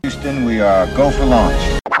Houston, we are go for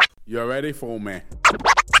launch. You ready for me?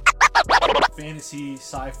 Fantasy,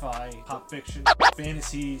 sci-fi, pop fiction.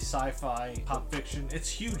 Fantasy, sci-fi, pop fiction. It's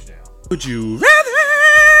huge now. Would you rather?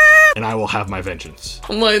 And I will have my vengeance.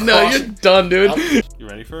 I'm like, no, you're done, dude. You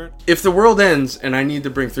ready for it? If the world ends and I need to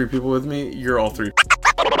bring 3 people with me, you're all 3.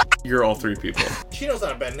 You're all 3 people. Chino's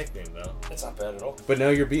not a bad nickname, though. It's not bad at all. But now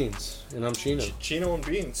you're Beans, and I'm Chino. Chino and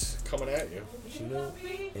Beans coming at you. Chino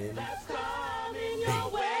and...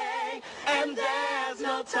 And there's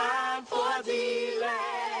no time for delay.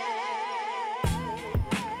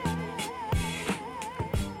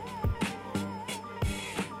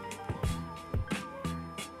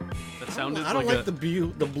 That sounded I don't like like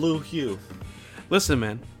the blue hue. Listen,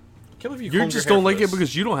 man. I can't believe You combed just your hair don't like for it this.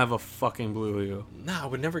 because you don't have a fucking blue hue. Nah, I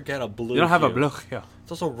would never get a blue. You don't have a hue. blue hue.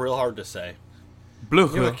 It's also real hard to say. Blue You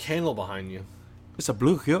have hue. a candle behind you. It's a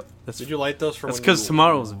blue hue. That's Did you light those for? That's when because you...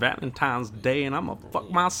 tomorrow's Valentine's Day and I'm gonna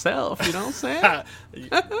fuck myself. You know what I'm saying?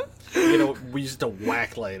 You know, we used to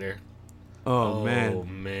whack later. Oh, Oh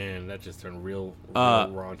man. man, that just turned real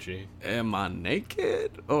raunchy. Am I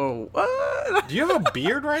naked? Or what? Do you have a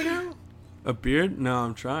beard right now? A beard? No,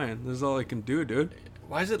 I'm trying. This is all I can do, dude.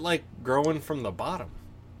 Why is it like growing from the bottom?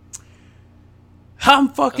 I'm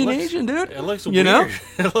fucking It looks- Asian, dude. It looks you weird. know?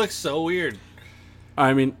 It looks so weird.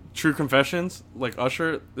 I mean, true confessions, like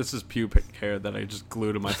Usher, this is pubic hair that I just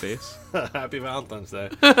glue to my face. Happy Valentine's Day.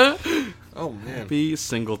 Oh man, Be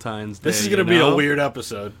Singletons Day. this is gonna be a weird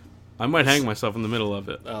episode. I might hang myself in the middle of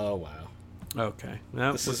it. Oh wow. Okay,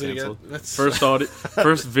 now This we're is gonna canceled. get- that's-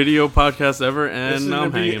 First video podcast ever, This is and gonna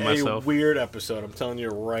I'm be hanging myself. a weird episode. I'm telling you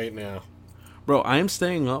right now. Bro, I am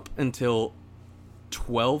staying up until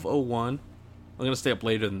 12:01. I'm gonna stay up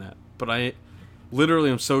later than that, but I literally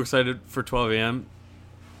am so excited for 12 a.m.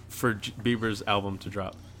 for Bieber's album to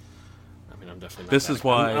drop. I mean, I'm definitely. Not This that- is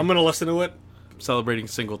why- I'm gonna listen to it. Celebrating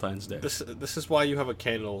Singletons Day. This is why you have a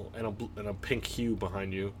candle and a pink hue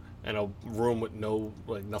behind you and a room with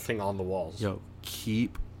nothing on the walls. Yo,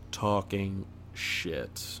 keep talking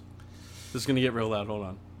shit. This is gonna get real loud. Hold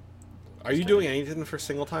on. Are you doing anything for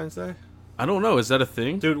Singletons Day? I don't know. Is that a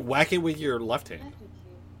thing? Dude, whack it with your left hand.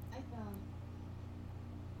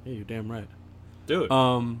 Yeah, you're damn right. Do it.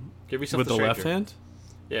 Give yourself With the left stranger. hand,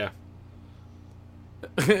 Yeah.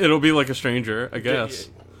 it'll be like a stranger, I guess.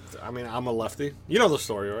 I mean, I'm a lefty. You know the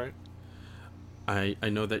story, right? I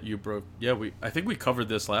know that you broke. Yeah, I think we covered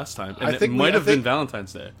this last time, I and it think might I have been think-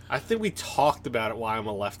 Valentine's Day. I think we talked about it why I'm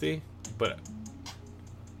a lefty, but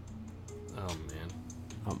oh man,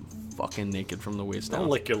 I'm fucking naked from the waist don't down.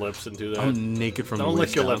 lick your lips and do that. I'm naked from Don't the lick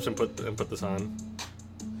waist your down. lips and put this on.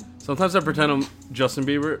 Sometimes I pretend I'm Justin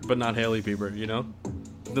Bieber, but not Hailey Bieber. You know.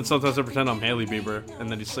 Then sometimes I pretend I'm Hailey Bieber, and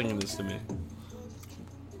then he's singing this to me.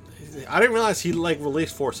 I didn't realize he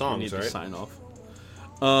released 4 I songs. need to Right? sign off.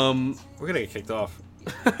 We're gonna get kicked off.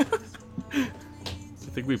 I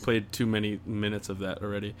think we played too many minutes of that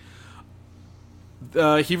already.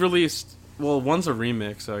 He released, one's a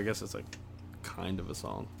remix, so I guess it's like kind of a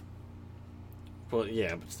song. Well,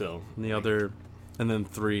 yeah, but still. And the other, and then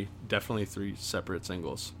definitely 3 separate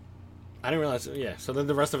singles. I didn't realize. Yeah. So then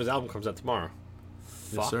the rest of his album comes out tomorrow.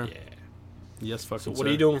 Yes, sir. Yeah. Yes, fucking. So what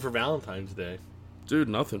are you doing for Valentine's Day? Dude?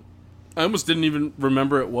 Nothing. I almost didn't even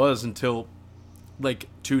remember it was until like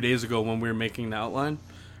 2 days ago when we were making the outline,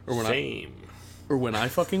 or when I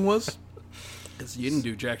fucking was. 'Cause you didn't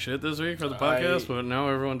do jack shit this week for the podcast, but now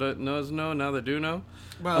everyone knows. Now they do know.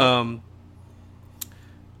 Well,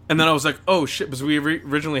 And then I was like, oh shit, because we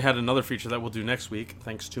originally had another feature that we'll do next week,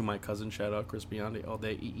 thanks to my cousin, shout out Chris Biondi, all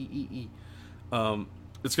day,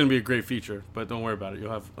 it's going to be a great feature, but don't worry about it.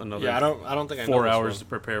 You'll have another yeah, I don't think I know 4 this hours one. to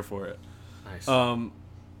prepare for it. Nice.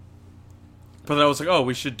 But I was like, oh,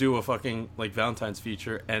 we should do a fucking like Valentine's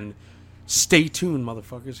feature, and stay tuned,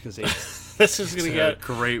 motherfuckers, because this is gonna get a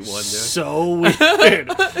great one, dude. so weird.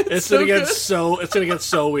 It's gonna get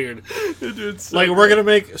so weird. Dude, so Like we're gonna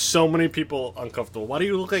make so many people uncomfortable. Why do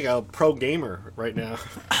you look like a pro gamer right now?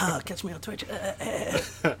 catch me on Twitch.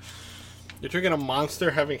 You're drinking a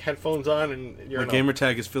Monster, having headphones on, and you're My gamer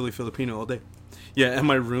tag is Philly Filipino all day. Yeah, and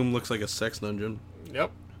my room looks like a sex dungeon.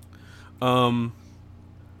 Yep.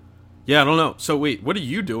 Yeah, I don't know. So wait, what are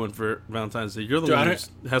you doing for Valentine's Day? You're the Dude, one I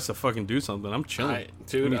who has to fucking do something. I'm chilling.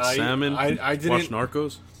 Dude, eat salmon. I didn't watch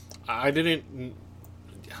Narcos. I didn't.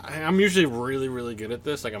 I'm usually really, really good at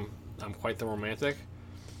this. Like I'm quite the romantic.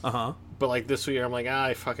 But like this year, I'm like,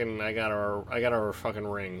 I got our fucking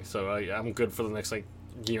ring, so I'm good for the next like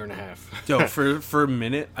year and a half. Yo, for a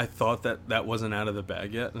minute, I thought that wasn't out of the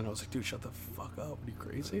bag yet, and I was like, dude, shut the fuck up. Are you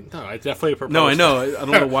crazy? No, I definitely proposed. No, I know. I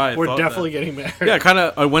don't know why. We're definitely getting married.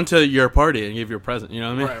 Yeah, I went to your party and gave you a present. You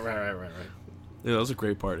know what I mean? Right. Yeah, that was a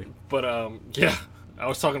great party. But yeah, I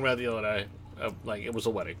was talking about it the other day. Like it was a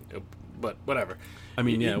wedding, but whatever. I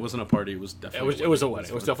mean, yeah, it wasn't a party. It was definitely. It was a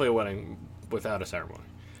wedding. It was definitely a wedding without a ceremony.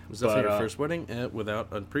 It was definitely your first wedding without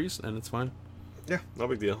a priest, and it's fine. Yeah, no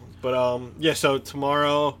big deal. But yeah. So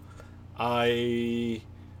tomorrow, I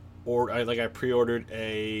pre-ordered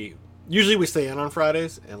a. Usually we stay in on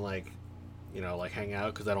Fridays and like hang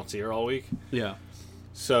out because I don't see her all week. Yeah.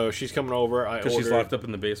 So she's coming over. Because she's locked up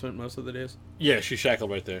in the basement most of the days. Yeah, she's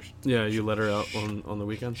shackled right there. Yeah, you let her out on the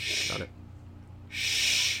weekend. Got it.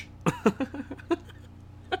 Shh.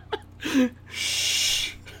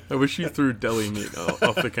 Shh. I wish you threw deli meat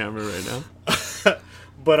off the camera right now.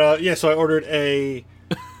 But yeah, so I ordered a.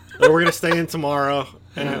 We're gonna stay in tomorrow,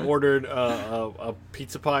 and I ordered a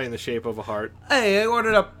pizza pie in the shape of a heart. Hey, I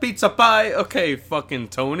ordered a pizza pie. Okay, fucking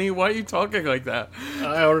Tony, why are you talking like that?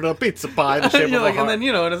 I ordered a pizza pie in the shape of a heart. And then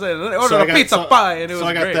and I ordered a pizza pie, and it was so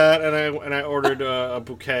I got great. that, and I ordered a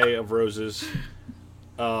bouquet of roses.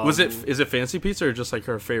 Is it fancy pizza or just like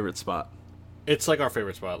her favorite spot? It's like our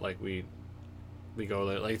favorite spot. Like we go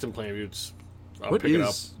there. Like it's in Plainview. What pick it up.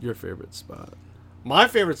 is your favorite spot? My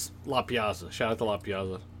favorite's La Piazza. Shout out to La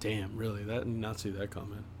Piazza. Damn, really? That not see that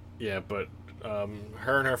comment. Yeah, but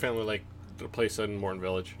her and her family like the place in Morton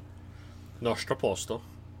Village. Nostro Posto.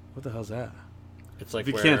 What the hell's that? It's like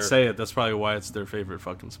If you can't say it, that's probably why it's their favorite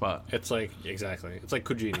fucking spot. It's like exactly. It's like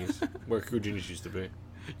Cugini's, where Cugini's used to be.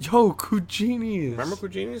 Yo, Cugini's. Remember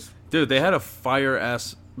Cugini's? Dude, they had a fire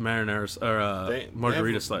ass marinara or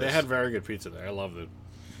margarita slice. They had very good pizza there. I loved it.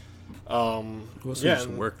 Who else used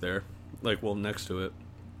to work there? Like, well, next to it.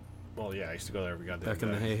 Well, yeah, I used to go there every goddamn Back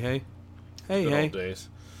in day. the hey. Good old days.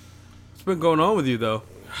 What's been going on with you, though?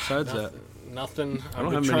 Besides Nothing. I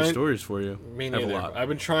don't have many stories for you. Me I have neither. a lot. I've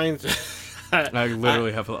been trying to... I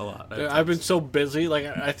literally have a lot. I've been so busy. Like,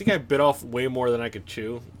 I think I bit off way more than I could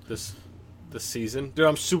chew this season. Dude,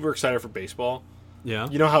 I'm super excited for baseball. Yeah?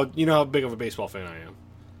 You know how big of a baseball fan I am.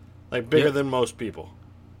 Like, bigger Yeah. than most people.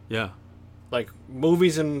 Yeah. Like,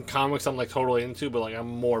 movies and comics I'm, like, totally into, but, like, I'm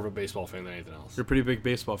more of a baseball fan than anything else. You're a pretty big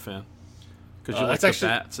baseball fan. Because you like that's the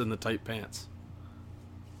actually- bats and the tight pants.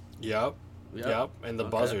 Yep. And the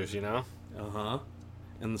buzzers, you know? Uh-huh.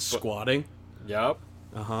 And the squatting. Yep.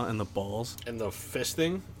 Uh-huh. And the balls. And the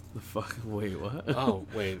fisting. The wait, what? Oh,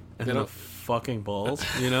 wait. And the fucking balls,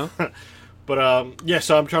 you know? But, yeah,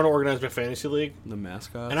 so I'm trying to organize my fantasy league. The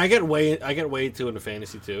mascot. And I get way too into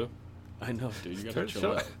fantasy, too. I know, dude. You gotta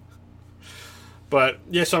chill out. But,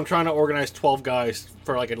 yeah, so I'm trying to organize 12 guys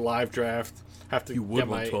for, like, a live draft. Have to You would get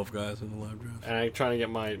want 12 guys in the live draft. And I'm trying to get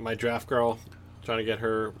my draft girl, trying to get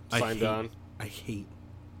her signed on.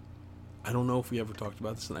 I don't know if we ever talked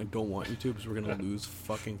about this, and I don't want you to, because we're going to lose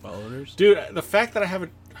fucking followers. Dude, the fact that I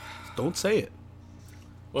haven't... Don't say it.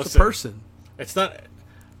 Listen, It's a person. It's not...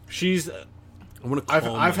 She's... I'm going to call I've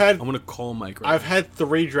Mike. had- I'm going to call Mike right I've had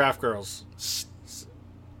 3 draft girls.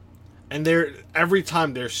 And every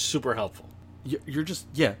time they're super helpful. You're just...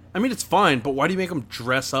 Yeah. I mean, it's fine, but why do you make them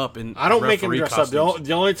dress up in I don't make them referee dress costumes? up.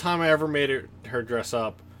 The only time I ever made her dress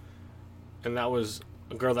up, and that was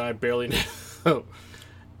a girl that I barely knew.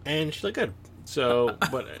 And she looked good. So,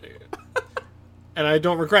 but... And I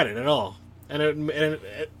don't regret it at all. And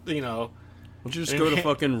it you know... Why don't you just go to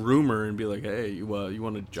fucking Rumor and be like, hey, you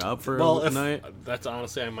want a job for a night? That's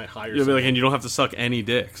honestly, I might hire You'll be like, and you don't have to suck any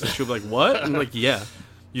dicks. And she'll be like, what? And I'm like, yeah.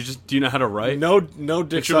 Do you know how to write? No dick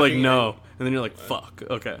And she'll be like, sucking. no. And then you're like, fuck.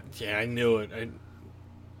 Okay. Yeah, I knew it.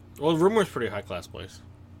 Well, Rumor's a pretty high-class place.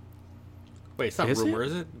 Wait, it's not Is Rumor, it?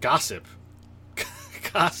 is it? Gossip.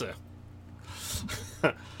 Gossip.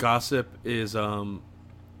 Gossip is,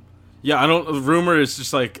 yeah, I don't... Rumor is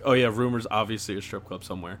just like, oh yeah, Rumor's obviously a strip club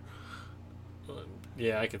somewhere.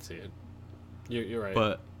 Yeah, I could see it. You're right.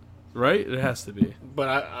 But, right? It has to be. But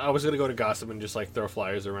I was going to go to Gossip and just, like, throw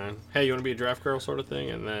flyers around. Hey, you want to be a draft girl sort of thing?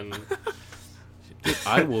 And then...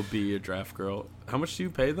 I will be a draft girl. How much do you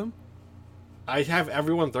pay them? I have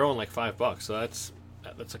everyone throwing, like, $5, so that's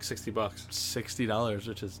like $60. $60,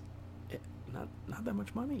 which is not that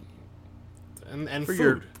much money. And For food.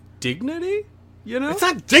 your dignity? You know? It's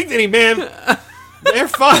not dignity, man! They're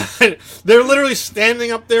fine. They're literally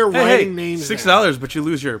standing up there writing names down. $6, but you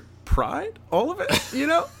lose your pride? All of it? You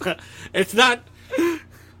know? It's not...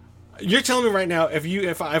 You're telling me right now,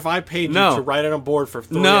 if I paid you No. to write on a board for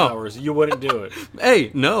 3 No. hours, you wouldn't do it.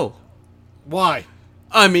 Hey, no. Why?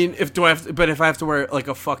 I mean, if I have to wear like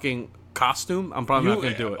a fucking costume, I'm probably not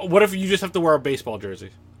going to do it. What if you just have to wear a baseball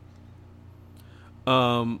jersey?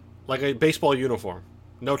 Dude, Like a baseball uniform.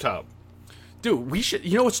 No top. we should.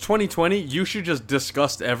 You know, it's 2020. You should just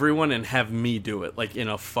disgust everyone and have me do it, like in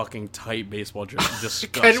a fucking tight baseball jersey.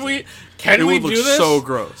 Disgusting. Can it we would do look this? so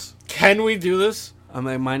gross. Can we do this? I'm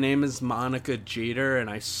like, my name is Monica Jeter, and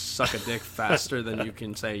I suck a dick faster than you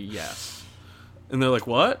can say yes. And they're like,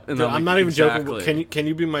 what? And Dude, I'm I'm like, not even exactly. joking. Can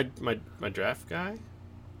you be my draft guy?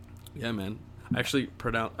 Yeah, man. I actually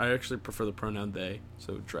prefer the pronoun they,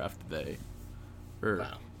 so draft they. Or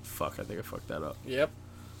Wow. fuck, I think I fucked that up. Yep.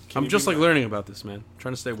 I'm just like learning about this, man.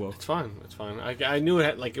 Trying to stay woke. It's fine. It's fine. I knew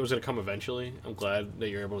it it was gonna come eventually. I'm glad that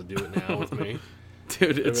you're able to do it now with me.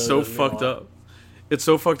 Dude, it's really so doesn't mean a fucked lot. up. It's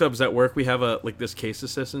so fucked up. Is at work we have this case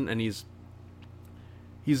assistant, and he's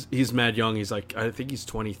mad young. He's like, I think he's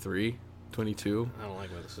 23, 22. I don't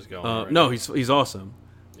like where this is going. right No, now. he's awesome.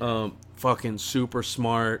 Fucking super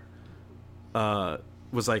smart.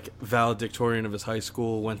 Was like valedictorian of his high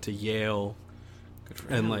school. Went to Yale, Good for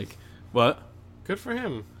and him. like what? Good for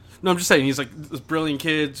him. No, I'm just saying he's like this brilliant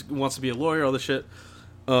kid, wants to be a lawyer, all this shit.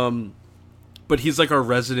 But he's like our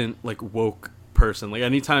resident like woke person. Like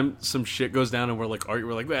anytime some shit goes down and we're like arguing,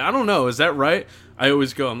 we're like, wait, I don't know, is that right? I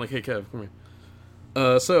always go, I'm like, hey Kev, come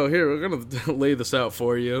here. So here we're gonna lay this out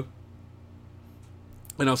for you,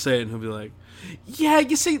 and I'll say it, and he'll be like, yeah,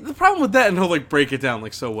 you see the problem with that, and he'll like break it down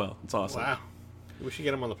like so well. It's awesome. Wow. We should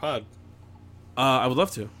get him on the pod. I would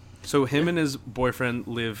love to. So him and his boyfriend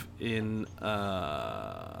live in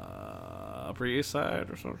Upper East Side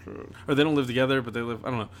or something. Or they don't live together, but they live, I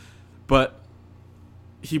don't know. But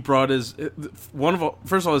he brought his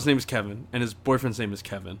first of all, his name is Kevin, and his boyfriend's name is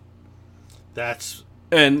Kevin. That's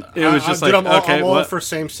And it was just dude, like, okay, I'm all what? for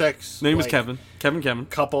same sex Name is Kevin. Kevin.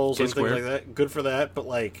 couples K and things squared. like that. Good for that, but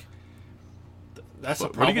like that's a What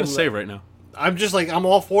are problem. you gonna say right now? I'm just like I'm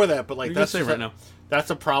all for that, but like What are you that's gonna say right now? That's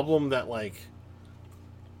a problem that like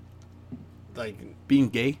Being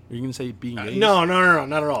gay? Are you gonna say being gay? no,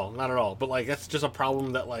 not at all. But like that's just a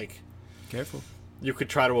problem that like Careful. you could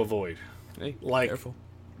try to avoid. Hey, Like, careful.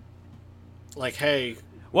 Like, hey,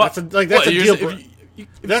 What? that's a What, deal. if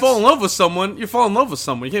you fall in love with someone, you fall in love with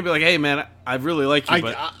someone. You can't be like, hey man, I really like you,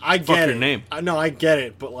 but I fuck get your it. name. No, I get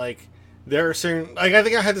it, but like there are certain like I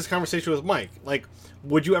think I had this conversation with Mike. Like,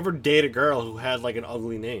 would you ever date a girl who had like an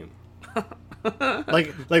ugly name?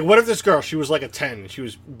 like what if this girl, she was like a 10, she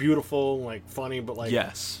was beautiful, like funny, but like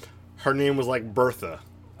Yes. her name was like Bertha.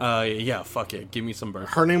 Yeah, fuck it. Give me some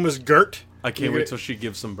Bertha. Her name was Gert. I can't wait till she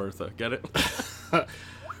gives some Bertha. Get it?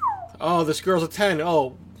 Oh, this girl's a 10.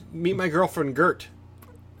 Oh, meet my girlfriend Gert.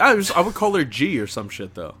 I would call her G or some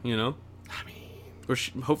shit though. You know? I mean, or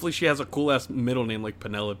hopefully she has a cool ass middle name like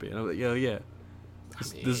Penelope. And I'm like, yeah.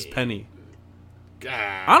 This is Penny.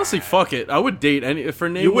 Honestly, fuck it. I would date any. If her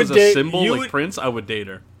name was a symbol like Prince, I would date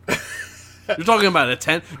her. You're talking about a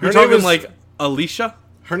 10. You're talking is- like Alicia.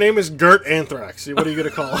 Her name is Gert Anthrax. What are you gonna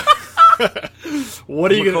call her?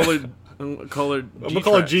 What are you gonna call her? I'm gonna call her. I'm gonna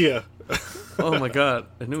call her Gia. Oh my god,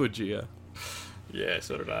 I knew a Gia. Yeah,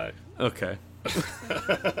 so did I. Okay.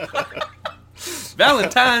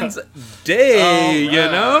 Valentine's Day, you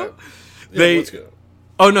know? Let's go.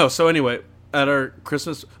 Oh no, so anyway, at our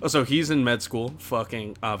Christmas so he's in med school,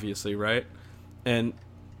 fucking obviously, right? And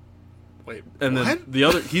Wait, then what? the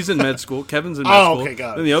other he's in med school, Kevin's in med Oh, school. okay,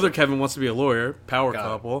 got it. Then the other Kevin wants to be a lawyer, power Got it.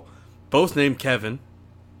 couple. Both named Kevin.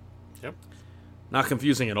 Yep. Not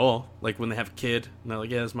confusing at all. Like when they have a kid, and they're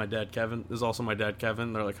like, yeah, this is my dad Kevin. This is also my dad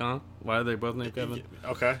Kevin. They're like, huh? Why are they both named Kevin?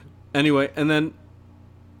 Okay. Anyway,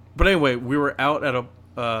 we were out at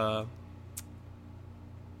a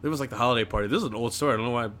it was like the holiday party. This is an old story. I don't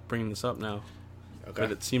know why I'm bringing this up now. Okay.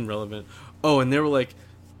 But it seemed relevant. Oh, and they were like,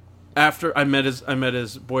 after I met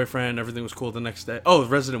his boyfriend, everything was cool the next day. Oh, the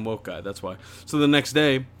resident woke guy, that's why. So the next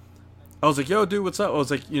day, I was like, yo, dude, what's up? I was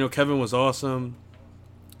like, Kevin was awesome.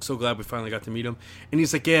 So glad we finally got to meet him. And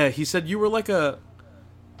he's like, yeah, he said you were like an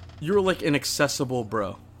accessible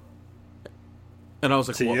bro. And I was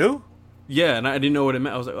like, To what? you? Yeah, and I didn't know what it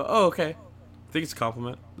meant. I was like, oh, okay. I think it's a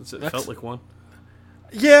compliment. It That's- felt like one.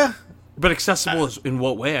 Yeah. But accessible is in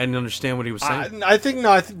what way? I didn't understand what he was saying. I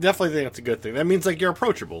definitely think that's a good thing. That means like you're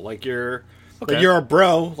approachable, like you're Okay. like you're a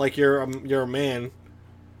bro, like you're a man.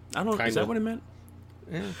 I don't. Is kind that of. what it meant?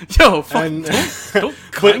 Yeah. Yo, fuck! And- Don't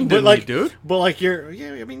kind of like, me, dude. But like you're,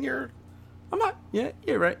 yeah. I mean, you're I'm not. Yeah,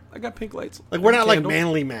 you're right. I got pink lights. like we're not like Candle.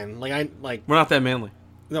 manly men. Like We're not that manly.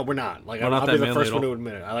 no, we're not. Like We're not I'll that be the manly first at one all. to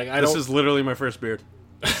admit it. I This don't. is literally my first beard.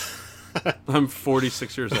 I'm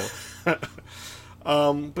 46 years old.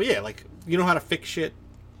 But yeah, like you know how to fix shit.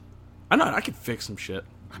 I know. I could fix some shit.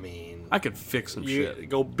 I mean, I could fix some you shit.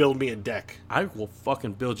 go build me a deck. I will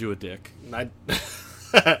fucking build you a dick.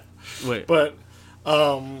 Wait. But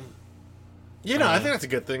you know, I think that's a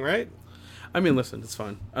good thing, right? I mean, listen, it's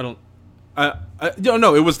fine. I don't.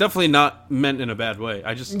 No, it was definitely not meant in a bad way.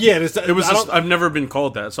 Yeah, it was. I've never been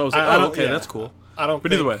called that, so I was like, I oh, don't- okay, yeah. that's cool. I don't.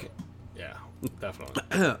 But think, either way, yeah. Definitely.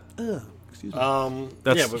 Excuse me.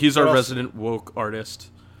 Yeah, but He's what our else? resident woke artist.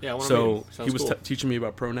 Yeah, I wanna meet So him. Sounds he was cool. teaching me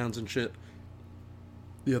about pronouns and shit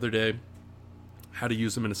the other day. How to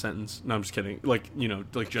use them in a sentence. No, I'm just kidding. Like,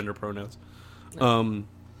 like gender pronouns. But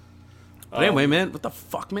anyway, man, what the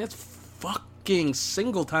fuck, man? It's fucking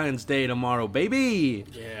Singletons Day tomorrow, baby.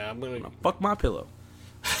 Yeah, I'm gonna Fuck my pillow.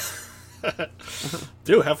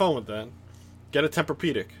 Dude, have fun with that. Get a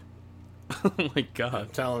Tempur-Pedic. Oh my god. I'm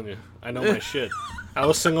telling you, I know my shit. I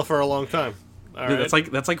was single for a long time. All Dude, right.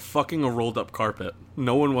 that's like fucking a rolled up carpet.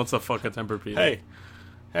 No one wants to fuck a Tempur-Pedic.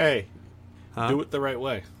 Hey, Huh? do it the right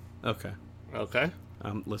way. Okay. Okay.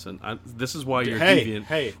 Listen, this is why you're Hey, deviant.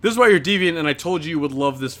 hey. This is why you're deviant, and I told you would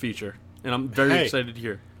love this feature, and I'm very Hey. excited to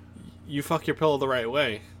hear. You fuck your pillow the right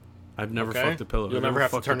way. I've never Okay. fucked a pillow. You'll Have you never ever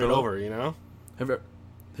have to fucked a turn it pillow? over. You know.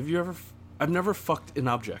 Have you ever? I've never fucked an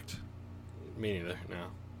object. Me neither. No.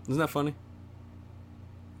 Isn't that funny?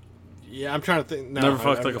 Yeah, I'm trying to think. No, Never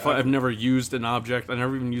fucked I've, like a. I've never used an object. I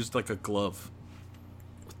never even used like a glove.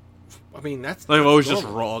 I mean, that's Like I've always just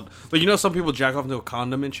normal. raw. Like some people jack off into a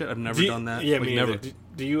condom and shit. I've never Do you- done that. Yeah, like, me never. neither.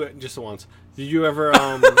 Do you just once? Did you ever?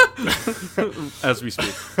 As we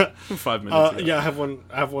speak, 5 minutes. Ago. Yeah, I have one.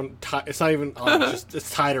 I have one. It's not even.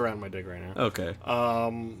 It's tied around my dick right now. Okay.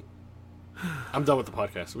 I'm done with the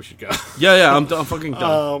podcast. We should go. Yeah. I'm fucking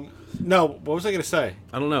done. No, what was I gonna say?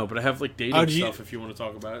 I don't know, but I have like dating Oh, do you- stuff if you want to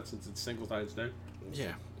talk about it since it's Singletons Day.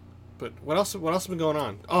 Yeah, but what else? What else has been going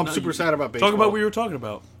on? Oh, I'm super excited about baseball. Talk about what you were talking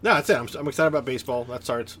about. No, that's it. I'm excited about baseball. That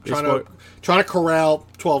starts. Baseball. Trying to corral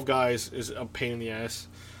 12 guys is a pain in the ass.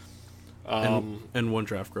 And one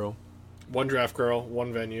draft girl. One draft girl,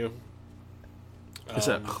 one venue. Is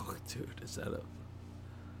that? Oh, dude, is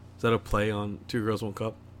that a play on Two Girls One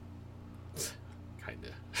Cup? Kinda.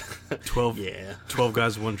 12, Yeah. 12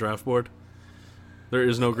 guys, one draft board. There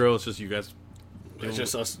is no girl. It's just you guys. It's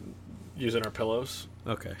just us using our pillows.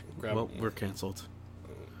 Okay. Well, we're canceled.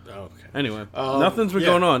 Oh, okay. Anyway, nothing's been yeah.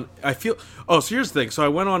 going on. I feel. Oh, so here's the thing. So I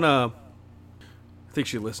went on I think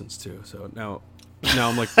she listens too. So now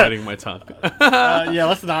I'm like biting my tongue. Yeah,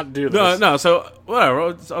 let's not do this. No. So whatever. I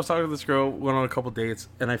was talking to this girl. Went on a couple dates,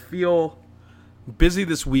 and I feel busy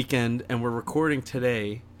this weekend, and we're recording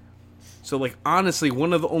today. So like honestly,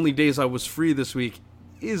 one of the only days I was free this week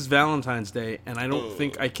is Valentine's Day, and I don't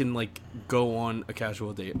think I can like go on a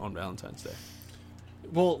casual date on Valentine's Day.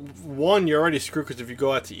 Well, one, you're already screwed because if you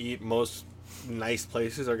go out to eat, most nice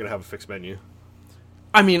places are going to have a fixed menu.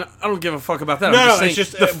 I mean, I don't give a fuck about that. No, I'm just no, saying it's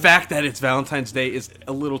just, the fact that it's Valentine's Day is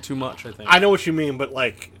a little too much, I think. I know what you mean, but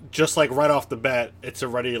like, just like right off the bat, it's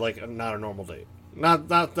already like not a normal date. Not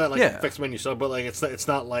that like Yeah. fixed menu stuff, but like it's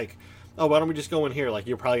not like, oh, why don't we just go in here? Like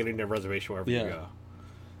you're probably getting a reservation wherever Yeah. you go.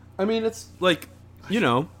 I mean, it's like, I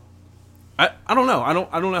don't know. I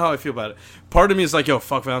don't know how I feel about it. Part of me is like, yo,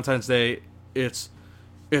 fuck Valentine's Day. It's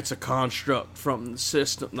a construct from the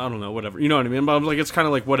system. I don't know, whatever. You know what I mean? But I'm like, it's kind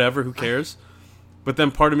of like whatever. Who cares? But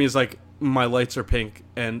then part of me is like, my lights are pink,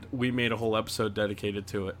 and we made a whole episode dedicated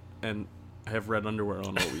to it, and I have red underwear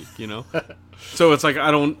on all week. So it's like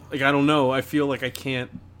I don't know. I feel like I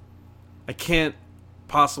can't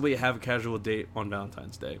possibly have a casual date on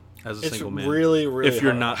Valentine's Day as a It's single man. really, really. if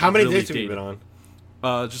you're hard. not. How many really dates have you been dating.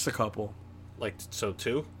 on? Just a couple. Like so,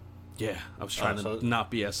 two. Yeah, I was trying so- to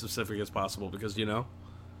not be as specific as possible because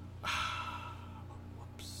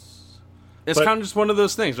it's But- kind of just one of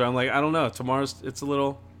those things where I'm like, I don't know. Tomorrow's it's a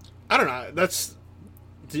little. I don't know. That's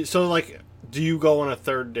so. Like, do you go on a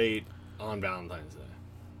third date on Valentine's Day?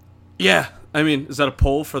 Yeah, I mean, is that a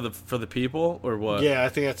poll for the people or what? Yeah, I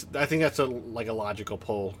think that's a logical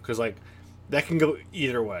poll because like that can go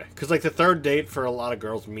either way. Because like the third date for a lot of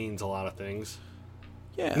girls means a lot of things.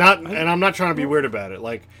 yeah. And I'm not trying to be weird about it.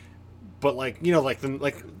 Like, but like like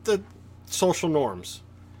the social norms.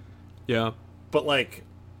 Yeah, But like,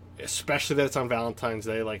 especially that it's on Valentine's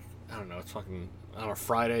Day. Like, I don't know. It's fucking on a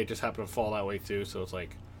Friday. It just happened to fall that way too. So it's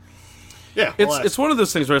like, yeah, it's one of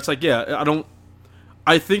those things where it's like, yeah,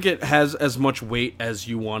 I think it has as much weight as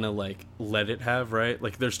you want to like let it have, right?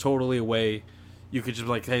 Like, there's totally a way you could just be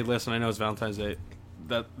like, hey, listen, I know it's Valentine's Day.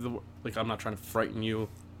 Like, I'm not trying to frighten you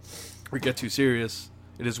or get too serious.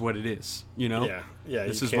 It is what it is, Yeah. This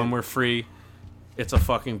you is can't- when we're free. It's a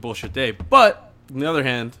fucking bullshit day. But on the other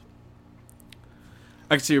hand,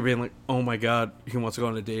 I can see her being like, "Oh my god, he wants to go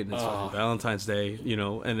on a date, and it's fucking Valentine's Day,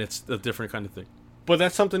 and it's a different kind of thing." But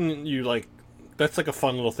that's something you like. That's like a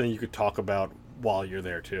fun little thing you could talk about while you're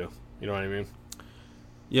there too. You know what I mean?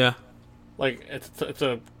 Yeah, Like it's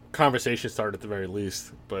a conversation start at the very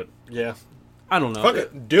least. But yeah, I don't know. Fuck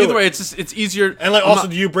it, do Either it. way, it's easier. and like I'm also,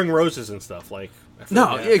 not- do you bring roses and stuff? Like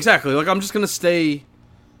no, yeah. exactly. Like, I'm just gonna stay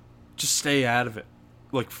out of it.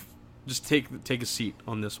 Like, just take a seat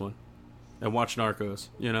on this one and watch Narcos.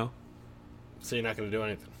 You know. So you're not going to do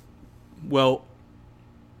anything. Well,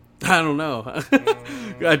 I don't know.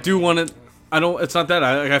 I do want to. I don't. It's not that.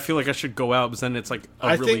 I feel like I should go out, but then it's like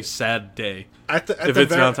a really sad day. At if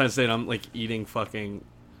it's Valentine's Day, and I'm like eating fucking.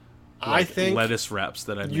 I think lettuce wraps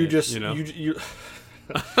that I made. You know. You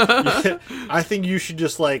I think you should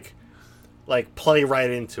just like play right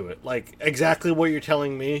into it. Like exactly what you're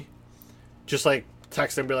telling me. Just like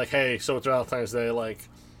text and be like, "Hey, so it's Valentine's Day," like.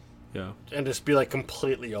 Yeah. And just be like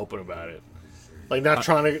completely open about it. Like not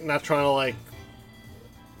trying to like.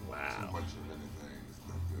 Wow.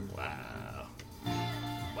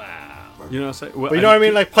 You know what I'm saying? Well, but you know what I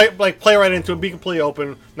mean? Like play right into it. Be completely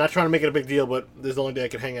open. Not trying to make it a big deal, but this is the only day I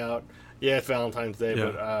can hang out. Yeah, it's Valentine's Day,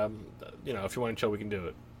 but you know, if you want to chill, we can do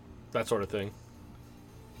it. That sort of thing.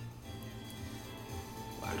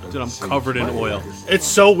 Dude, I'm covered in oil. It's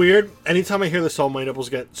so weird. Anytime I hear this song, my nipples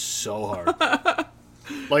get so hard.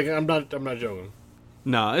 Like I'm not joking.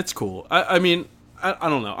 Nah, it's cool. I mean, I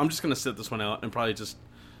don't know. I'm just gonna sit this one out and probably just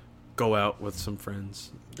go out with some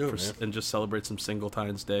friends and just celebrate some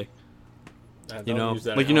Singletine's Day. You know, what's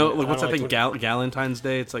that thing? Galentine's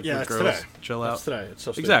Day. It's like when girls chill out. That's today. It's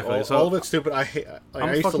so stupid. Exactly. All of it's stupid. I hate.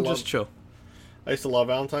 I used to love just chill. I used to love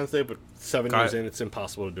Valentine's Day, but 7 years in, it's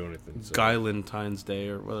impossible to do anything. So. Galentine's Day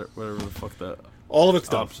or whatever the fuck that. All of it's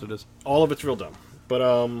dumb. Opposite is. All of it's real dumb. But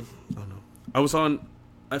Oh no. I was on.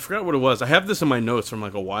 I forgot what it was. I have this in my notes from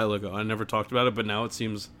like a while ago. I never talked about it, but now it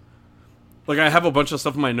seems like I have a bunch of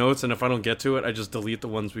stuff in my notes, and if I don't get to it, I just delete the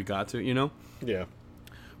ones we got to. You know. Yeah.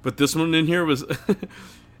 But this one in here was,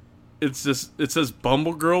 it says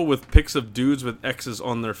Bumble Girl with pics of dudes with X's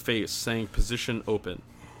on their face saying position open.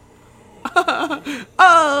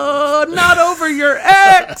 Oh, not over your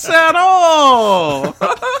ex at all.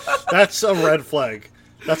 That's a red flag.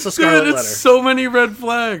 That's the scarlet letter. So many red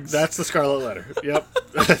flags. That's the scarlet letter. Yep.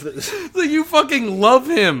 So you fucking love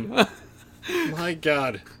him. My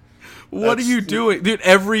God. What are you doing? Dude,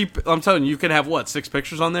 I'm telling you, you can have, 6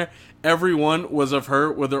 pictures on there? Every one was of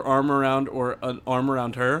her with her arm around or an arm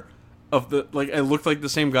around her. It looked like the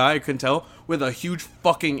same guy, I couldn't tell, with a huge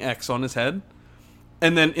fucking X on his head.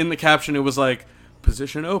 And then in the caption, it was like,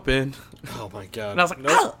 position open. Oh my God. And I was like,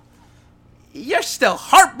 oh, you're still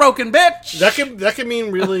heartbroken, bitch. That can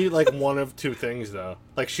mean really like one of two things, though.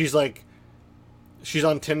 Like she's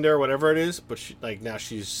on Tinder or whatever it is, but now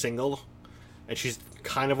she's single. And she's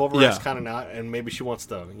kind of over us, kind of not, and maybe she wants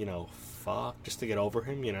to, fuck just to get over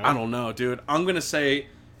him, I don't know, dude. I'm gonna say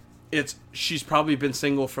she's probably been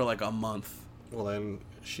single for like a month. Well, then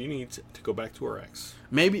she needs to go back to her ex.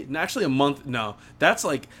 Maybe actually a month. No, that's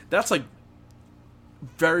like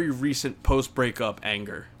very recent post breakup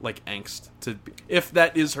anger, like angst. If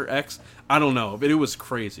that is her ex, I don't know, but it was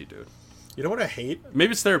crazy, dude. You know what I hate?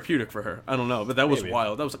 Maybe it's therapeutic for her. I don't know, but that was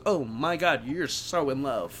wild. That was like, oh my God, you're so in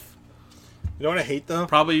love. You know what I hate though?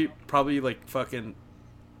 Probably like fucking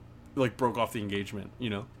like broke off the engagement,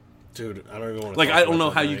 Dude, I don't even want to. Like I don't know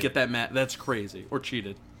how you get that mad. That's crazy. Or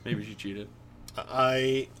cheated. Maybe she cheated. All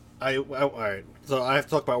right. So I have to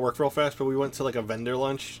talk about work real fast, but we went to like a vendor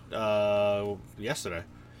lunch yesterday.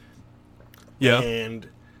 Yeah. And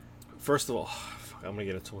first of all, I'm gonna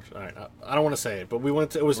get into it. All right, I don't want to say it, but we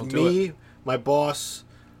went to. It was me, my boss,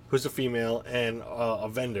 who's a female, and a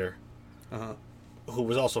vendor. Who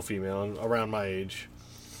was also female and around my age.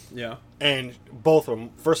 Yeah. And both of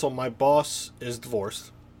them. First of all, my boss is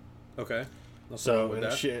divorced. Okay. So,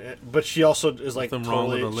 but she also is like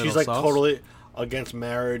totally. She's like totally against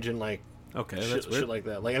marriage and like. Okay, that's weird. Shit like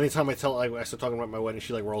that. Like anytime I start talking about my wedding,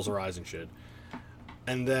 she like rolls her eyes and shit.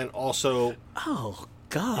 And then also. Oh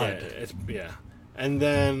God. Yeah. And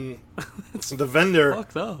then the vendor,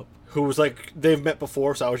 fucked up. Who was like they've met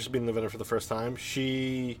before, so I was just being the vendor for the first time.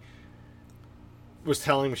 She was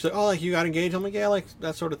telling me, she's like, oh, like, you got engaged? I'm like, yeah, like,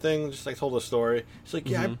 that sort of thing. Just, like, told a story. She's like,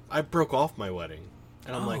 yeah, I broke off my wedding.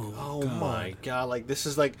 And I'm like, oh, my God. Like, this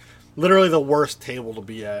is, like, literally the worst table to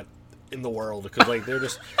be at in the world. Because, like, they're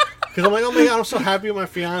just... Because I'm like, oh, my God, I'm so happy with my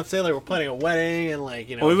fiance. Like, we're planning a wedding and,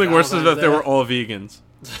 like, Only thing worse is that they were all vegans.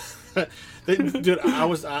 Dude,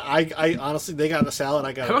 I honestly, they got the salad.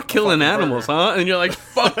 I got how about killing animals, huh? And you're like,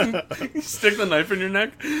 fucking stick the knife in your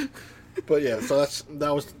neck. But yeah, so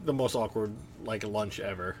that was the most awkward like lunch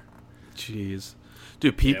ever. Jeez,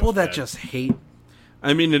 dude, people that just hate.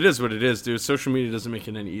 I mean, it is what it is, dude. Social media doesn't make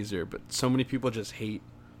it any easier, but so many people just hate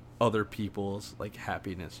other people's like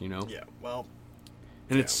happiness, Yeah, well,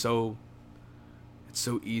 and it's so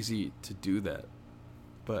easy to do that,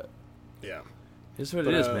 but yeah, it's what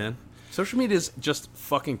it is, man. Social media is just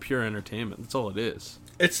fucking pure entertainment. That's all it is.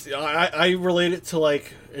 I relate it to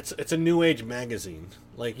like it's a new age magazine.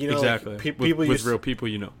 Like, you know, Exactly. like, with people with real people,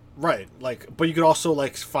 you know. right, like, but you could also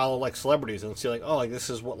like follow like celebrities and see like, oh, like this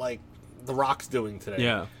is what like The Rock's doing today.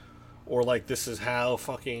 Yeah. Or like this is how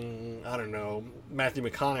fucking, I don't know, Matthew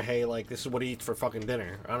McConaughey, like this is what he eats for fucking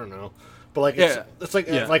dinner. I don't know. But like it's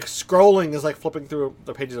like scrolling is like flipping through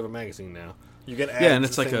the pages of a magazine now. You get ads and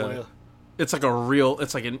it's the like same a way. it's like a real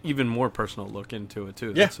it's like an even more personal look into it too.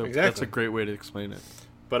 Yeah, That's exactly. a great way to explain it.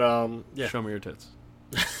 But yeah. Show me your tits.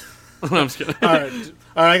 No, I'm just kidding. All right,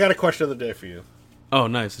 I got a question of the day for you. Oh,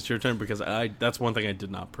 nice. It's your turn because that's one thing I did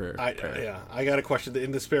not prepare. I got a question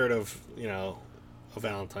in the spirit of, you know, of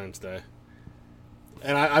Valentine's Day.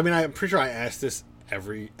 And I mean, I'm pretty sure I ask this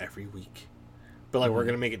every week. But like we're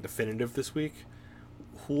going to make it definitive this week.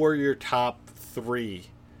 Who are your top 3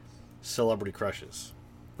 celebrity crushes?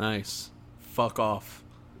 Nice. Fuck off.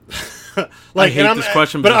 Like, I hate this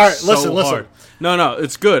question, but all right, it's so listen. hard. No,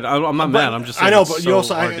 it's good. I'm not mad. I'm just saying I know, it's but so you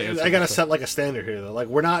also hard to answer I got to this. set like a standard here though. Like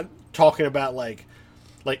we're not talking about like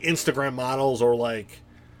Instagram models or like,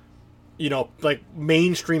 you know, like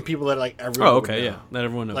mainstream people that like everyone. Oh, would okay, know. yeah. Not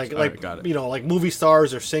everyone knows. Like All right, got it. you know, like movie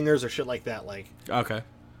stars or singers or shit like that. Like, Okay.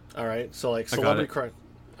 all right, so like I got celebrity it. crush.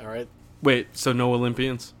 All right, Wait, so no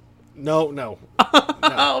Olympians? no,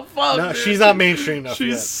 Oh, fuck. no, she's not mainstream enough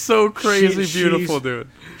She's yet. so crazy She- beautiful, she's- dude.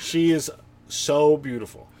 She is so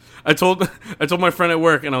beautiful. I told my friend at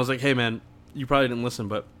work, and I was like, "Hey, man, you probably didn't listen,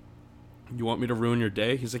 but you want me to ruin your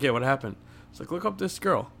day?" He's like, "Yeah, what happened?" It's like, "Look up this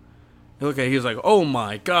girl." He looked at, he was like, "Oh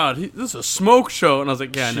my god, this is a smoke show," and I was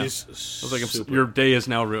like, "Yeah, I know." I She's was like, super. "Your day is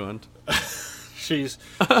now ruined." She's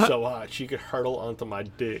so hot. She could hurdle onto my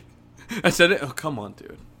dick. I said it. Oh, come on,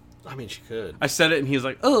 dude. I mean, she could. I said it, and he was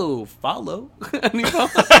like, "Oh, follow," and he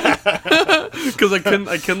because I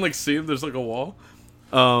couldn't like see him. There's like a wall.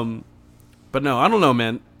 But no, I don't know,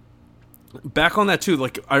 man. Back on that too.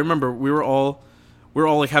 Like I remember we were all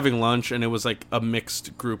like having lunch, and it was like a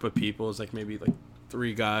mixed group of people. It was like maybe like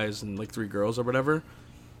 3 guys and like 3 girls or whatever.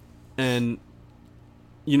 And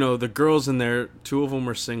you know, the girls in there, 2 of them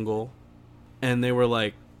were single, and they were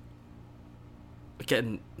like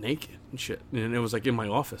getting naked and shit. And it was like in my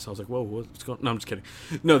office. I was like, "Whoa, what's going on?" No, I'm just kidding.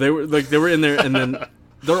 No, they were in there, and then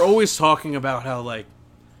they're always talking about how like,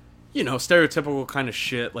 you know, stereotypical kind of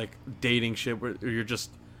shit, like dating shit, where you're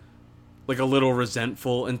just like a little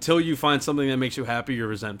resentful until you find something that makes you happy. You're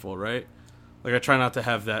resentful, right? Like I try not to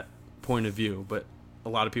have that point of view, but a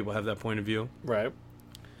lot of people have that point of view. Right.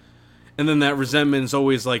 And then that resentment is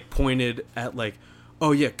always like pointed at like,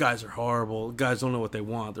 oh yeah, guys are horrible. Guys don't know what they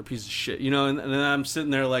want. They're pieces of shit, you know. And then I'm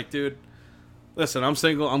sitting there like, dude, listen, I'm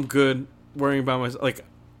single. I'm good. Worrying about myself. Like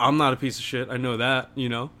I'm not a piece of shit. I know that, you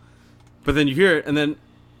know. But then you hear it, and then.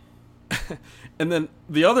 And then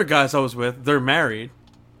the other guys I was with, they're married.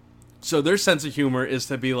 So their sense of humor is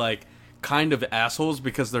to be like kind of assholes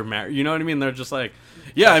because they're married. You know what I mean? They're just like,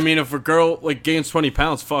 yeah, I mean, if a girl like gains 20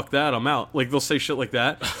 pounds, fuck that, I'm out. Like they'll say shit like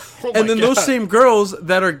that. And then those same girls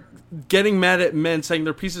that are getting mad at men saying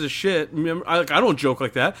they're pieces of shit, I don't joke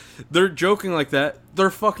like that. They're joking like that. They're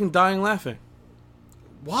fucking dying laughing.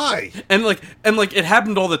 Why? And like it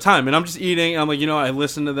happened all the time. And I'm just eating. And I'm like, you know, I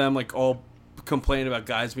listen to them like all complain about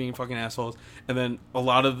guys being fucking assholes, and then a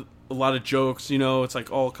lot of jokes, you know, it's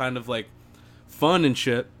like all kind of like fun and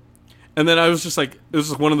shit. And then I was just like, it was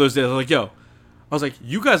just one of those days. I was like, yo, I was like,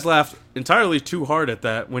 you guys laughed entirely too hard at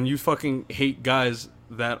that when you fucking hate guys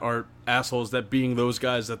that are assholes, that being those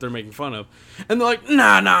guys that they're making fun of. And they're like,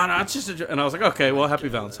 nah, it's just a joke. And I was like, okay, well, happy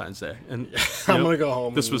Valentine's Day. And I'm gonna go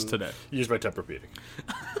home. This and was today. Use my Tempur-Pedic.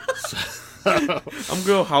 I'm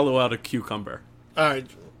gonna hollow out a cucumber All right.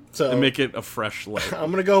 So and make it a fresh leg.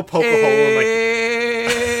 I'm gonna go poke a hole in my.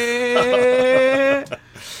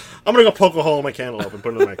 I'm gonna go poke a hole in my cantaloupe and put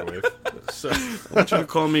it in the microwave. So, I want you to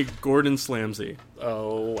call me Gordon Slamsy.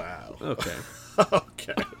 oh wow. Okay.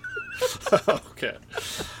 Okay. Okay.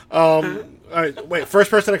 All right. Wait. First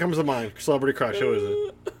person that comes to mind. Celebrity crush. Who is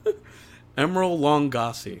it? Emerald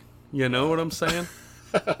Lagasse. You know what I'm saying?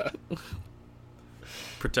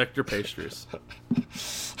 Protect your pastries.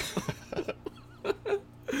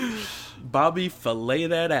 Bobby, fillet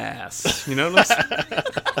that ass. You know what I'm saying?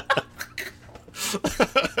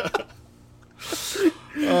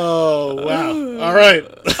 Oh wow. All right.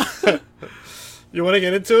 You want to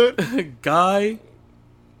get into it? Guy.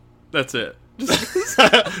 That's it.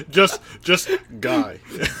 Just guy.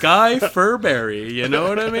 Guy Furberry. You know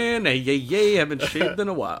what I mean? Hey, yay, haven't shaved in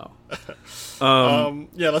a while.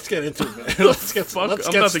 Yeah. Let's get into it. Man. Let's get Fuck, let's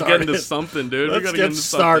I'm get about started. to get into something, dude. We Let's gotta get into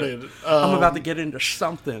started. Something. I'm about to get into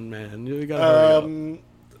something, man. You gotta hurry up.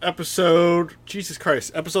 episode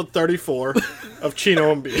 34 of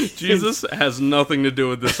Chino and Beans. Jesus has nothing to do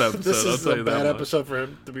with this episode. This I'll is tell a you bad that much. episode for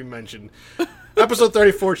him to be mentioned. Episode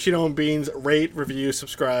 34, Chino and Beans. Rate, review,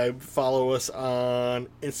 subscribe. Follow us on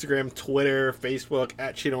Instagram, Twitter, Facebook,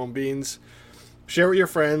 at Chino and Beans. Share with your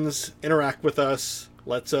friends. Interact with us.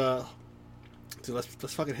 Let's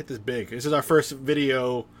fucking hit this big. This is our first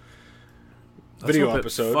video Let's hope it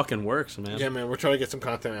episode. fucking works, man. Yeah, man, we're trying to get some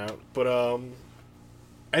content out. But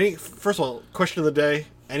first of all, question of the day.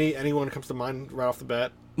 Anyone comes to mind right off the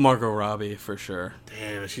bat? Margot Robbie, for sure.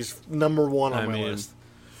 Damn, she's number one on I my mean, list.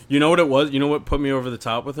 You know what it was? You know what put me over the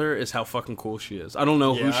top with her is how fucking cool she is. I don't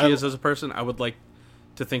know who she is as a person. I would like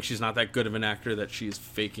to think she's not that good of an actor that she's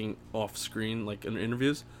faking off screen, like in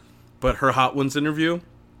interviews. But her Hot Ones interview,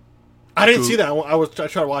 I didn't see that. I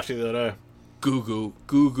tried to watch it the other day. goo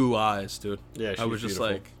goo eyes, dude. Yeah, I was just beautiful.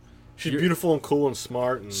 like, She's beautiful and cool and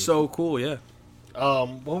smart. And so cool, yeah.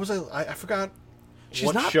 what was I forgot She's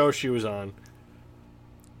what not- show she was on.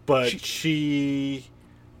 But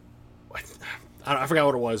I forgot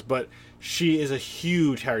what it was, but she is a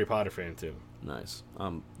huge Harry Potter fan too. Nice.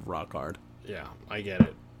 Rock hard. Yeah, I get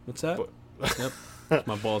it. What's that? But Yep.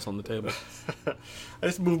 My balls on the table. I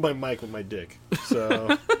just moved my mic with my dick.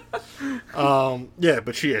 So yeah,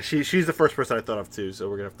 but she's the first person I thought of too, so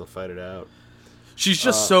we're gonna have to fight it out. She's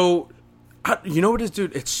just so. You know what it is,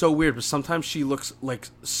 dude? It's so weird, but sometimes she looks like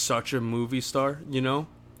such a movie star, you know?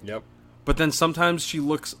 Yep. But then sometimes she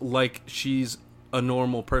looks like she's a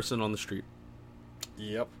normal person on the street.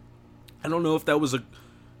 Yep. I don't know if that was a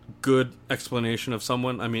good explanation of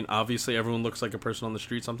someone. I mean, obviously everyone looks like a person on the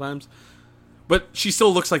street sometimes. But she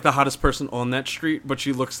still looks like the hottest person on that street, but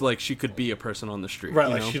she looks like she could be a person on the street. Right,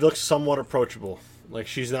 you like know? she looks somewhat approachable. Like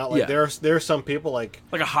she's not like Yeah. there are some people like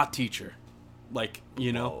Like a hot teacher. Like,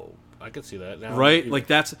 you know? oh, I could see that now. Right? Like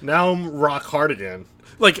that's now I'm rock hard again.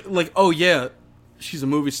 like oh yeah, she's a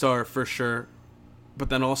movie star for sure. But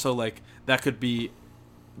then also like that could be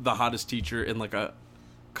the hottest teacher in like a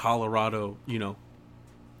Colorado, you know,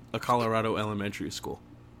 a Colorado elementary school.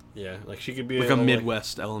 Yeah, like she could be Like a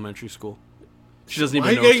Midwest elementary school. She doesn't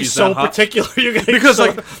Why even are know you if getting she's so that hot. particular? You're getting Because, so,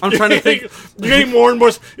 like, I'm trying to think- You're getting more and more.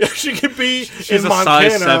 She could be She's in a Montana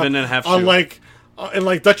size 7.5 on shoe. like in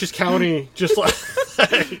like Dutchess County, just like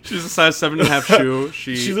She's a size 7.5 shoe.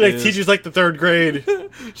 she like teaches like the third grade.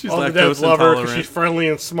 She's All the dads lactose love her intolerant. she's friendly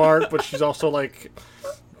and smart, but she's also like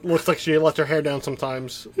looks like she lets her hair down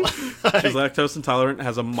sometimes. She's lactose intolerant,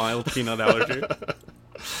 has a mild peanut allergy.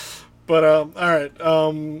 But all right,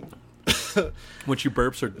 When she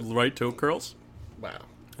burps, her right toe curls. wow.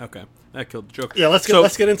 Okay, that killed the joke. Yeah, let's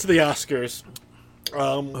get into the Oscars.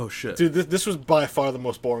 Oh shit, Dude, this was by far the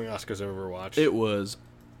most boring Oscars I've ever watched. it was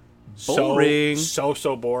boring.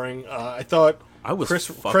 So boring. I thought I was Chris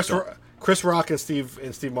fucked up. Chris Rock and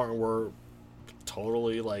Steve Martin were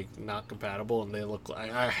totally like not compatible, and they look.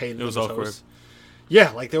 I hated It was them as awkward. hosts.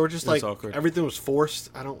 Yeah, like they were just It was like awkward. everything was forced.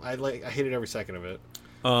 I hated every second of it.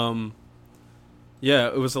 Yeah,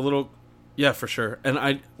 it was a little. Yeah, for sure.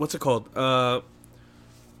 And what's it called?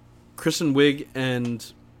 Kristen Wiig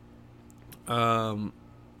and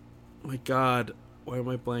my God, why am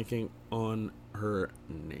I blanking on her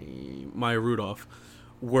name? Maya Rudolph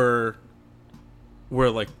were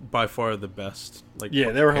like by far the best. Like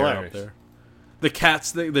Yeah, they were pair hilarious. Up there. The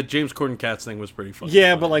Cats thing, the James Corden Cats thing was pretty funny.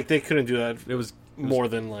 Yeah, but like they couldn't do that it was more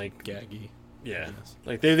than like gaggy. yeah, Yes.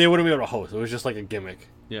 like they wouldn't be able to host. It was just like a gimmick.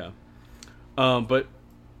 Yeah. But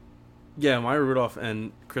yeah, Maya Rudolph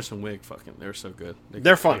and Kristen Wiig, fucking, they're so good.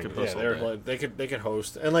 They're funny. could Yeah, host all they're day. like, they could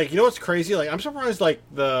host. And like you know what's crazy? Like I'm surprised like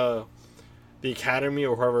the Academy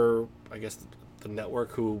or whoever, I guess the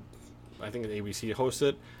network who I think ABC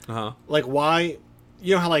hosted. Uh-huh. Like why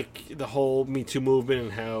you know how like the whole Me Too movement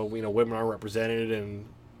and how you know women are represented and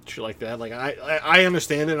shit like that. Like I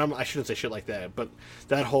understand it. I shouldn't say shit like that, but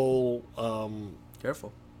that whole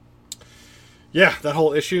Careful. yeah, that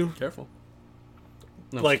whole issue. Careful.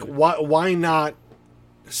 No, Like sorry. why not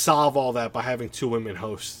solve all that by having two women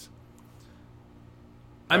hosts?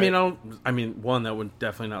 I mean, one, that would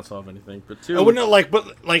definitely not solve anything. But two, I wouldn't like,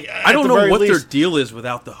 but like I don't know what their deal is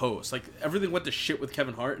without the host. Like, everything went to shit with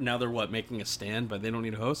Kevin Hart, and now they're, making a stand, but they don't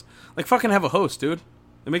need a host? Like, fucking have a host, dude.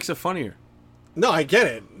 It makes it funnier. No, I get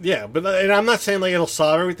it. Yeah, but and I'm not saying like it'll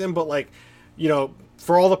solve everything, but like, you know,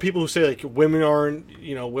 for all the people who say like women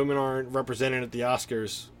aren't represented at the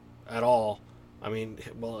Oscars at all. I mean,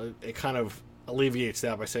 well, it kind of alleviates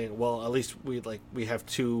that by saying, well, at least we have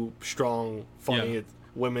two strong, funny Yeah.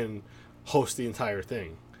 women host the entire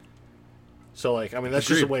thing. So like, I mean, that's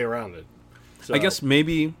just a Agreed. way around it. So, I guess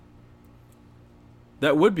maybe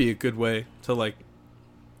that would be a good way to,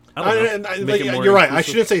 You're right. I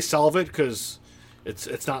shouldn't say solve it because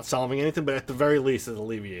it's not solving anything, but at the very least, it's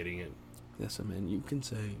alleviating it. Yes, I mean, you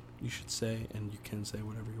should say, and you can say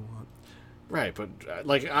whatever you want. Right, but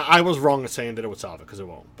I was wrong in saying that it would solve it because it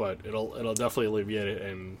won't. But it'll definitely alleviate it,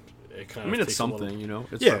 and it kind of. I mean, it's takes something, you know.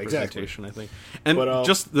 It's Yeah, representation, exactly. I think. And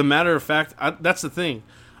just the matter of fact, that's the thing.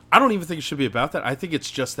 I don't even think it should be about that. I think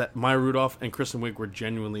it's just that Maya Rudolph and Kristen Wiig were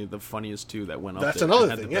genuinely the funniest two that went up That's there another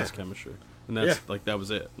and had thing, the yeah. best chemistry, and that's that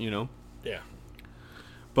was it, you know. Yeah.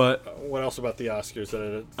 But What else about the Oscars that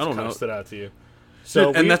I don't kind know. of stood out to you?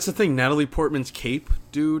 So and that's the thing. Natalie Portman's cape,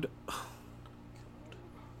 dude.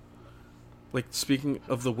 Like, speaking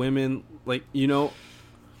of the women, like, you know,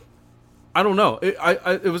 I don't know.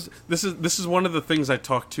 This is one of the things I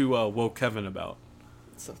talked to Woke Kevin about.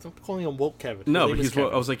 Stop calling him Woke Kevin. No, His but name is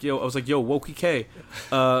Kevin. I was like, yo, Wokey K.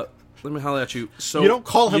 Let me holler at you. So You don't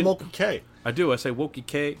call him Woke K. I do. I say Wokey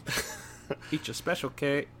K. Eat your special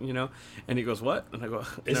K. You know. And he goes, what? And I go,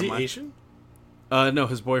 Is never he mind. Asian? No,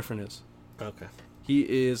 his boyfriend is. Okay. He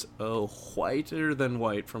is whiter than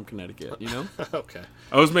white from Connecticut. You know. Okay.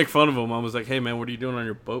 I always make fun of him. I was like, hey man, what are you doing on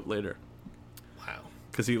your boat later? Wow.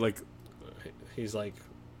 Because He's like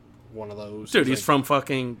one of those. dude, he's like, from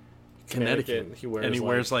fucking Connecticut, Connecticut. He wears, and he like,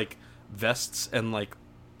 wears like vests and like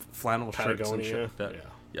flannel shirts and Patagonia. shit like that. Yeah.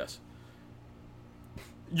 Yes.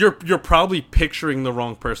 You're probably picturing the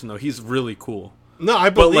wrong person though. He's really cool, No, I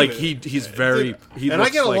but believe like it. he's very. He and I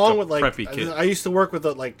looks get like along a with like preppy kid. I used to work with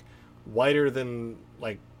a like whiter than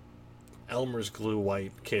like Elmer's glue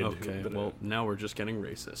white kid. Okay, well now we're just getting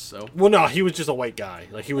racist. So well, no, he was just a white guy.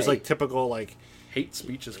 Like he was like typical like. hate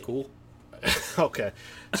speech is cool. Okay,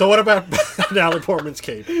 so what about Natalie Portman's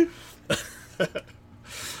cape? He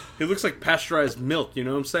looks like pasteurized milk. You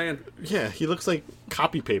know what I'm saying? Yeah, he looks like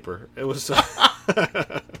copy paper. It was.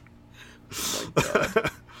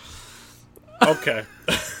 Okay.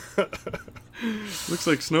 Looks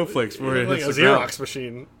like snowflakes before it Like hits a the ground. Xerox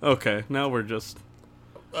machine. Okay, now we're just.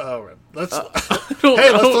 All right, let's. Hey,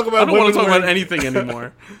 let's talk about I don't want women to talk wearing- about anything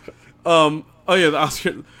anymore. Oh yeah, the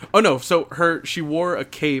Oscar. Oh no, so she wore a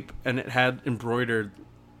cape and it had embroidered,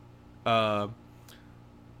 like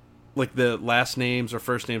the last names or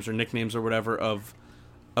first names or nicknames or whatever of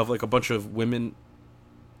like a bunch of women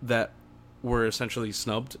that were essentially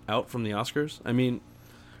snubbed out from the Oscars. I mean,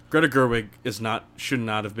 Greta Gerwig should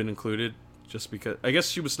not have been included just because I guess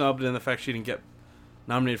she was snubbed in the fact she didn't get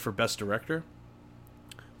nominated for Best Director.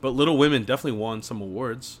 But Little Women definitely won some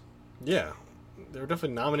awards. Yeah, they were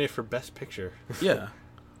definitely nominated for Best Picture. Yeah.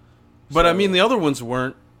 But I mean the other ones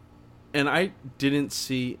weren't, and I didn't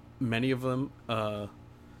see many of them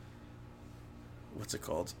what's it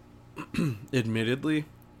called? Admittedly,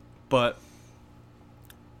 but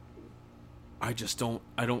I just don't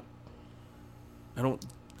know.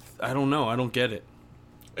 I don't get it.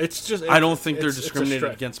 It's just. I don't think they're it's a discriminated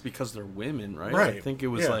stretch. against because they're women, right? Right. I think it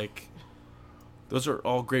was Yeah. like those are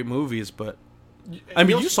all great movies, but I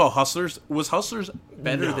mean, you saw Hustlers. Was Hustlers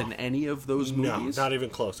better No. than any of those No, movies? not even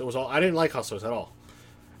close. It was all. I didn't like Hustlers at all.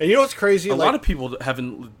 And you know what's crazy? A lot of people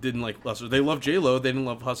didn't like Hustlers. They love J-Lo. They didn't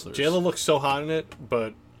love Hustlers. J-Lo looked so hot in it,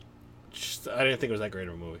 but just, I didn't think it was that great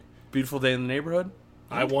of a movie. Beautiful Day in the Neighborhood.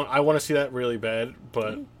 I want to see that really bad,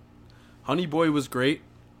 but Honey Boy was great,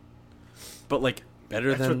 but like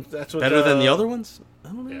better than that's what, the other ones. I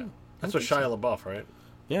don't know. yeah, I that's don't what think Shia LaBeouf, right?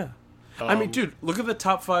 Yeah. I mean, dude, look at the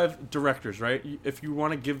top 5 directors, right? If you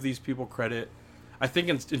want to give these people credit, I think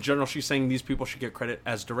in general she's saying these people should get credit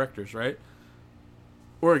as directors, right?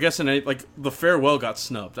 Or I guess like The Farewell got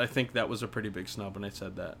snubbed. I think that was a pretty big snub, and I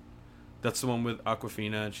said that. That's the one with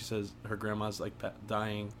Awkwafina, and she says her grandma's like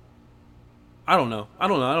dying. I don't know. I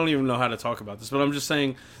don't even know how to talk about this, but I'm just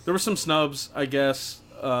saying there were some snubs, I guess.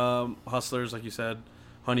 Hustlers, like you said,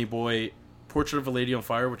 Honey Boy, Portrait of a Lady on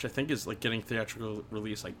Fire, which I think is like getting theatrical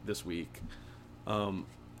release like this week, and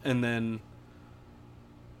then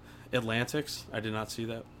Atlantics. I did not see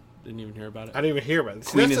that. Didn't even hear about it. I didn't even hear about it.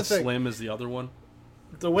 See, Queen that's and the thing. Slim is the other one.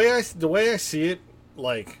 The way I see it,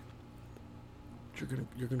 like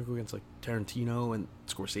You're gonna go against like Tarantino and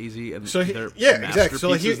Scorsese and so. their Exactly. So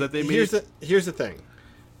like, masterpieces that they made. here's the thing.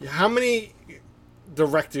 How many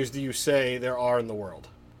directors do you say there are in the world?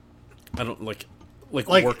 I don't like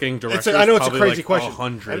Like working directors. I know it's a probably, crazy like, question.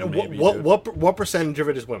 100 And maybe, dude. what percentage of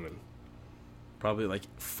it is women? Probably like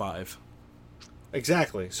 5.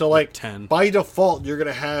 Exactly. So like 10. by default, you're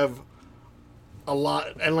gonna have a lot,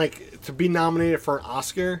 and like to be nominated for an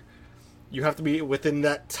Oscar, you have to be within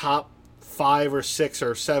that top 5 or 6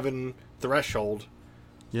 or 7 threshold.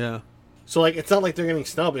 Yeah. So like, it's not like they're getting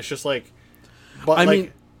snubbed. It's just like, but I like,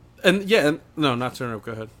 mean, and yeah, no, not turn up.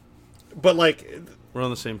 Go ahead. but like, We're on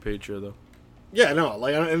the same page here, though. Yeah, no,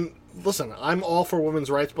 like, and listen, I'm all for women's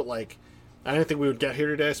rights, but like, I didn't think we would get here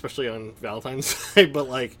today, especially on Valentine's Day. But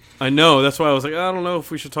like, I know that's why I was like, I don't know if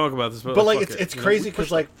we should talk about this. But like, fuck it's it. crazy You know,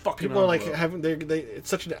 because like fucking people are like envelope. having they it's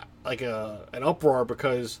such an an uproar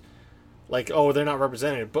because like, oh, they're not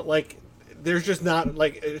represented, but like there's just not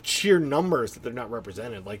like it's sheer numbers that they're not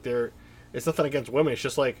represented. Like it's nothing against women. It's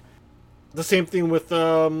just like the same thing with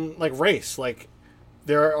like race. Like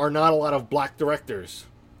there are not a lot of black directors.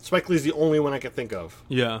 Spike Lee's the only one I can think of.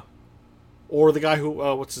 Yeah. Or the guy who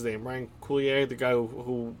what's his name? Ryan Coogler, the guy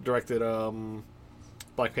who directed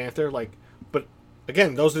Black Panther. Like, but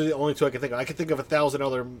again, those are the only two I can think of. I can think of 1,000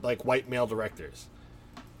 other like white male directors.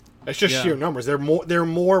 It's just Yeah. sheer numbers. There are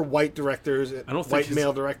more white directors, I don't think white his-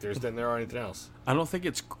 male directors than there are anything else. I don't think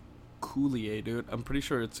it's Coulier, dude. I'm pretty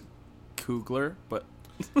sure it's Coogler, but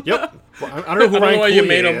Yep. Well, I don't know who Ryan why you Coogler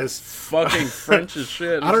made him is. fucking French as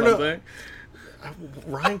shit. Or I don't know. something.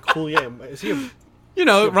 Ryan Coogler is he? You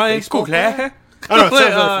know, Is he a Ryan baseball Coogler. player? I don't know.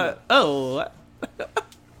 It sounds Oh.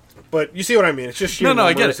 but you see what I mean? It's just sheer No,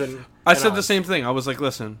 I numbers. get it. And, I and said the odds. same thing. I was like,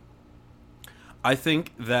 listen, I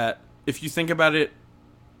think that if you think about it,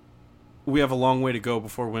 we have a long way to go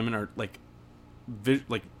before women are like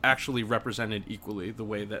actually represented equally the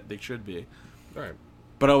way that they should be. Right.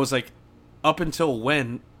 But I was like, up until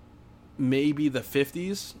when? Maybe the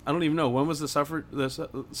 50s? I don't even know. When was the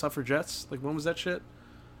suffragettes? Like, when was that shit?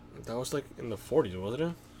 That was like in the 40s, wasn't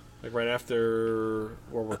it? Like right after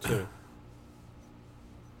World War II.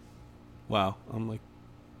 Wow. I'm like,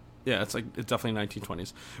 yeah, it's definitely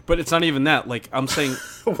 1920s. But it's not even that. Like, I'm saying...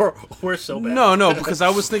 we're so bad. No, because I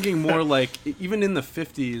was thinking more like, even in the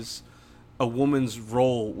 50s, a woman's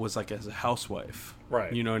role was like as a housewife.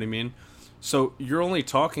 Right. You know what I mean? So you're only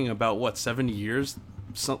talking about, what, 70 years?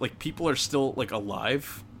 So, like, people are still, like,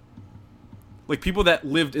 alive. Like, people that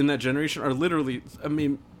lived in that generation are literally, I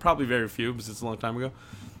mean, probably very few because it's a long time ago.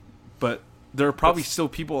 But there are probably still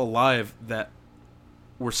people alive that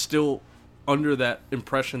were still under that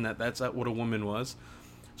impression that that's what a woman was.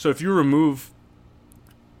 So if you remove,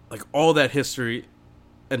 like, all that history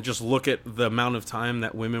and just look at the amount of time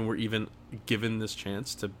that women were even given this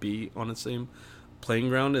chance to be on the same playing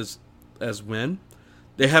ground as men,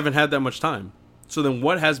 they haven't had that much time. So then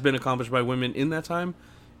what has been accomplished by women in that time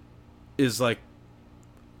is like,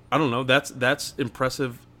 I don't know, that's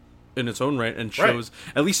impressive in its own right and shows,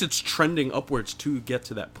 at least it's trending upwards to get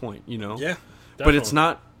to that point, you know? Yeah. But it's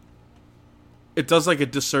not, it does like a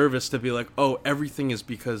disservice to be like, oh, everything is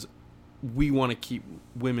because we want to keep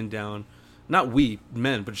women down. Not we,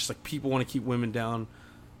 men, but just like people want to keep women down.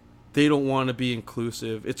 They don't want to be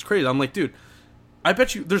inclusive. It's crazy. I'm like, dude, I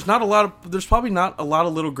bet you there's probably not a lot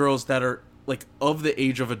of little girls that are like of the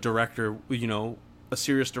age of a director. You know, a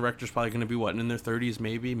serious director is probably going to be what, in their 30s,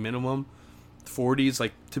 maybe minimum 40s,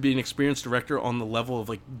 like to be an experienced director on the level of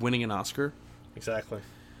like winning an Oscar. Exactly.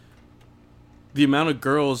 The amount of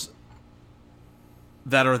girls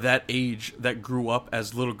that are that age that grew up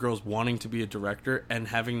as little girls wanting to be a director and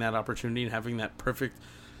having that opportunity and having that perfect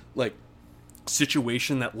like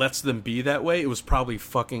situation that lets them be that way, it was probably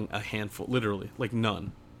fucking a handful, literally, like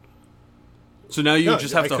none. So now you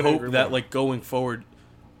just have to hope that like going forward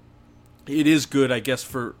it is good, I guess,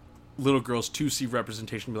 for little girls to see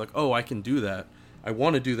representation and be like, oh, I can do that, I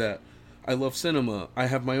want to do that, I love cinema, I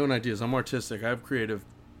have my own ideas, I'm artistic, I have creative,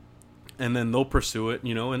 and then they'll pursue it,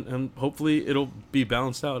 you know, and hopefully it'll be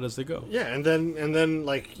balanced out as they go. Yeah, and then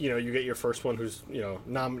like, you know, you get your first one who's, you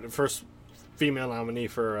know, first female nominee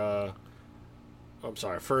for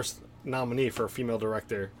first nominee for a female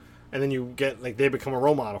director, and then you get like they become a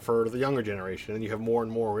role model for the younger generation, and you have more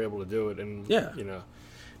and more who are able to do it, and Yeah. you know,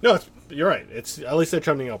 no, you're right. It's at least they're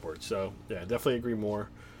trending upwards. So yeah, definitely agree more.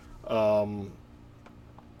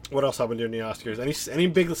 What else happened during the Oscars? Any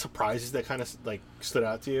big surprises that kind of like stood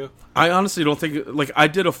out to you? I honestly don't think, like, I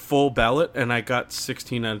did a full ballot and I got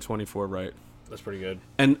 16 out of 24 right. That's pretty good.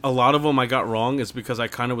 And a lot of them I got wrong is because I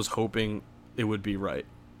kind of was hoping it would be right.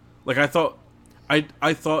 Like, I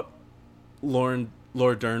thought Laura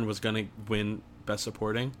Dern was going to win Best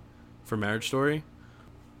Supporting for Marriage Story.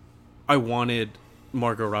 I wanted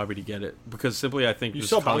Margot Robbie to get it because simply I think You this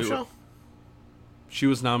saw probably Bombshell? She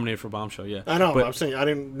was nominated for Bombshell, yeah. I know. But I'm saying I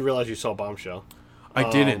didn't realize you saw Bombshell. I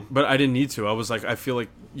didn't, but I didn't need to. I was like, I feel like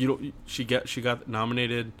you don't. She got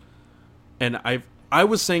nominated, and I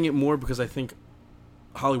was saying it more because I think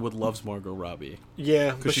Hollywood loves Margot Robbie.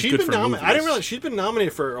 Yeah, but she's she's good been for nominated. I movies. didn't realize she's been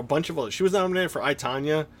nominated for a bunch of others. She was nominated for I,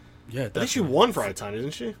 Tonya. Yeah, I think she won for I, Tonya,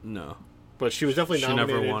 didn't she? No, But she was definitely she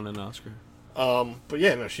nominated. never won an Oscar. But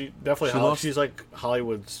yeah, no, she definitely. She she's like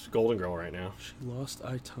Hollywood's golden girl right now. She lost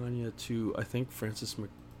I, Tonya to I think Frances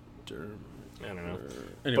McDermott. I don't know.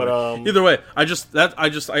 Anyway, But either way,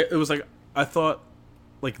 it was like I thought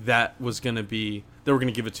like that was gonna be they were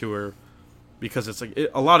gonna give it to her because it's like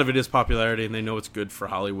a lot of it is popularity and they know it's good for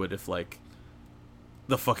Hollywood if like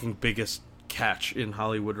the fucking biggest catch in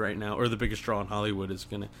Hollywood right now or the biggest draw in Hollywood is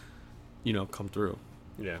gonna come through.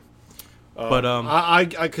 Yeah. But I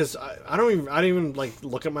didn't even like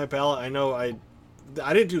look at my ballot. I know I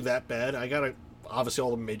didn't do that bad. I got obviously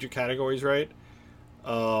all the major categories right.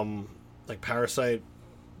 Like Parasite,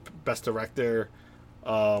 Best Director,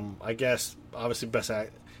 I guess obviously Best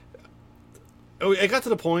Act. It got to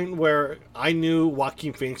the point where I knew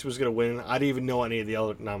Joaquin Phoenix was going to win. I didn't even know any of the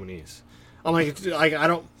other nominees. I'm like I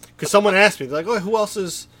don't, because someone asked me, they're like, oh, who else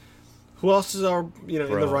is in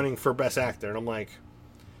the running for Best Actor? And I'm like,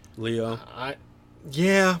 Leo.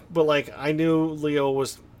 Yeah, but like I knew Leo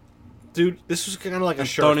was, dude. This was kind of like a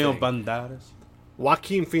sure Antonio thing. Banderas.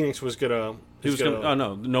 Joaquin Phoenix was gonna. He was gonna. Oh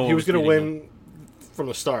no! He was gonna win from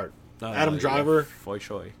the start. Adam Driver. Foy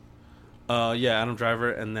Choi. Yeah, Adam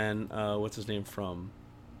Driver, and then what's his name from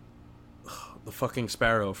the fucking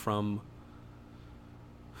Sparrow from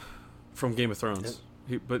Game of Thrones.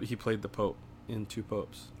 But he played the Pope in Two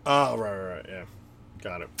Popes. Oh right, yeah,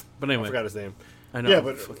 got it. But anyway, I forgot his name. I know. Yeah, I'm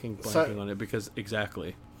but fucking blanking on it because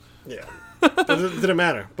exactly. Yeah, but it didn't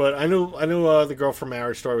matter. But I knew the girl from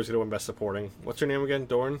Marriage Story was gonna win Best Supporting. What's her name again?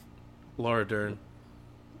 Dorn. Laura Dern.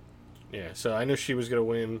 Yeah, so I knew she was gonna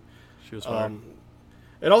win. She was hard.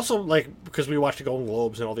 And also, like, because we watched the Golden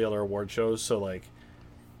Globes and all the other award shows, so, like,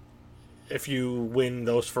 if you win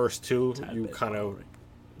those first two, you kind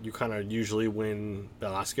of usually win the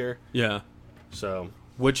Oscar. Yeah. So.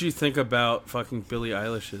 What'd you think about fucking Billie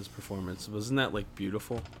Eilish's performance? Wasn't that, like,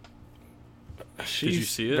 beautiful? Did you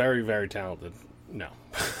see it? Very, very talented. No.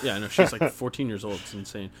 Yeah, I know. She's, like, 14 years old. It's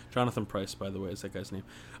insane. Jonathan Pryce, by the way, is that guy's name.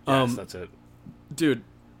 Yes, that's it. Dude.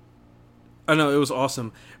 I know, it was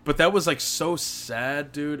awesome. But that was, like, so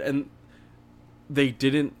sad, dude. And they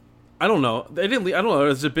didn't... I don't know. I don't know.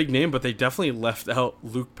 It's a big name, but they definitely left out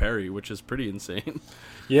Luke Perry, which is pretty insane.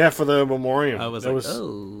 Yeah, for the memoriam. I was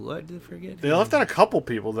I did forget. They left out a couple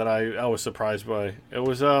people that I was surprised by. It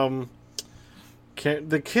was the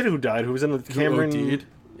kid who died, who was in the Cameron... Who OD'd?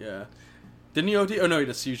 Yeah. Didn't he OD? Oh, no, he had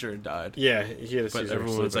a seizure and died. Yeah, he had a seizure. But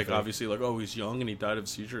everyone was, like, obviously, like, oh, he's young and he died of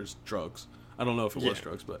seizures. Drugs. I don't know if it was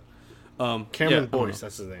drugs, but... Cameron Boyce,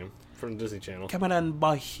 that's his name, from Disney Channel. Cameron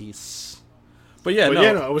Boyce. But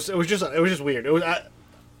it was just weird. It was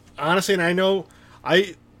honestly, and I know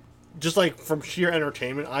just like from sheer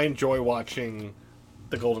entertainment, I enjoy watching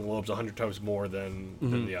the Golden Globes 100 times more than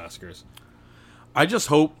the Oscars. I just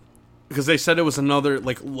hope, because they said it was another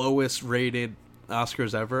like lowest rated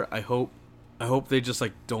Oscars ever. I hope they just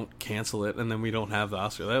like don't cancel it and then we don't have the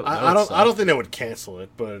Oscar. I don't think they would cancel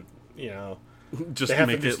it, but you know. Just to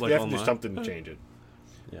make it like they have online. to do something to change it.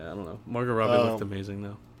 Yeah, I don't know. Margot Robbie looked amazing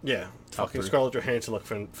though. Yeah, fucking Scarlett Johansson looked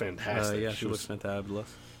fantastic. Yeah, she looks fantabulous.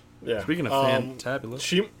 Yeah. Speaking of fantabulous,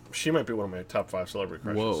 she might be one of my top 5 celebrity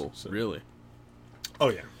crushes. Whoa, really? Oh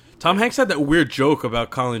yeah. Tom Hanks had that weird joke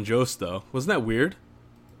about Colin Jost though. Wasn't that weird?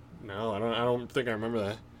 No, I don't think I remember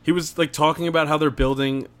that. He was like talking about how they're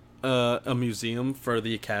building a museum for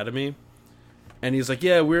the Academy. And he's like,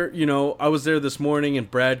 yeah, I was there this morning and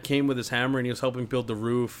Brad came with his hammer and he was helping build the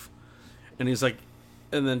roof. And he's like,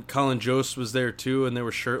 and then Colin Jost was there too and they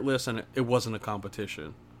were shirtless and it wasn't a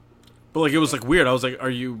competition. But like, it was like weird. I was like, are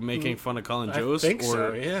you making fun of Colin Jost? I think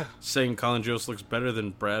so, yeah. Saying Colin Jost looks better than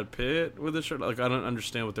Brad Pitt with his shirt? Like, I don't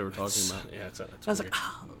understand what they were talking about. Yeah, it's I was weird.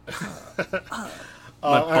 like,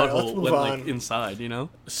 my butthole went like inside, you know?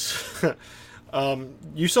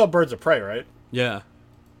 You saw Birds of Prey, right? Yeah.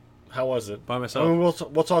 How was it? By myself. I mean, we'll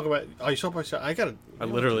talk about. Oh, you saw it by yourself? I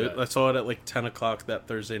saw it at like 10 o'clock that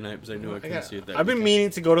Thursday night because I knew I couldn't see it that I've been weekend. meaning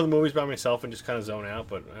to go to the movies by myself and just kind of zone out,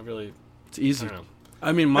 but I really... It's easy. I don't know.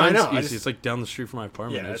 I mean, mine's easy. It's like down the street from my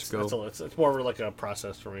apartment. Yeah, I just go. It's more of like a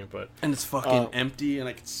process for me, but... And it's fucking empty, and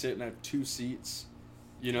I can sit and I have 2 seats,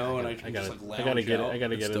 you know, and I can just like lounge I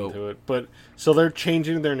gotta get into it. But, so they're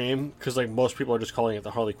changing their name, because like most people are just calling it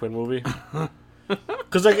the Harley Quinn movie.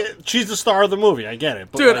 Because like she's the star of the movie, I get it,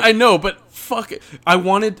 but dude. like, I know, but fuck it. I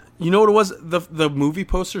wanted, you know what it was? The movie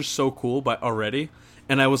poster's so cool, already,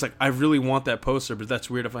 and I was like, I really want that poster, but that's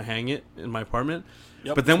weird if I hang it in my apartment.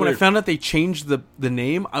 Yep, but then when I found out they changed the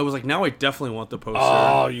name, I was like, now I definitely want the poster.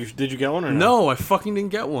 Oh, did you get one or no? I fucking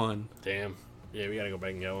didn't get one. Damn. Yeah, we gotta go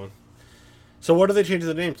back and get one. So what do they change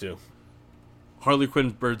the name to? Harley Quinn,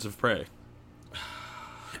 Birds of Prey.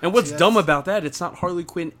 And what's dumb about that? It's not Harley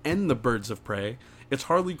Quinn and the Birds of Prey. It's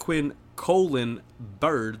Harley Quinn :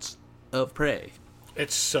 Birds of Prey.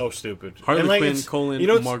 It's so stupid. Harley And, like, Quinn, it's- colon, you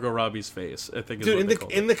know, it's- Margot Robbie's face, I think is dude, what in they the call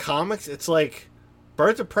in it. the comics, it's like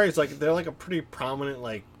Birds of Prey is like they're like a pretty prominent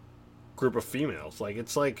like group of females. Like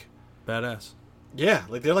it's like Badass. yeah,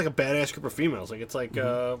 like they're like a badass group of females. Like it's like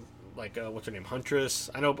Mm-hmm. what's her name, Huntress.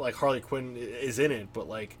 I know like Harley Quinn is in it, but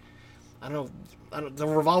like I don't the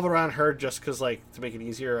revolve around her just because like to make it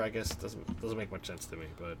easier. I guess doesn't make much sense to me.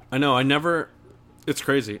 But I know, I never... It's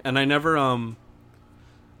crazy. And I never,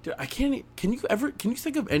 Dude, I can't... Can you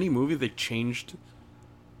think of any movie they changed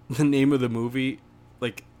the name of the movie,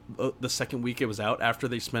 like, the second week it was out after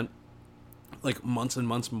they spent, like, months and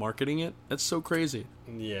months marketing it? That's so crazy.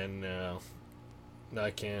 yeah, no,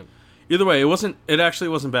 I can't. Either way, it actually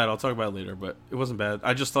wasn't bad. I'll talk about it later, but it wasn't bad.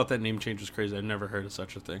 I just thought that name change was crazy. I've never heard of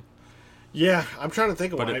such a thing. Yeah, I'm trying to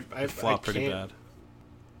think of But one. it flopped pretty bad.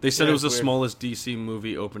 They said Yeah, it was the it's weird. smallest DC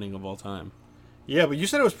movie opening of all time. Yeah, but you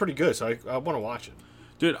said it was pretty good, so I want to watch it.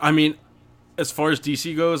 Dude, I mean, as far as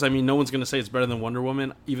DC goes, I mean, no one's going to say it's better than Wonder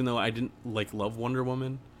Woman, even though I didn't, like, love Wonder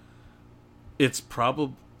Woman. It's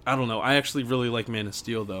probably... I don't know. I actually really like Man of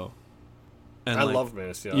Steel, though. And I like, love Man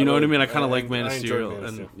of Steel. You know what I really- mean? I kind of like Man of I enjoyed Steel. Man of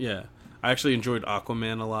And, Steel. yeah. I actually enjoyed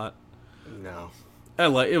Aquaman a lot. No.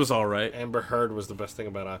 It was all right. Amber Heard was the best thing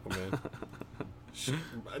about Aquaman.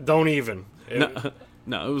 Don't even.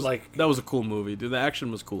 No, it was Like- that was a cool movie, dude. The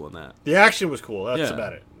action was cool in that. The action was cool. That's Yeah.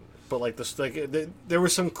 about it. But like this, there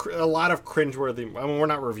was a lot of cringeworthy. I mean, we're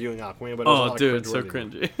not reviewing Aquaman, but there was a lot Oh, of dude, it's so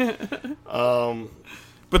cringeworthy. cringy.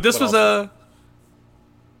 But this what was a...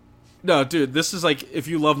 No, dude, this is like, if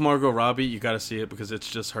you love Margot Robbie, you gotta see it because it's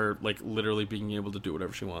just her, like, literally being able to do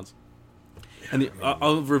whatever she wants. And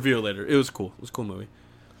I'll review it later. It was cool. It was a cool movie.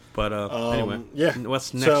 But anyway, yeah.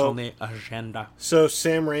 what's next So- on the agenda? So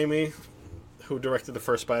Sam Raimi, who directed the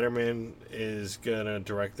first Spider-Man, is gonna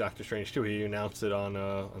direct Doctor Strange 2. He announced it on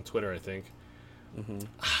Twitter, I think. Mm-hmm.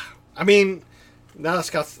 I mean, now that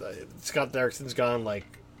Scott Derrickson's gone, like,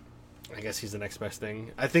 I guess he's the next best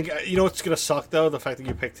thing. I think you know what's gonna suck though, the fact that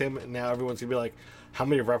you picked him, and now everyone's gonna be like, how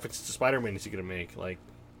many references to Spider-Man is he gonna make? Like,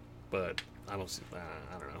 but I don't see.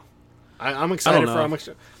 I don't know. I'm excited I don't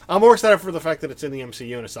for. I'm more excited for the fact that it's in the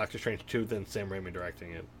MCU and it's Doctor Strange 2 than Sam Raimi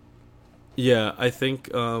directing it. Yeah, I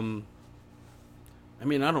think... I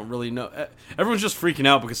mean, I don't really know. Everyone's just freaking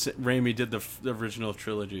out because Raimi did the original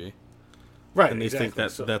trilogy. Right, And they think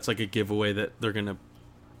that that's like a giveaway that they're going to...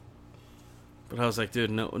 But I was like,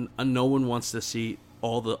 dude, no one wants to see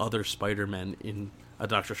all the other Spider-Men in a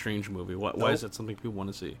Doctor Strange movie. Why is that something people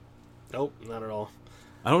want to see? Nope, not at all.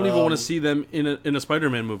 I don't even want to see them in a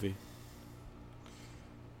Spider-Man movie.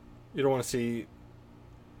 You don't want to see.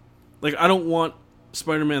 Like, I don't want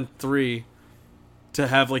Spider-Man 3 to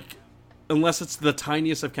have, like... Unless it's the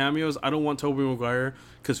tiniest of cameos, I don't want Tobey Maguire,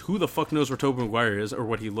 because who the fuck knows where Tobey Maguire is or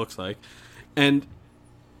what he looks like. And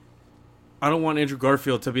I don't want Andrew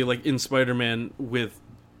Garfield to be, like, in Spider-Man with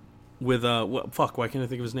fuck, why can't I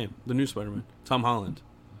think of his name? The new Spider-Man. Tom Holland.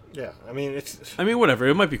 Yeah, I mean it's. I mean, whatever,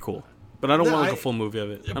 it might be cool. But I don't No, want, like, a full movie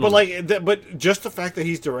of it. I don't But know. like, but just the fact that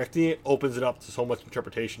he's directing it opens it up to so much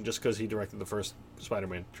interpretation. Just because he directed the first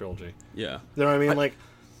Spider-Man trilogy, Yeah. you know what I mean? Like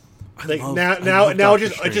love- now, I love now, Doctor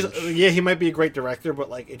it just Strange. yeah, he might be a great director, but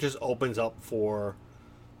like it just opens up for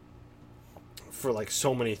like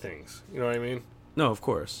so many things. You know what I mean? No, of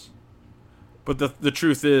course. But the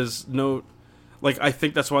truth is, no... Like, I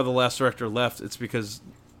think that's why the last director left. It's because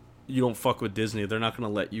you don't fuck with Disney. They're not going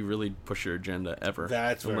to let you really push your agenda ever.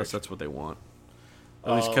 That's very unless true. that's what they want.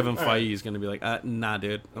 At least Kevin all Feige right. is going to be like, nah,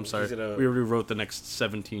 dude. I'm sorry. gonna- We already wrote the next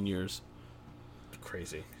 17 years.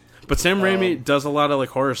 Crazy. But Sam Raimi does a lot of, like,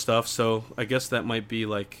 horror stuff, so I guess that might be,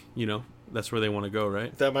 like, you know, that's where they want to go,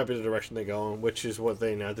 right? That might be the direction they go in, which is what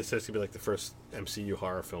they now. This has to be like the first MCU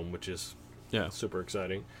horror film, which is Yeah. super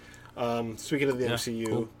exciting. Speaking of the Yeah, MCU,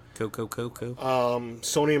 cool. Cool.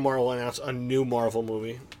 Sony and Marvel announced a new Marvel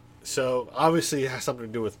movie. So obviously it has something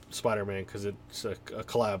to do with Spider-Man because it's a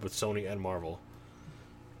collab with Sony and Marvel.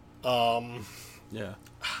 Yeah.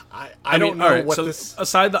 I don't know alright, what so this.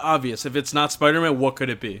 aside the obvious, if it's not Spider-Man, what could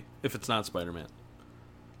it be if it's not Spider-Man?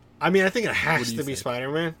 I mean, I think it has What do to you be think?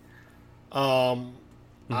 Spider-Man.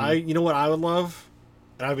 You know what I would love,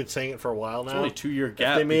 and I've been saying it for a while now. It's only a 2-year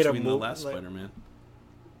gap they made a between the mov- last like- Spider-Man.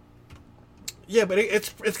 Yeah, but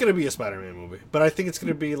it's going to be a Spider-Man movie. But I think it's going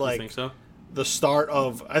to be You like think so? the start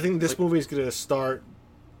of. I think this movie is going to start.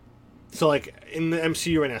 So, like in the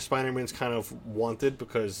MCU right now, Spider-Man's kind of wanted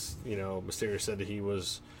because Mysterio said that he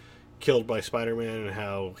was killed by Spider-Man and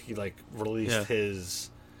how he like released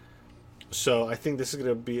his. So I think this is going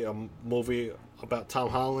to be a movie about Tom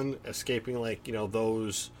Holland escaping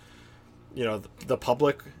those, the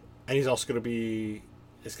public, and he's also going to be.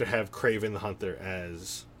 It's going to have Kraven the Hunter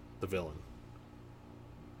as the villain.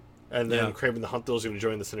 And then Yeah. Kraven the Hunter is going to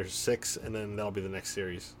join the Sinister Six, and then that'll be the next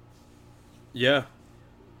series. Yeah.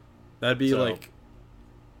 That'd be So- like...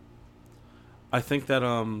 I think that, I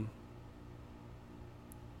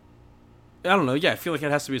don't know. Yeah, I feel like it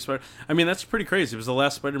has to be a Spider... I mean, that's pretty crazy. It was the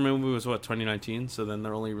last Spider-Man movie was, 2019? So then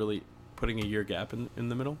they're only really putting a year gap in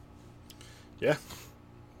the middle. Yeah.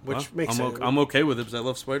 Which Well, makes sense. I'm okay with it because I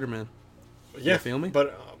love Spider-Man. Yeah, You feel me?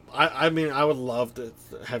 But I mean, I would love to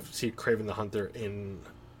see Kraven the Hunter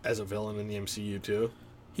as a villain in the MCU too.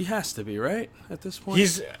 He has to be, right? At this point?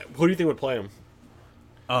 Who do you think would play him?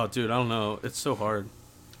 Oh, dude, I don't know. It's so hard.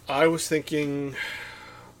 I was thinking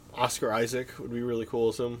Oscar Isaac would be really cool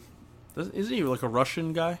as him. Isn't he like a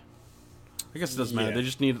Russian guy? I guess it doesn't matter. Yeah. They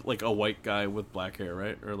just need like a white guy with black hair,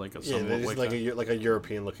 right? Or like a Yeah, somewhat there's white like guy. a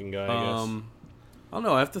European looking guy. I guess. I don't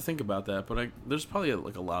know. I have to think about that, but there's probably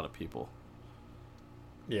like a lot of people.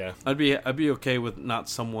 Yeah, I'd be okay with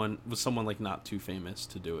someone like not too famous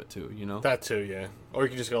to do it too. You know? that too. Yeah, or you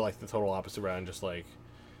could just go like the total opposite route and just like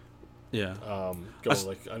Yeah. go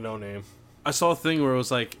like a no name. I saw a thing where it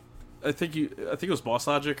was like, I think it was Boss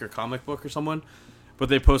Logic or Comic Book or someone, but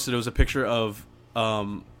they posted it was a picture of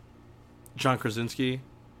John Krasinski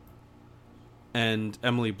and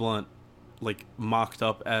Emily Blunt like mocked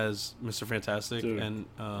up as Mr. Fantastic Dude, and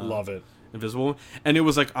love it. Invisible Woman. And it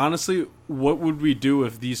was like, honestly, what would we do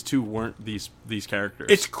if these two weren't these characters?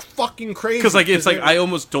 It's fucking crazy because like it's like they're- I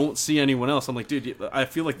almost don't see anyone else. I'm like, dude, I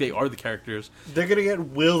feel like they are the characters. they're gonna get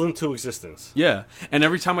willed into existence. Yeah, and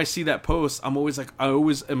every time I see that post, I'm always like, I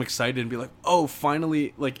always am excited and be like, oh,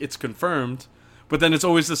 finally, like it's confirmed. But then it's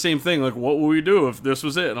always the same thing. Like, what would we do if this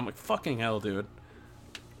was it? And I'm like, fucking hell, dude.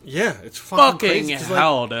 Yeah, it's fucking Fucking crazy, 'cause, like,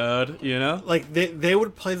 hell, dude. You know, Like they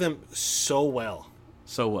would play them so well.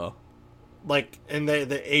 so well, Like, and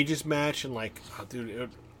the ages match, and like, oh, dude,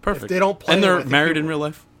 perfect. If they don't play, and them, I they're think married people- in real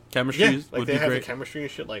life. Chemistry Yeah, like would they be have great. the chemistry and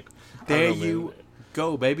shit. Like, I There don't know, you man.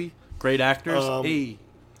 go, baby. Great actors. Hey,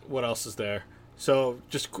 What else is there? So,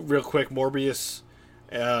 just real quick, Morbius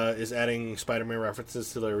is adding Spider-Man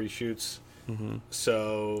references to their reshoots. Mm-hmm.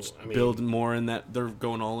 So, I mean, build more in that. They're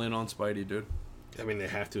going all in on Spidey, dude. I mean, they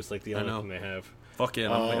have to. It's like the I only know. thing they have. Fuck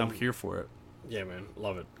yeah, I'm here for it. Yeah, man,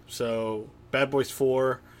 love it. So, Bad Boys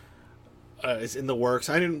 4 is in the works.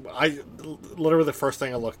 I literally the first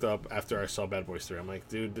thing I looked up after I saw Bad Boys 3. I'm like,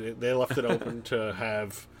 dude, they left it open to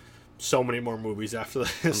have so many more movies after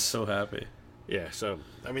this. I'm so happy. Yeah, so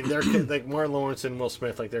I mean, they're like Martin Lawrence and Will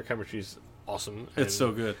Smith, like their chemistry's awesome. It's and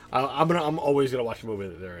so good. I'm always gonna watch a movie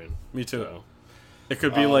that they're in. Me too. So, It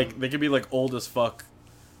could be like they could be like old as fuck,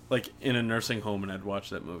 like in a nursing home, and I'd watch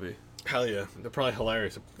that movie. hell yeah, they're probably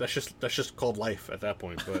hilarious. That's just called life at that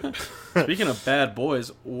point. But Speaking of bad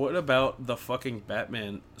boys, what about the fucking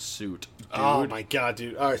Batman suit, dude? oh my god,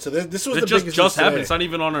 dude! All right, so this was It the just biggest just news happened. today. It's not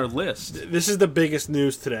even on our list. This is the biggest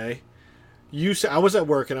news today. I was at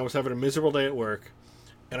work and I was having a miserable day at work,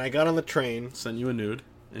 and I got on the train Sent you a nude,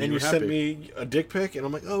 and you you were sent happy. me a dick pic, and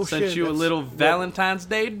I'm like, oh Sent shit! you a that's little what- Valentine's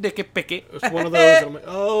Day dicky picky. It's one of those. And I'm like,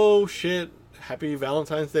 oh shit! Happy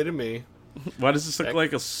Valentine's Day to me. Why does this look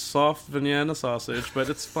like a soft banana sausage? But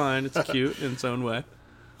it's fine. It's cute in its own way.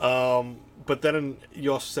 But then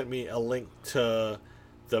you also sent me a link to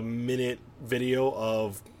the minute video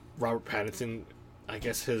of Robert Pattinson. I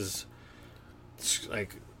guess his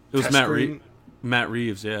like It was test Matt screen. Matt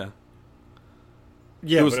Reeves, yeah.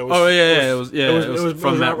 Yeah, It was- but oh, yeah, it was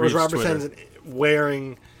from Matt It was Reeves' Robert Twitter. Pattinson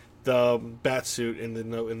wearing the bat suit in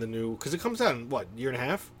the new because it comes out in what year and a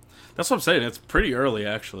half. That's what I'm saying. It's pretty early,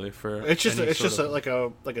 actually. For It's just any sort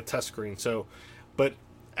of- like a test screen. So, but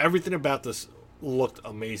everything about this looked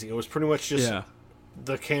amazing. It was pretty much just yeah.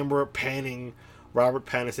 the camera panning Robert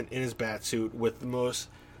Pattinson in his bat suit with the most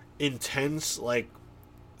intense like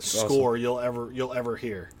score you'll ever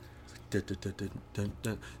hear.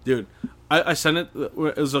 Dude, I sent it. It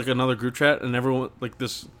was like another group chat, and everyone like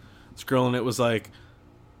this girl, and it was like,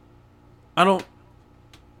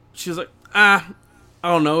 she was like, I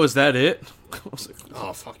don't know. Is that it? I was like,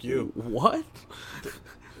 Oh fuck you! what?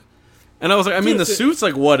 And I was like, I mean, the suit's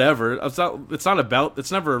like whatever.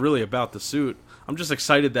 It's never really about the suit. I'm just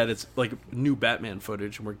excited that it's like new Batman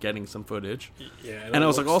footage, and we're getting some footage. Yeah, And I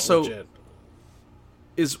was like, also, legit.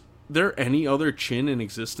 is there any other chin in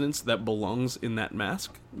existence that belongs in that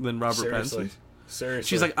mask than Robert seriously, Pattinson? seriously.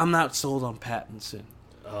 She's like, I'm not sold on Pattinson.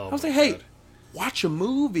 oh, I was my like, hey, God. watch a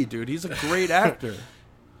movie, dude. He's a great actor.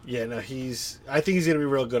 Yeah, no, I think he's gonna be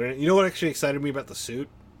real good in it. You know what actually excited me about the suit?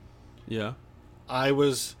 Yeah.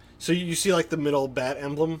 So you see like the middle bat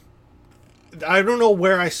emblem. I don't know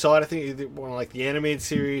where I saw it. I think either one of like the animated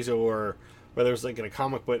series or whether it was like in a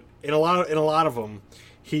comic. But in a lot of them,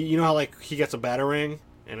 you know how like he gets a batarang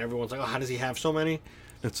and everyone's like, oh, how does he have so many?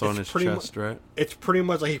 It's on his pretty chest, right? It's pretty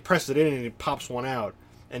much like he pressed it in and he pops one out,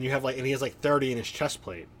 and you have and he has 30 in his chest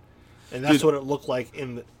plate, and that's Dude, what it looked like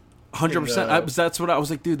in the 100%. That's what I was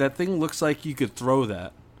like, dude. That thing looks like you could throw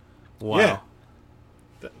that. Wow. Yeah.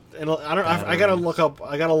 And I gotta look up.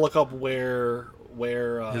 I gotta look up where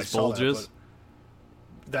His bulges.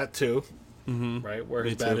 That too, right? Where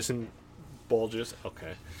his Madison bulges.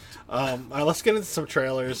 Okay. All right, let's get into some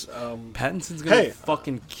trailers. Pattinson's gonna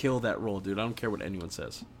fucking kill that role, dude. I don't care what anyone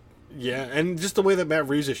says. Yeah, and just the way that Matt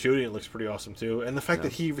Reeves is shooting it looks pretty awesome too. And the fact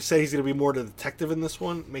that he said he's gonna be more the detective in this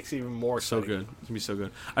one makes it even more exciting. So good. It's gonna be so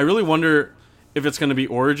good. I really wonder if it's gonna be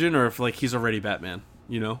origin or if he's already Batman.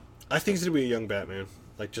 You know? I think it's gonna be a young Batman.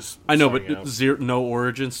 Just I know, but no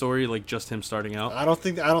origin story, just him starting out. I don't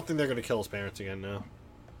think they're gonna kill his parents again.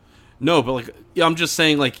 No, but I'm just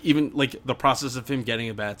saying, even the process of him getting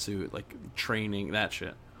a bat suit, training that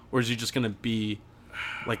shit, or is he just gonna be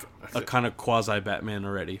a kind of quasi Batman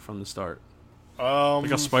already from the start, like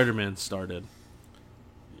how Spider-Man started?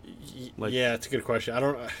 Yeah, it's a good question.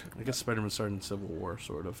 I guess Spider-Man started in Civil War,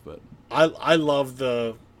 sort of, but I love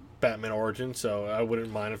the Batman origin, so I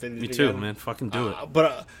wouldn't mind if they did it. Me too, again. man. Fucking do it.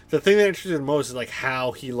 But the thing that interested me most is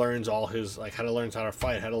how he learns all his how to learn how to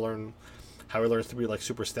fight, how he learns to be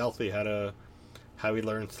super stealthy, how he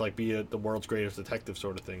learns to be the world's greatest detective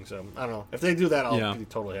sort of thing. So I don't know if they do that, I'll be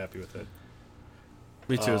totally happy with it.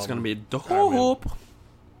 Me too. It's gonna be dope.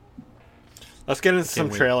 Let's get into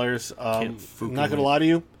some trailers. I'm not gonna lie to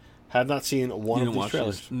you, have not seen one of these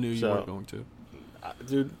trailers. Knew you weren't going to.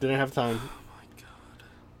 Dude, didn't have time.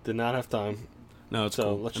 Did not have time. No, it's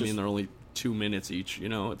cool. They're only 2 minutes each.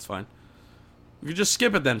 It's fine. You could just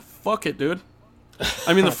skip it then. Fuck it, dude.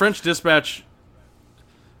 I mean, the French Dispatch.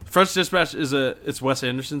 French Dispatch it's Wes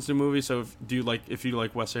Anderson's new movie. So if you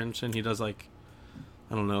like Wes Anderson, he does I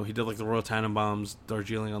don't know. He did the Royal Tenenbaums,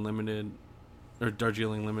 Darjeeling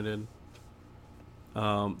Limited,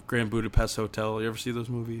 Grand Budapest Hotel. You ever see those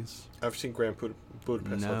movies? I've seen Grand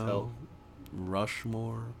Budapest Hotel.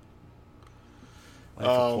 Rushmore. Life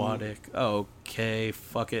Aquatic. Okay,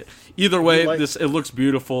 fuck it. Either way, it looks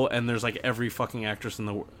beautiful, and there's every fucking actor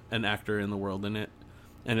in the world in it,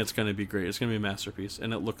 and it's gonna be great. It's gonna be a masterpiece,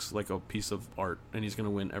 and it looks like a piece of art, and he's gonna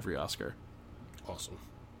win every Oscar. Awesome.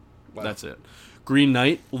 Wow. That's it. Green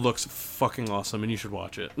Knight looks fucking awesome, and you should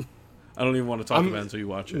watch it. I don't even want to talk about it until you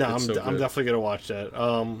watch it. No, I'm definitely gonna watch that.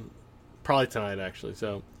 Probably tonight, actually.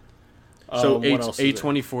 So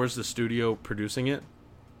A24 is the studio producing it.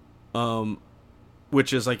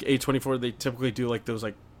 Which is A24. They typically do those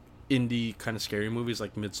indie kind of scary movies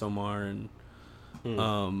like Midsommar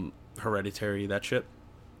and Hereditary, that shit.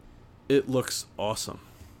 It looks awesome,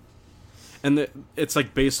 and it's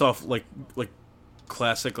based off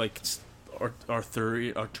classic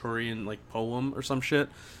Arthurian poem or some shit.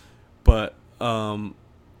 But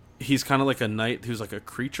he's kind of a knight who's a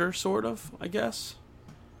creature, sort of. I guess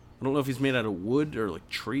I don't know if he's made out of wood or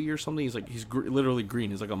tree or something. He's literally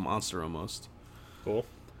green. He's like a monster almost. Cool.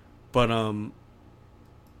 But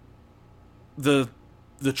the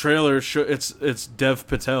trailer it's Dev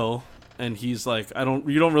Patel, and he's you don't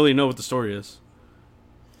really know what the story is.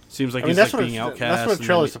 Seems like he's being outcast. That's what a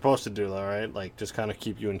trailer's supposed to do, though, right? Just kind of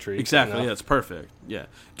keep you intrigued. Exactly. Yeah, it's perfect. Yeah,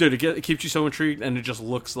 dude, it keeps you so intrigued, and it just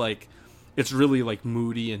looks like it's really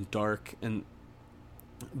moody and dark, and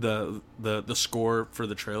the score for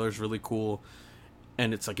the trailer is really cool,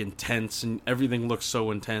 and it's intense, and everything looks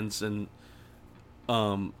so intense, and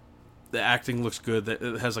the acting looks good. That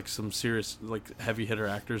it has some serious heavy hitter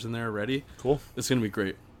actors in there already. Cool. It's gonna be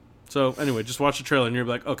great. So anyway, just watch the trailer and you're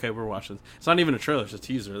okay, we're watching. It's not even a trailer; it's a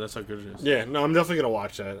teaser. That's how good it is. Yeah, no, I'm definitely gonna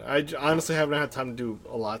watch that. I honestly haven't had time to do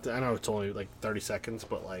a lot. I know it's only 30 seconds,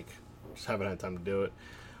 but just haven't had time to do it.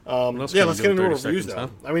 Let's get into reviews though. Huh?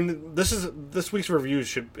 I mean, this week's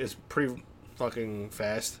reviews is pretty fucking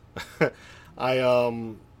fast. I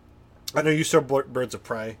know you saw Birds of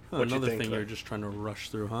Prey. Another thing you're just trying to rush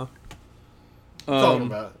through, huh? Talking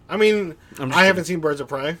about. I mean, I haven't seen Birds of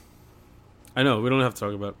Prey. I know we don't have to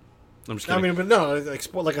talk about it. I'm just kidding. I mean, but no, a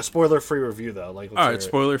spoiler-free review though. All right,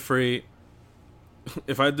 spoiler-free.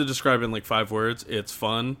 If I had to describe it in 5 words, it's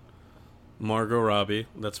fun. Margot Robbie.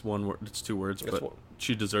 That's one word. It's 2 words, but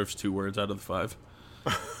she deserves 2 words out of the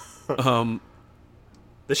 5.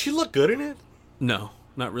 Does she look good in it? No,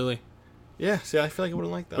 not really. Yeah, see, I feel like I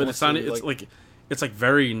wouldn't like that. But it's not. It's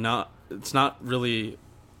very not. It's not really.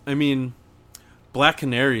 I mean, Black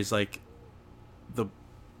Canary's the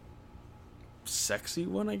sexy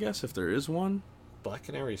one, I guess, if there is one. Black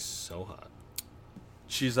Canary's so hot.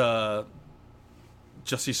 She's Jussie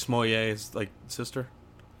Smollett's sister.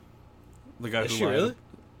 The guy is who she lied. really?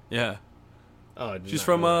 Yeah. Oh, she's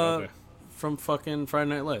from from fucking Friday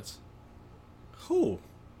Night Lights. Who?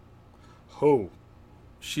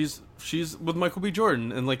 She's with Michael B.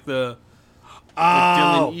 Jordan and like the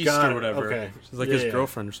Oh, Dylan East got or it. whatever. Okay. She's like Yeah, his yeah.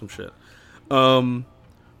 girlfriend or some shit.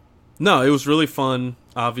 No, it was really fun.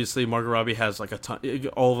 Obviously, Margot Robbie has like a ton.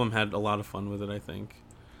 All of them had a lot of fun with it. I think.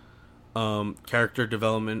 Character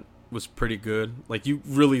development was pretty good. Like you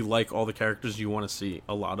really like all the characters. You want to see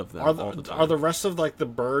a lot of them all the time. Are the rest of like the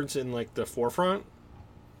birds in like the forefront?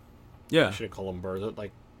 I Yeah, shouldn't call them birds.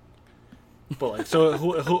 Like, but like, so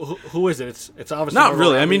who is it? It's obviously not Margot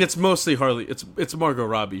really. I Robbie. mean, it's mostly Harley. It's a Margot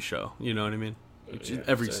Robbie show. You know what I mean? Yeah,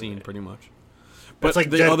 Every so- scene, pretty much. It's like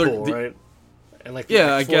the Deadpool, the- right? And like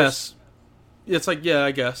Yeah, I X-Force. guess. It's like, yeah,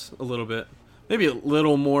 I guess a little bit, maybe a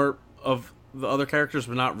little more of the other characters,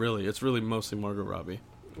 but not really. It's really mostly Margot Robbie.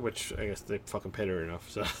 Which I guess they fucking paid her enough.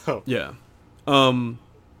 So Yeah.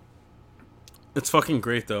 It's fucking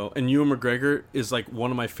great though, and Ewan McGregor is like one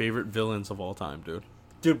of my favorite villains of all time, dude.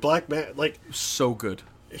 dude, Black Man, like So good.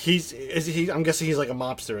 I'm guessing he's like a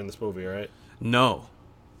mobster in this movie, right? No.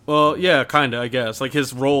 Well, yeah, kinda, I guess. Like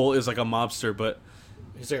his role is like a mobster, but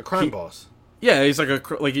He's like a crime boss. yeah, he's like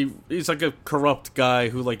he's like a corrupt guy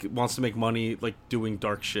who like wants to make money like doing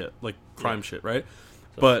dark shit, like crime shit, right?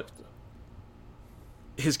 But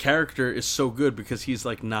his character is so good because he's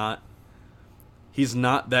not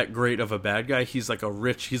that great of a bad guy. He's like a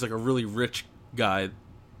really rich guy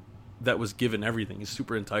that was given everything. He's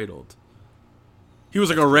super entitled. He was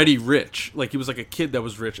like already rich. Like he was like a kid that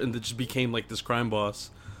was rich and that just became like this crime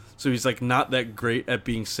boss. So he's like not that great at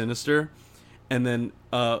being sinister. And then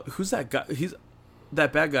who's that guy? He's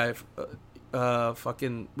that bad guy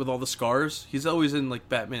fucking with all the scars. He's always in like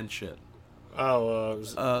Batman shit.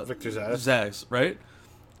 Victor Zsasz. Zags, right?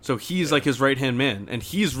 So he's like his right-hand man, and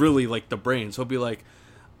he's really like the brains. He'll be like,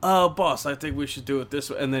 boss, I think we should do it this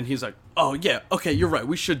way. And then he's like, oh, yeah, okay, you're right.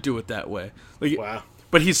 We should do it that way. Like, Wow.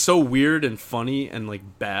 But he's so weird and funny and like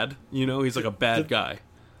bad, you know? He's like a bad guy.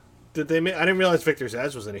 Did they? I didn't realize Victor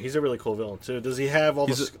Zsasz was in it. He's a really cool villain too. Does he have all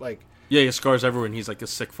the like? Yeah, he has scars everywhere, and he's like a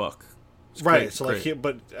sick fuck. It's Right. great, So great. like,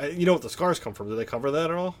 but you know what the scars come from? Do they cover that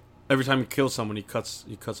at all? Every time he kills someone, he cuts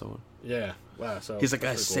someone. Yeah. Wow. So He's like, I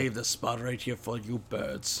that's pretty saved the spot right here for you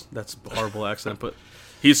birds. That's a horrible accent, but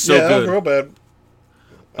he's so cool. Yeah, good. real bad.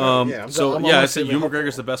 I'm I almost said saving Ewan hope.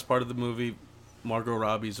 McGregor's the best part of the movie. Margot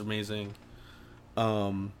Robbie's amazing.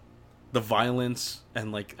 The violence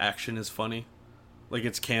and like action is funny. Like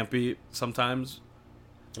it's campy sometimes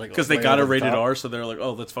because they way got it over the rated top. R, so they're like,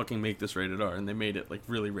 oh, let's fucking make this rated R, and they made it like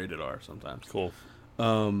really rated R sometimes. Cool.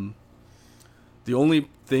 The only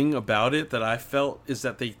thing about it that I felt is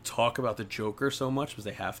that they talk about the Joker so much because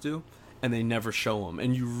they have to, and they never show him,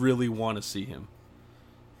 and you really want to see him.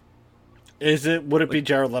 Would it be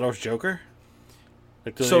Jared Leto's Joker?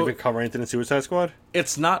 Like, do they So- even cover anything in Suicide Squad?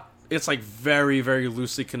 It's not. It's like very, very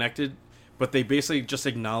loosely connected, but they basically just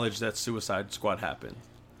acknowledge that Suicide Squad happened.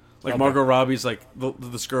 Like Okay. Margot Robbie's like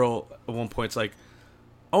this girl at one point's like,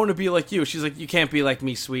 I want to be like you. She's like, you can't be like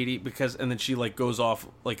me, sweetie, because and then she like goes off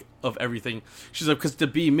like of everything. She's like, because to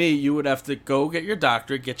be me, you would have to go get your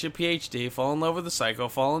doctorate, get your PhD, fall in love with a psycho,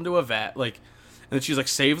 fall into a vat, like, and then she's like,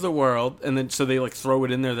 save the world, and then so they like throw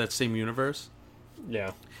it in there that same universe.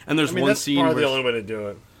 Yeah. And there's I mean, one that's scene probably where the only way to do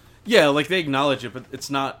it. yeah, like they acknowledge it, but it's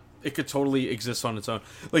not. It could totally exist on its own.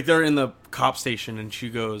 Like they're in the cop station, and she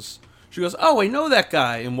goes, "Oh, I know that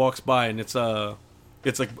guy," and walks by, and it's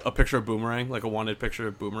like a picture of Boomerang, like a wanted picture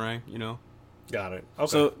of Boomerang, you know? Got it. Okay.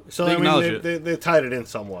 So So they I mean, acknowledge they tied it in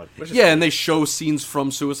somewhat. Which is Yeah, and they show scenes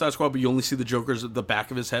from Suicide Squad, but you only see the Joker's at the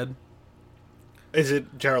back of his head. Is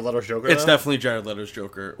it Jared Leto's Joker? It's though? definitely Jared Leto's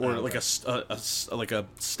Joker, or Oh, like like a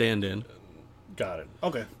stand-in. Got it.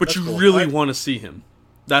 Okay. But That's you cool. really want to see him.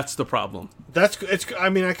 That's the problem, It's. I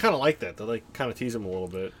mean, I kind of like that. They like kind of tease him a little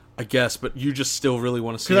bit. I guess. But you just still really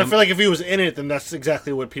want to see Because him. I feel like if he was in it, then that's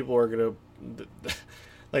exactly what people are gonna.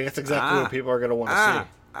 Like that's exactly what people are gonna want to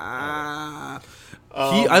see.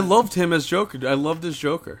 I loved him as Joker. I loved his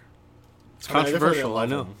Joker. It's I mean, I definitely controversial, I love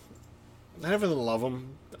know. him. I never really love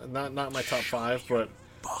him. Not my top 5, but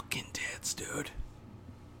Fucking tits, dude.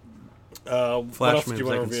 what else Flash do you moves,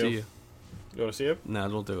 want I to can review? see you. You want to see it? Nah,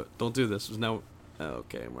 don't do it. Don't do this. There's no.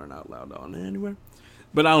 Okay, we're not allowed on it anywhere.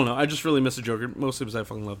 But I don't know. I just really miss the Joker. Mostly because I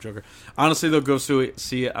fucking love Joker. Honestly, though, go see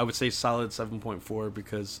it. I would say solid 7.4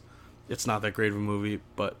 because it's not that great of a movie,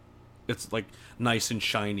 but it's like nice and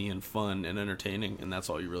shiny and fun and entertaining, and that's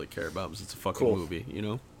all you really care about because it's a fucking Cool. movie, you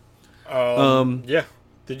know? Yeah.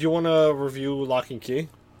 Did you want to review Lock and Key?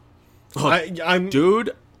 I'm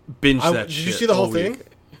Dude, binge that Did shit. you see the whole all thing? week.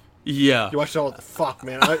 Yeah. You watched it all? Fuck,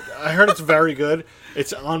 man. I heard it's very good.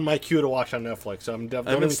 It's on my queue to watch on Netflix. So I'm I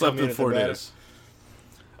definitely haven't slept in 4 days.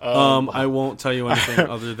 I won't tell you anything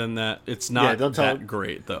other than that. It's not don't tell that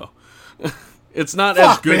great, though. It's not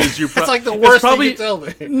as good as you. It's like the worst probably, thing you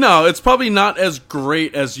can tell me. No, it's probably not as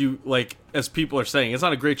great as you like. As people are saying, it's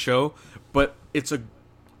not a great show, but it's a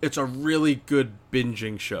really good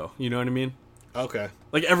binging show. You know what I mean? Okay.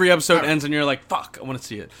 Like every episode ends and you're like, "Fuck, I want to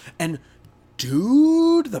see it." And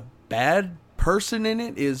dude, the bad person in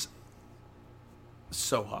it is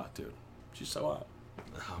so hot, dude. She's so hot.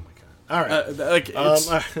 Oh my god. All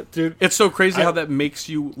right. Dude, it's so crazy how that makes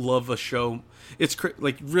you love a show. It's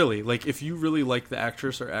like really, like if you really like the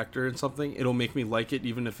actress or actor in something, it'll make me like it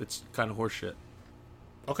even if it's kind of horseshit.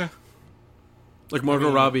 Okay. Like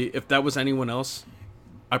Margot Robbie, if that was anyone else,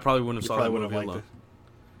 I probably wouldn't have saw that movie alone.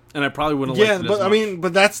 And I probably wouldn't have liked it as much. I mean,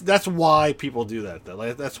 but that's why people do that though.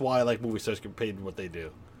 Like that's why like movie stars get paid what they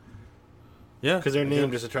do. Yeah, because their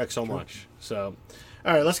name just attracts so much. So,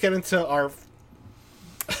 all right, let's get into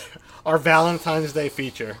our Valentine's Day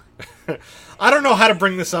feature. I don't know how to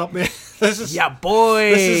bring this up, man. This is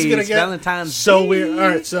boy. This is gonna get Valentine's so Day. weird. All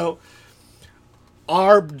right, so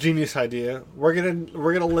our genius idea. We're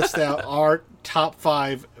gonna list out our top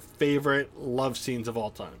 5 favorite love scenes of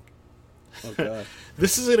all time. Oh god.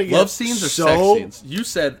 This is gonna get love scenes or sex scenes? You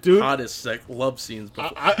said hottest love scenes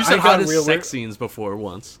before. You said hottest sex scenes before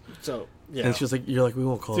once. So yeah, and she was like, "You're like, we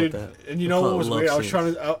won't call it that." And you know what was weird? I was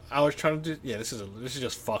trying to do. Yeah, this is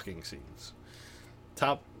just fucking scenes.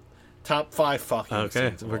 Top 5 fucking. Okay,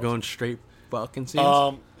 scenes we're going straight fucking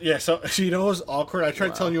scenes. Yeah. So you know what was awkward? I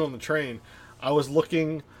tried telling you on the train. I was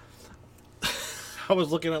looking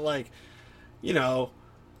at like, you know,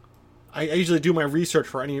 I usually do my research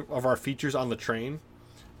for any of our features on the train,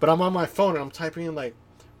 but I'm on my phone and I'm typing in like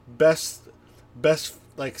best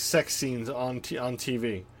like sex scenes on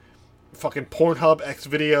TV. Fucking Pornhub, X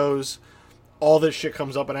videos, all this shit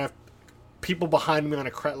comes up, and I have people behind me on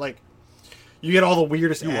a like. You get all the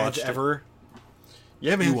weirdest ads ever.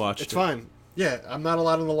 Yeah, man, it's fine. Yeah, I'm not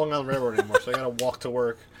allowed on the Long Island Railroad anymore, so I gotta walk to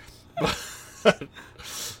work.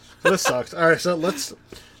 This sucks. All right, so let's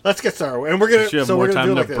get started, and we're gonna. You have so more we're gonna time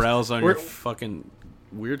do to like browse this. on your fucking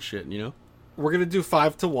weird shit, you know. We're gonna do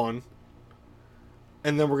 5 to 1.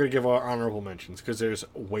 And then we're gonna give our honorable mentions because there's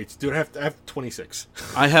weights. Dude, I have 26.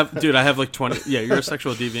 I have like 20. Yeah, you're a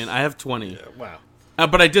sexual deviant. I have 20. Wow.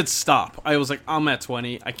 But I did stop. I was like, I'm at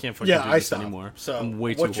 20. I can't fucking do this anymore. So I'm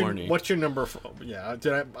way too horny. What's your number?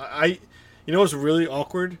 Did I? You know what's really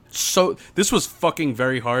awkward? So this was fucking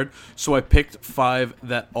very hard. So I picked 5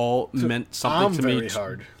 that all meant something to me. Very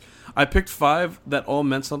hard. I picked 5 that all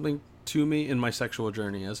meant something to me in my sexual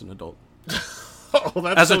journey as an adult. Oh,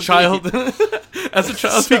 that's as so a child, deep. as a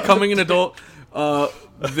child becoming an adult,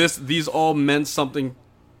 these all meant something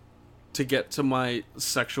to get to my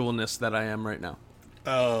sexualness that I am right now.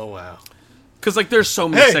 Oh wow! Because like, there's so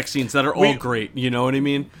many sex scenes that are all great. You know what I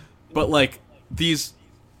mean? But like these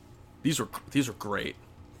were great.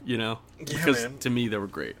 You know? Because to me they were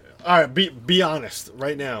great. All right, be honest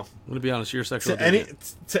right now. I'm gonna be honest. You're sexual.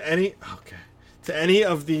 To any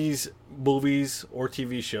of these movies or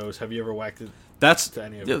TV shows, have you ever whacked it?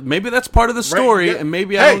 Maybe that's part of the story, right, and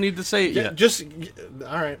maybe I don't need to say it yet. Just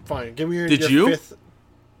all right, fine. Give me your. Did your you? 5th.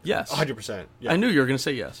 Yes, 100%. I knew you were going to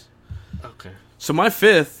say yes. Okay. So my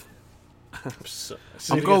 5th.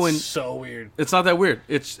 I'm going so weird. It's not that weird.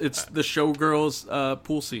 It's the Showgirls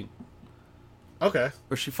pool scene. Okay.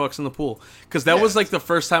 Where she fucks in the pool, because that was like the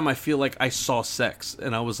first time I feel like I saw sex,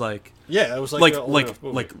 and I was like, yeah, it was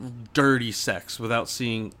like dirty sex without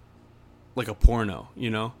seeing like a porno, you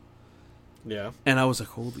know. Yeah. And I was like,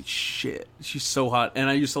 holy shit, she's so hot. And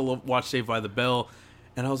I used to watch Saved by the Bell,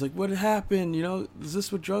 and I was like, what happened? You know, is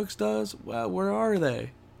this what drugs does? Well, where are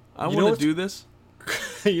they? I want to do this.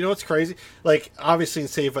 You know what's crazy? Like, obviously in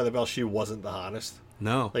Saved by the Bell, she wasn't the hottest.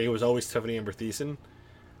 No. Like, it was always Tiffany Amber Thiessen.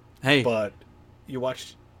 Hey. But you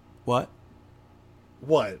watched... What?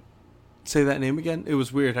 What? Say that name again? It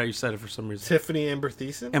was weird how you said it for some reason. Tiffany Amber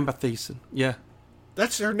Thiessen? Amber Thiessen, yeah.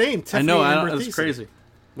 That's her name, Tiffany Amber Thiessen. That's crazy.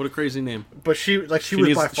 What a crazy name. But she was by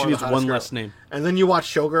far the the hottest one girl. less name. And then you watch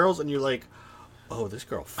Showgirls, and you're like, oh, this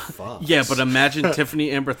girl fucks. Yeah, but imagine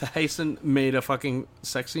Tiffany Amber Thiessen made a fucking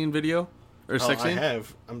sex scene video. Or sex scene. I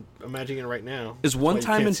have. I'm imagining it right now. Is One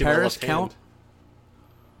Time in Paris count?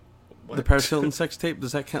 What? The Paris Hilton sex tape?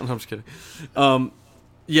 Does that count? No, I'm just kidding.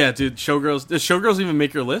 Yeah, dude, Showgirls. Does Showgirls even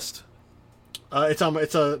make your list? It's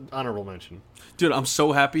an honorable mention. Dude, I'm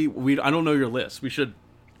so happy. I don't know your list. We should...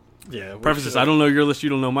 Yeah. Preface this. I don't know your list. You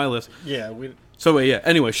don't know my list. Yeah. So, yeah.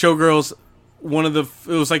 Anyway, Showgirls, it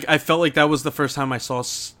was like, I felt like that was the first time I saw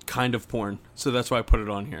kind of porn. So that's why I put it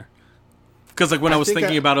on here. Because, like, when I was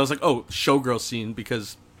thinking about it, I was like, oh, Showgirl scene.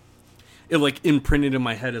 Because it, like, imprinted in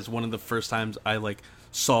my head as one of the first times I, like,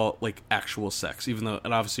 saw like actual sex, even though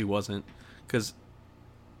it obviously wasn't. Because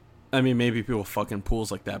I mean, maybe people fuck in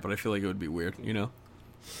pools like that, but I feel like it would be weird, you know?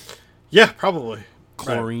 Yeah, probably.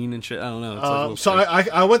 Chlorine and shit. I don't know. It's So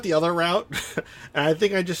I went the other route, and I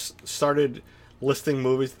think I just started listing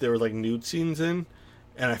movies that there were like nude scenes in,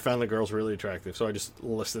 and I found the girls really attractive. So I just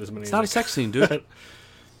listed as many. It's not a sex scene, dude.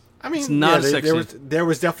 I mean, It's not a sex there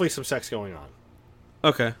was definitely some sex going on.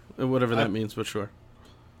 Okay, whatever that means, but sure.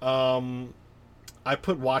 I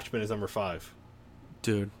put Watchmen as number 5.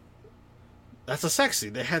 Dude. That's a sex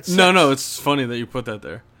scene. They had sex. No, it's funny that you put that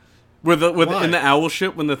there. In the owl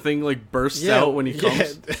ship when the thing like bursts out when he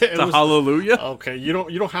comes to Hallelujah. Okay, you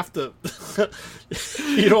don't have to.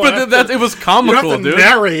 It was comical, you don't have to dude.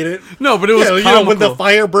 narrate it. No, but it was comical. You know, when the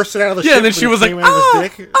fire bursted out of the ship. And then she was like,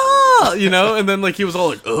 ah, you know, and then like he was all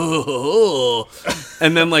like, oh,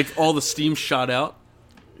 and then like all the steam shot out.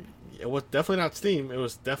 It was definitely not steam. It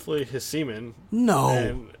was definitely his semen. No,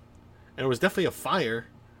 and it was definitely a fire.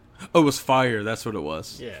 Oh, it was fire. That's what it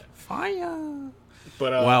was. Yeah, fire.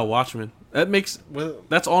 But wow, Watchmen.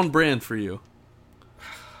 That's on brand for you.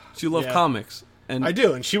 So you love comics, and I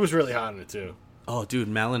do, and she was really hot in it too. Oh, dude,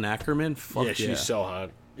 Malin Ackerman. Fuck yeah, she's so hot.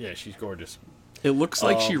 Yeah, she's gorgeous. It looks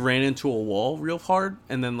like she ran into a wall real hard,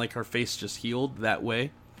 and then like her face just healed that way.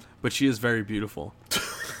 But she is very beautiful.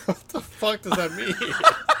 What the fuck does that mean?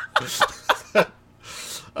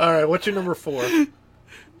 All right, what's your number 4?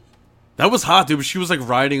 That was hot, dude. But she was like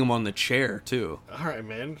riding him on the chair too. All right,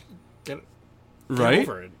 man. Get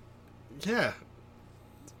over it. Yeah.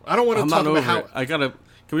 I don't want to talk about how... I gotta...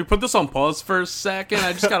 Can we put this on pause for a second?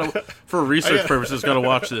 I just gotta... For research purposes, gotta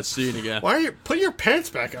watch this scene again. Why are you... Put your pants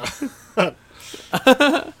back on.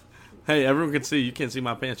 Hey, everyone can see. You can't see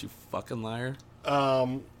my pants, you fucking liar.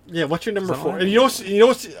 Yeah, what's your number 4? And you know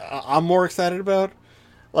what I'm more excited about?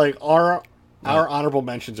 Like, our honorable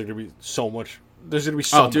mentions are going to be so much... There's going to be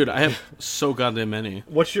so much. Dude, I have so goddamn many.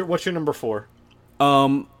 What's your number 4?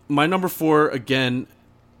 My number 4, again,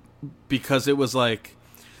 because it was like,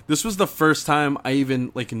 this was the first time I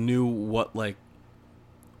even like knew what like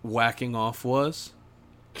whacking off was,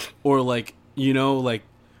 or like, you know, like,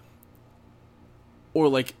 or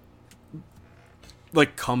like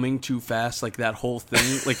coming too fast, like that whole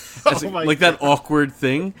thing, like that awkward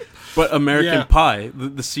thing. But American Pie,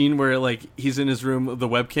 the scene where like he's in his room, the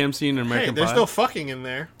webcam scene in American Pie. There's no fucking in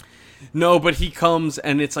there. No, but he comes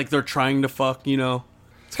and it's like they're trying to fuck, you know.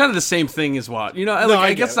 It's kind of the same thing as what, you know.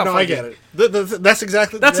 I guess not. I get it. That's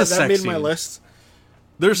exactly that's a that sex made scene. My list.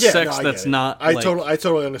 There's sex that's not. I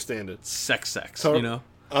totally understand it. Sex, you know.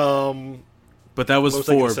 But that was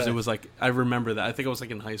Forbes. It was like I remember that. I think I was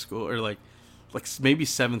like in high school or like maybe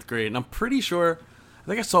 7th grade, and I'm pretty sure. I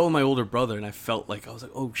think I saw it with my older brother, and I felt like I was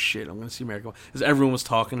like, "Oh shit, I'm gonna see American Pie," because everyone was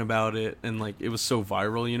talking about it, and like it was so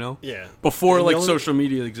viral, you know. Yeah. Before like social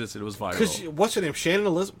media existed, it was viral. Because what's her name? Shannon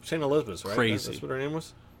Elizabeth, right? Crazy. That's what her name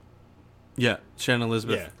was. Yeah, Shannon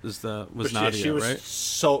Elizabeth was Nadia, she was right?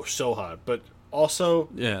 So hot, but also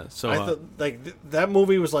so I hot. thought like that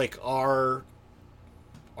movie was like our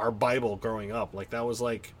Bible growing up. Like that was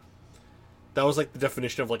like the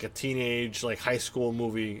definition of like a teenage like high school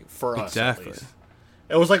movie for us. Exactly. At least.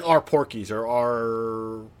 It was like our Porky's or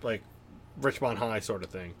our like Richmond High sort of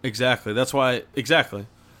thing. Exactly. That's why it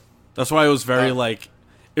was very like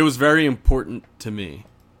it was very important to me.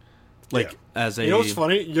 Like as a You know what's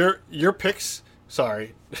funny? Your picks,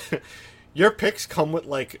 sorry. Your picks come with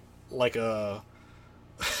like a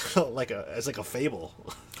as like a fable.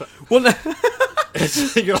 Well,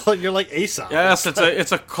 you're like Aesop. yes,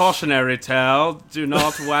 it's a cautionary tale. Do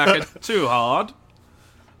not whack it too hard,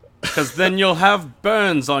 because then you'll have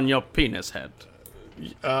burns on your penis head.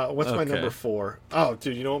 What's my number 4? Oh,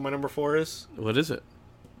 dude, you know what my number 4 is? What is it?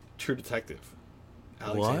 True Detective.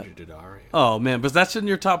 Alexandra Daddario. Oh man, but that's in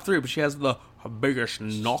your top 3. But she has the biggest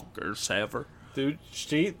knockers ever. Dude,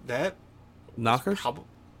 knockers.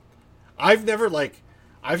 I've never like.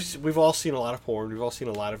 We've all seen a lot of porn. We've all seen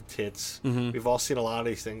a lot of tits. Mm-hmm. We've all seen a lot of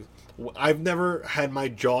these things. I've never had my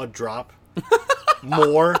jaw drop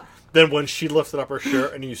more than when she lifted up her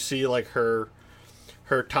shirt and you see like her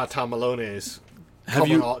Tata Malones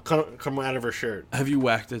coming out of her shirt. Have you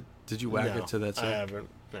whacked it? Did you whack it to that scene? I haven't.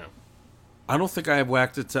 No. I don't think I have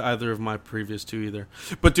whacked it to either of my previous 2 either.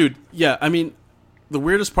 But dude, yeah, I mean, the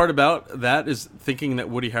weirdest part about that is thinking that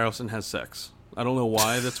Woody Harrelson has sex. I don't know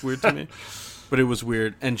why that's weird to me, but it was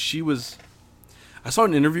weird. And I saw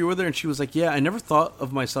an interview with her, and she was like, "Yeah, I never thought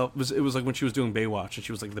of myself." It was like when she was doing Baywatch, and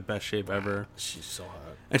she was like the best shape ever. She's so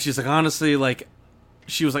hot. And she's like, honestly, like,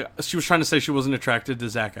 she was trying to say she wasn't attracted to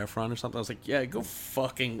Zac Efron or something. I was like, yeah, go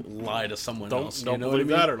fucking lie to someone else. Don't you know believe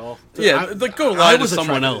what I mean? that at all. Yeah, like go lie to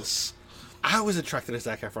someone else. I was attracted to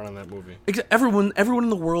Zac Efron in that movie. Everyone in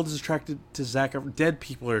the world is attracted to Zac Efron. Dead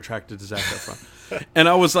people are attracted to Zac Efron. And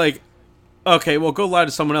I was like, okay, well, go lie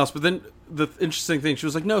to someone else. But then the interesting thing, she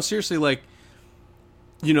was like, no, seriously, like,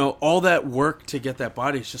 you know, all that work to get that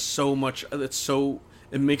body is just so much.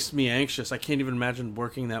 It makes me anxious. I can't even imagine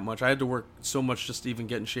working that much. I had to work so much just to even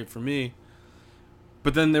get in shape for me.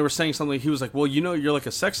 But then they were saying something. He was like, well, you know, you're like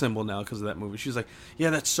a sex symbol now because of that movie. She was like, yeah,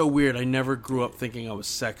 that's so weird. I never grew up thinking I was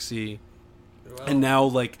sexy. Well, and now,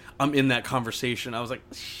 like, I'm in that conversation. I was like,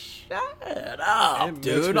 shut up,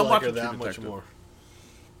 dude. I'm watching True Detective. More.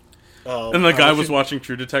 And the guy was watching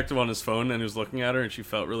True Detective on his phone, and he was looking at her, and she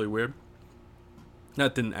felt really weird.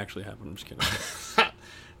 That didn't actually happen. I'm just kidding.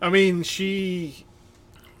 I mean, she...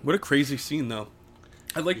 What a crazy scene, though.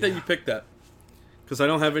 I like that you picked that. Because I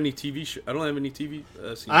don't have any TV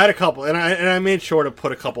scenes. I had a couple, and I made sure to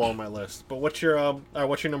put a couple on my list. But what's your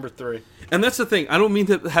number 3? And that's the thing. I don't mean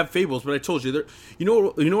to have fables, but I told you, you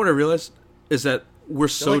know what I realized is that we're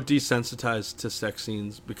so desensitized to sex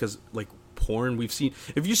scenes because, like, porn. If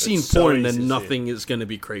you've seen porn, then nothing is going to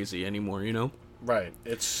be crazy anymore. You know? Right.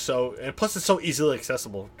 And plus it's so easily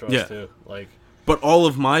accessible to us too. Like, but all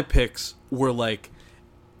of my picks were like,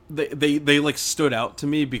 they like stood out to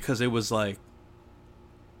me because it was like.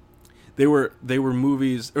 They were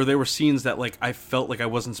movies, or they were scenes that, like, I felt like I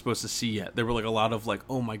wasn't supposed to see yet. There were, like, a lot of, like,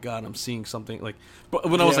 oh my god, I'm seeing something, like... But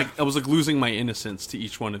when I was losing my innocence to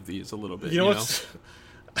each one of these a little bit, you know?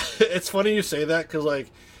 It's funny you say that, because,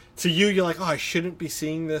 like, to you, you're like, oh, I shouldn't be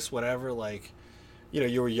seeing this, whatever, like... You know,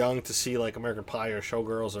 you were young to see, like, American Pie or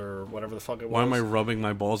Showgirls or whatever the fuck it was. Why am I rubbing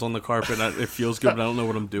my balls on the carpet? It feels good, but I don't know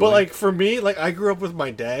what I'm doing. But, like, for me, like, I grew up with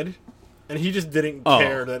my dad, and he just didn't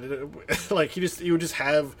care that... like, he would just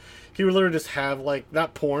have... He would literally just have, like,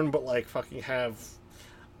 not porn, but, like, fucking have,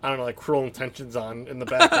 I don't know, like, Cruel Intentions on in the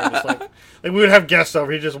background. Just like we would have guests over,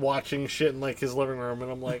 he's just watching shit in, like, his living room, and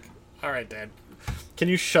I'm like, all right, Dad, can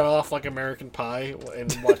you shut off, like, American Pie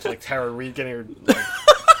and watch, like, Tara Reid getting her, like...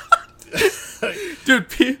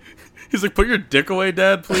 Dude, he's like, put your dick away,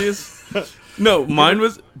 Dad, please. No, mine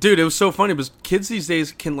was... Dude, it was so funny, because kids these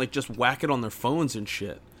days can, like, just whack it on their phones and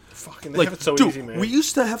shit. Fucking, they have it so easy, man. We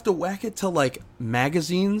used to have to whack it to, like,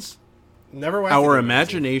 magazines... Never our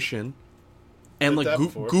imagination and like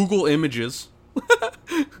Google Images.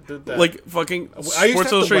 Did that. Like fucking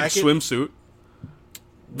Sports Illustrated swimsuit.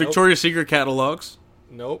 Victoria's Secret catalogs.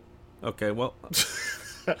 Nope. Okay, well,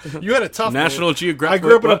 you had a tough National Geographic. I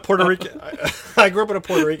grew up in a Puerto Rican. I grew up in a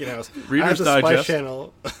Puerto Rican house. Reader's I Digest. Spice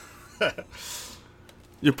Channel.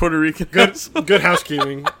 Your Puerto Rican good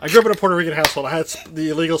housekeeping. I grew up in a Puerto Rican household. I had the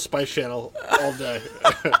illegal Spice Channel all day.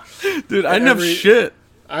 Dude, I didn't have shit.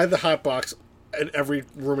 I had the hot box in every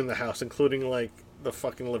room in the house, including, like, the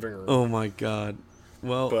fucking living room. Oh, my God.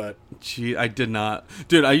 Well, gee, I did not.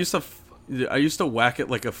 Dude, I used to whack it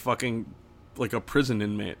like a fucking, like a prison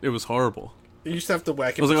inmate. It was horrible. You used to have to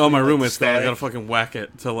whack it. I was like, oh, my roommate's gone. I gotta fucking whack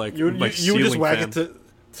it to, like, you would just whack it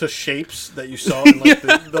to shapes that you saw in, like,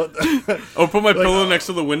 I would put my pillow next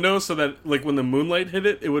to the window so that, like, when the moonlight hit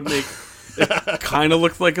it, it would make... It kind of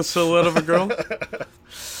looked like a silhouette of a girl.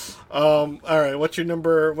 All right, what's your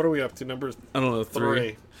number? What are we up to? Number I don't know,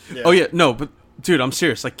 3. Yeah. Oh yeah, no, but dude, I'm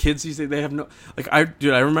serious. Like kids these days, they have no like. I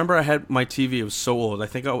remember I had my TV. It was so old. I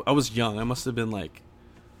think I was young. I must have been like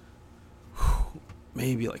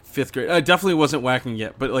maybe like 5th grade. I definitely wasn't whacking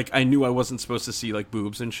yet, but like I knew I wasn't supposed to see like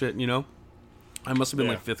boobs and shit. You know, I must have been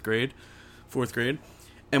like 5th grade, 4th grade.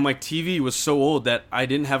 And my TV was so old that I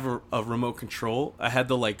didn't have a remote control. I had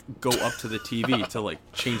to like go up to the TV to like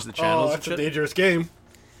change the channels. Oh, that's a dangerous game.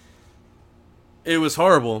 It was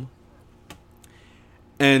horrible.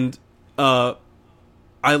 And I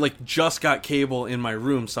like just got cable in my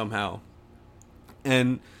room somehow.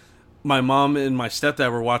 And my mom and my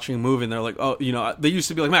stepdad were watching a movie and they're like, oh, you know, they used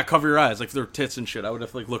to be like, Matt, cover your eyes. Like if there were tits and shit, I would have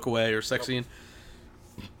to like look away or sex scene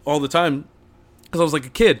all the time. Because I was like a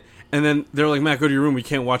kid. And then they were like, Matt, go to your room. We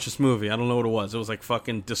can't watch this movie. I don't know what it was. It was like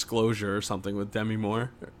fucking Disclosure or something with Demi Moore.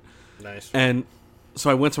 Nice. And so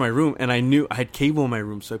I went to my room and I knew I had cable in my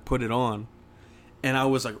room. So I put it on. And I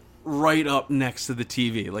was like right up next to the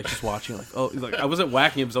TV, like just watching, like, oh, like I wasn't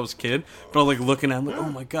whacking it because I was a kid, but I was like looking at him, like, oh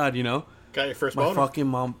my god, you know. Got your first my boner. Fucking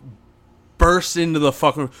mom burst into the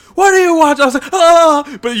fucking room. What are you watching? I was like,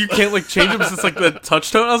 ah, but you can't like change it because it's like the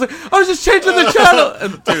touch tone. I was like, I was just changing the channel,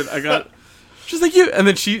 and dude, she's like you, and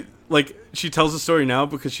then she tells the story now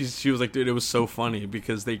because she was like, dude, it was so funny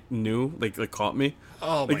because they knew, like caught me.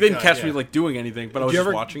 Oh, like they didn't catch me like doing anything, but I was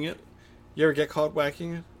just watching it. You ever get caught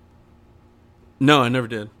whacking it? No, I never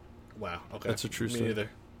did. Wow. Okay. That's a true story. Me neither.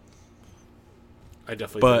 I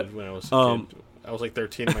definitely did when I was a kid. I was like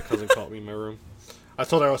 13 and my cousin caught me in my room. I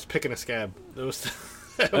told her I was picking a scab. It was.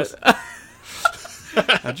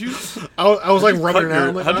 How'd you? I was like rubbing it out.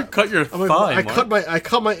 I'm like, How'd you cut your thigh? I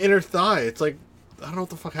cut my inner thigh. It's like I don't know what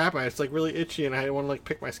the fuck happened. It's like really itchy, and I want to like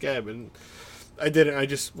pick my scab, and I didn't. I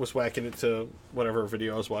just was whacking it to whatever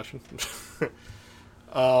video I was watching.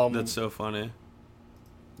 That's so funny.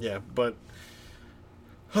 Yeah, but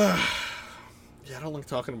yeah, I don't like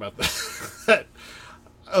talking about that.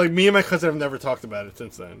 Like me and my cousin have never talked about it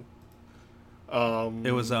since then.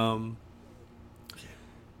 It was What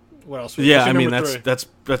else? Yeah, I mean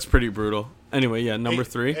that's pretty brutal. Anyway, yeah, number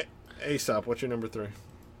 3. Aesop, what's your number 3?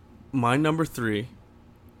 My number 3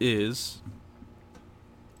 is.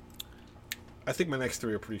 I think my next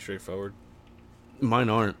 3 are pretty straightforward. Mine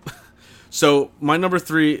aren't. So my number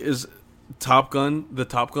 3 is Top Gun, the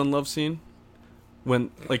Top Gun love scene,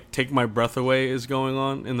 when like "Take My Breath Away" is going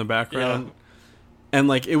on in the background, and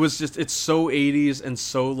like it's so 80s and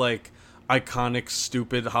so like iconic,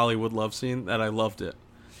 stupid Hollywood love scene that I loved it.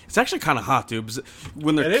 It's actually kind of hot, dude.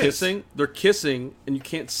 When they're kissing, and you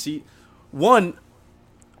can't see. One,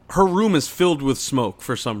 her room is filled with smoke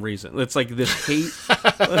for some reason. It's like this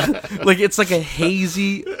like it's like a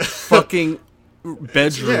hazy fucking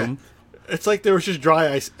bedroom. Yeah. It's like there was just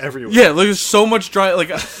dry ice everywhere. Yeah, like there's so much dry.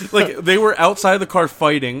 Like they were outside the car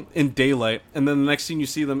fighting in daylight, and then the next thing you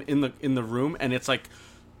see them in the room, and it's like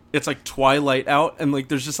twilight out, and like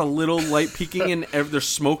there's just a little light peeking in. There's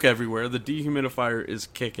smoke everywhere. The dehumidifier is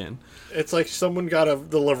kicking. It's like someone got a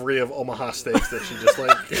delivery of Omaha steaks that she just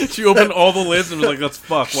like. She opened all the lids and was like, "Let's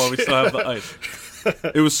fuck while we still have the ice."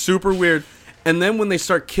 It was super weird. And then when they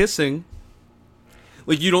start kissing,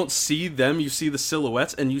 like you don't see them, you see the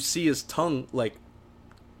silhouettes, and you see his tongue like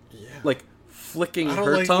flicking I don't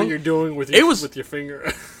her like tongue. what you're doing with your with your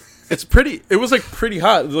finger. It's pretty. It was like pretty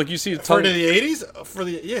hot. Like you see the tongue For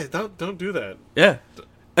the 80s. Don't do that. Yeah,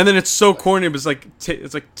 and then it's so corny. But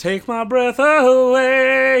it's like take my breath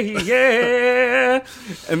away, yeah.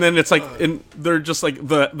 And then it's like, and they're just like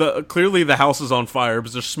the clearly the house is on fire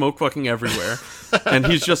because there's smoke fucking everywhere, and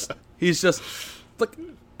he's just like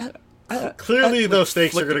clearly those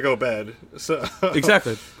steaks are gonna go bad. So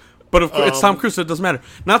exactly. But of course, it's Tom Cruise, so it doesn't matter.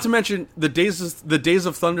 Not to mention the Days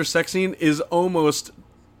of Thunder sex scene is almost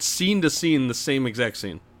scene to scene the same exact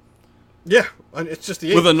scene. Yeah, it's just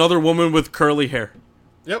the 80s. With another woman with curly hair.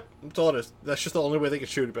 Yep, that's all it is. That's just the only way they could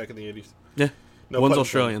shoot it back in the 80s. Yeah. No One's pun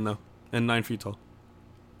Australian, though, and 9 feet tall.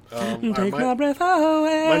 Take my breath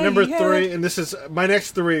away. My number 3, and this is my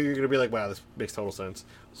next 3. You're gonna be like, "Wow, this makes total sense."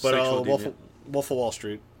 But Wolf of Wall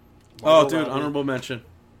Street. Oh, dude, honorable mention.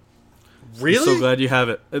 Really? I'm so glad you have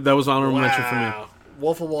it. That was honorable mention for me.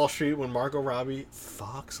 Wolf of Wall Street, when Margot Robbie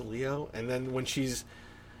fucks Leo, and then when she's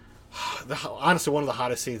honestly one of the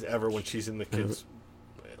hottest scenes ever when she's in the kids,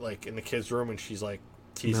 like in the kids' room, and she's like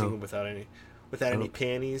teasing him without any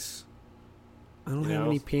panties. I don't have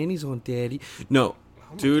any panties on, Daddy. No,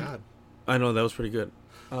 dude. God. I know that was pretty good.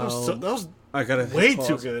 That was I gotta way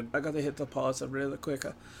too good. I gotta hit the pause really quick.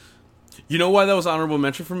 You know why that was honorable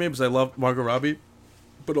mention for me? Because I love Margot Robbie,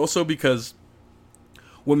 but also because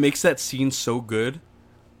what makes that scene so good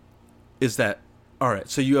is that, all right,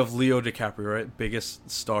 so you have Leo DiCaprio, right?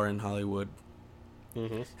 Biggest star in Hollywood.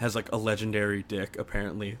 Mm-hmm. Has like a legendary dick,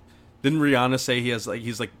 apparently. Didn't Rihanna say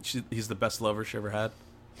he's the best lover she ever had?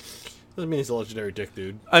 Doesn't mean he's a legendary dick,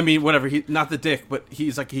 dude. I mean, whatever. He not the dick, but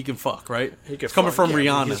he's like he can fuck, right? It's coming from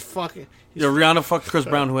Rihanna. He's fucking. Rihanna fucked Chris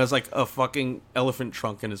Brown, who has like a fucking elephant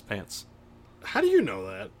trunk in his pants. How do you know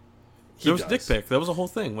that? There was a dick pic. That was a whole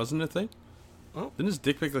thing, wasn't it? A thing? Oh, didn't his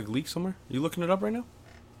dick pic like leak somewhere? Are you looking it up right now?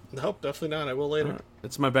 Nope, definitely not. I will later. Right.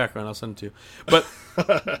 It's my background. I'll send it to you. But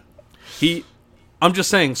I'm just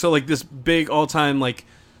saying. So like this big all-time like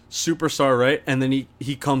superstar, right? And then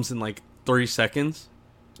he comes in like 30 seconds.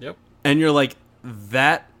 Yep. And you're like,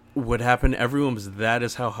 that would happen to everyone because that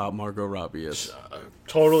is how hot Margot Robbie is.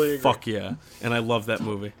 Totally agree. Fuck yeah. And I love that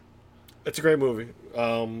movie. It's a great movie.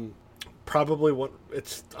 Probably what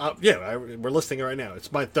it's we're listing it right now.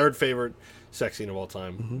 It's my 3rd favorite sex scene of all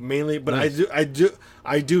time. Mm-hmm. Mainly, but nice.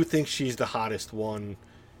 I do think she's the hottest one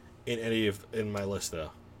in my list though.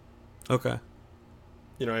 Okay.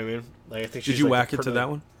 You know what I mean? Like I think she's Did you whack it to that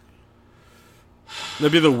one?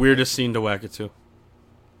 That'd be the weirdest scene to whack it to.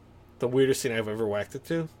 The weirdest scene I've ever whacked it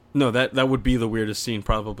to? No, that would be the weirdest scene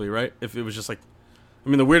probably, right? If it was just like, I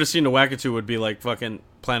mean, the weirdest scene to whack it to would be like fucking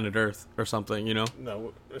Planet Earth or something, you know?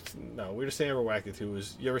 No, weirdest thing I ever whacked it to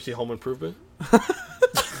was, you ever see Home Improvement?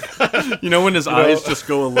 You know when his eyes just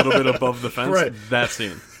go a little bit above the fence? Right. That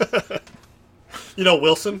scene. You know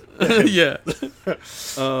Wilson? Yeah. He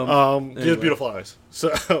has beautiful eyes. So,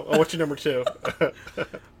 what's your number 2?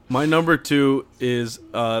 My number 2 is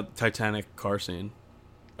Titanic car scene.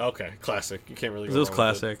 Okay, classic. You can't really go It was wrong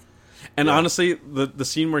with classic. And Yeah. honestly, the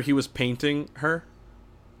scene where he was painting her,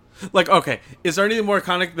 like, okay, is there anything more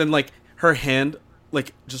iconic than like her hand,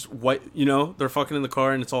 like just white? You know, they're fucking in the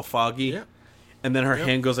car and it's all foggy, Yeah. and then her Yep.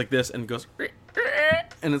 hand goes like this and goes,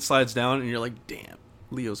 and it slides down, and you're like, damn,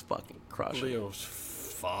 Leo's fucking it. crushing. Leo's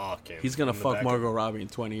fucking. He's gonna in the fuck back Margot Robbie in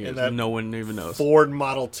 20 years, that and no one even knows. Ford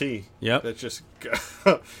Model T. Yep. That's just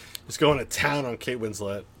just going to town on Kate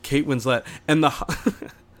Winslet. Kate Winslet, and the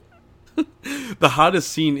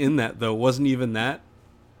hottest scene in that though wasn't even that,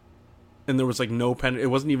 and there was like no pen.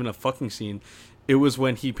 It wasn't even a fucking scene. It was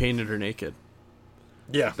when he painted her naked.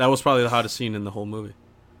 Yeah. That was probably the hottest scene in the whole movie.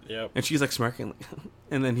 Yep. And she's like smirking, like,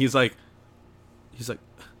 and then he's like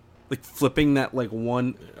flipping that like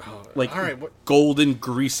one, like all right, what- golden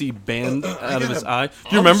greasy band out of his gotta- eye.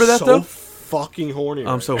 Do you remember that so though? Fucking horny.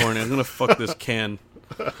 I'm right so horny. I'm gonna fuck this can.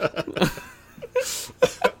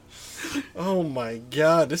 Oh my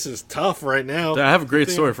god, this is tough right now. I have a great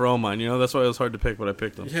Thing- story for all mine. You know, that's why it was hard to pick, but I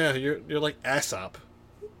picked them. Yeah, you're like Aesop,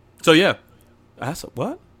 So yeah,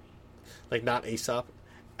 what? like not Aesop,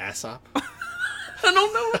 Aesop. I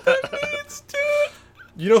don't know what that means, dude.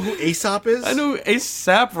 You know who Aesop is? I know who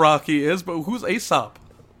ASAP Rocky is, but who's Aesop?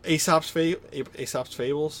 Aesop's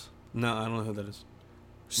Fables. No, I don't know who that is.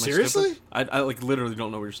 Am I Seriously? stupid? I like literally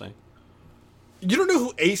don't know what you're saying. You don't know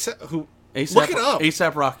who Aesop? Who? ASAP, Look it up.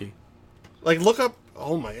 ASAP Rocky. Like look up.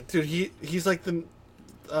 Oh my dude, he's like the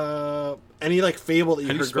any like fable that you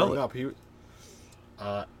How do you heard spell growing it? up. He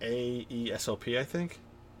AESOP, I think.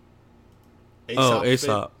 Oh, Aesop's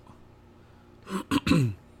Aesop.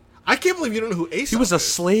 I can't believe you don't know who Aesop He was a is.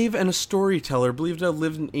 slave and a storyteller, believed to have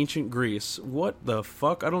lived in ancient Greece. What the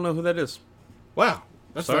fuck? I don't know who that is. Wow,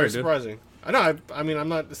 that's Sorry, very dude. surprising. I know. I mean, I'm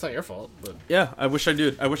not. It's not your fault. But Yeah, I wish I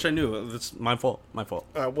did. I wish I knew. That's my fault. My fault.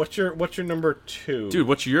 what's your number 2, Dude,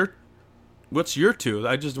 what's your two?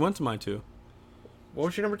 I just went to my two. What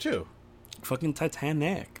was your number 2? Fucking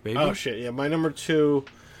Titanic, baby. Oh shit! Yeah, my number 2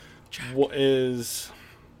 is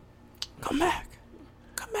Come back.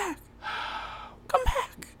 Come back. Come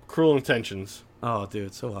back. Cruel Intentions. Oh,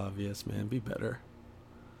 dude, so obvious, man. Be better.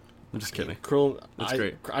 I'm just kidding. Cruel. That's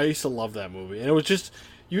great. I used to love that movie, and it was just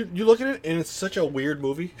you look at it, and it's such a weird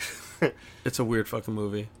movie. It's a weird fucking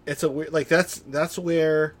movie. It's a weird like that's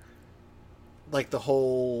where like the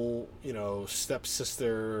whole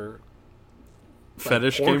stepsister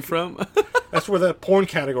Fetish porn- came from? that's where the porn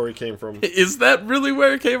category came from. Is that really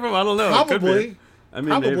where it came from? I don't know. It could be. Probably. I mean,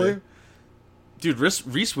 Probably. maybe. Dude,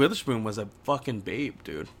 Reese Witherspoon was a fucking babe,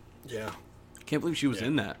 dude. Yeah. Can't believe she was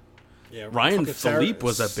in that. Yeah. Ryan fucking Philippe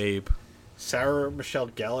was a babe. Sarah Michelle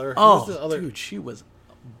Gellar. Who Oh, was the other? dude, she was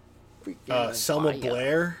freaking Selma fire.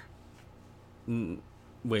 Blair.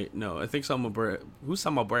 Wait, no, I think Selma Blair. Who's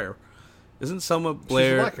Selma Blair? Isn't Selma She's a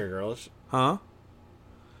Blair? black hair girl. Huh? I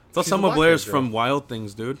thought She's a Selma black Blair's haired girl. from Wild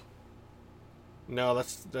Things, dude. No,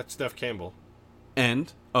 that's Neff Campbell.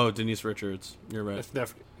 And Denise Richards. You're right.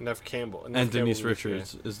 That's Neff Campbell. Neff And Denise Campbell was-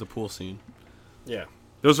 Richards is the pool scene. Yeah.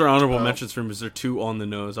 Those are honorable Oh. mentions for me because they're too on the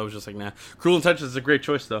nose. I was just like, nah. Cruel Intentions is a great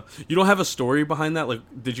choice, though. You don't have a story behind that? Like,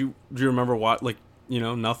 do you remember what? Like,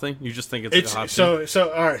 nothing? You just think it's like a hot scene?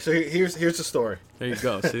 So all right. So here's the story. There you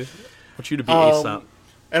go. See, I want you to be Aesop.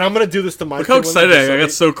 And I'm gonna do this to my. Look how kid one excited day, I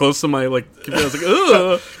got so so close to my computer. I was like,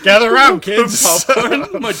 ugh. gather around, kids.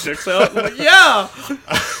 Popcorn. My dick's out. I'm like, yeah.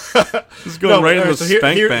 Just going right in the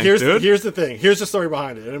spank bank, dude. Here's the thing. Here's the story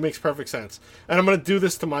behind it, and it makes perfect sense. And I'm gonna do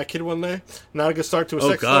this to my kid one day. Not a good start to a Oh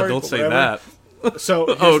sex God, story. don't but say whatever. that. So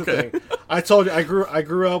here's Okay. the thing. I told you I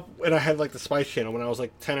grew up and I had like the Spice Channel when I was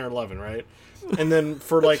like 10 or 11, right? And then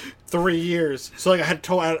for like 3 years, so like I had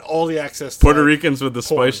all the access to Puerto like, Ricans with the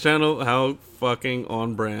porn. Spice Channel. How fucking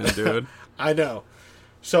on brand, dude. I know.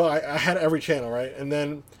 So I had every channel, right? And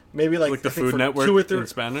then maybe Like the I think Food for Network 2 or 3, in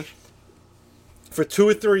Spanish. for 2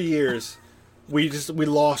 or 3 years, we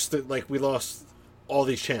lost it. Like we lost all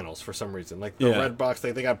these channels for some reason. Like the Yeah. Red Box,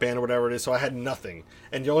 they got banned or whatever it is. So I had nothing,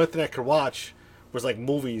 and the only thing I could watch was like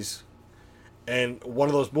movies. And one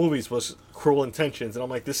of those movies was Cruel Intentions, and I'm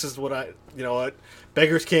like, this is what what?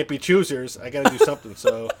 Beggars can't be choosers. I got to do something.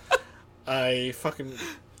 So I fucking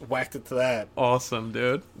whacked it to that. Awesome,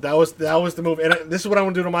 dude. That was the movie, and this is what I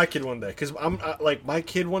want to do to my kid one day. Because I'm like my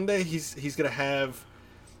kid one day, he's gonna have.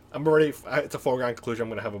 I'm already. It's a foregone conclusion. I'm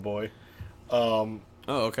gonna have a boy. Oh,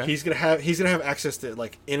 okay. He's gonna have access to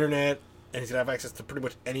like internet, and he's gonna have access to pretty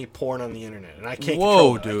much any porn on the internet. And I can't.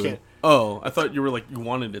 Whoa, control it. I dude. can't. Oh, I thought you were like you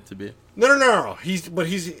wanted it to be. No. He's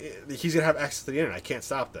gonna have access to the internet. I can't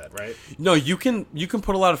stop that, right? No, you can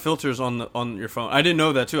put a lot of filters on your phone. I didn't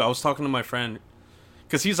know that too. I was talking to my friend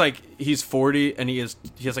because he's 40 and he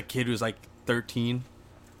has a kid who's like 13.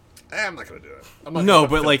 I'm not gonna do it. I'm not No, gonna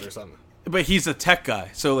but put like, filters on. but he's a tech guy,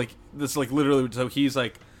 so like this like literally, so he's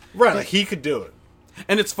like, Right, like he could do it.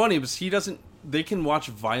 and it's funny because he doesn't. They can watch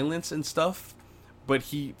violence and stuff, but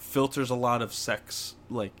he filters a lot of sex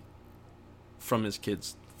like from his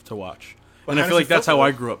kids to watch, But and how I feel does like he that's how filter I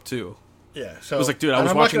it? grew up too. Yeah, so It was like, dude, I and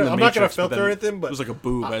was I'm not watching gonna- The I'm Matrix, not gonna but filter then anything, but it was like a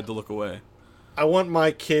boob. I had to look away. I want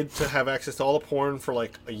my kid to have access to all the porn for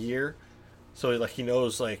like a year, so like he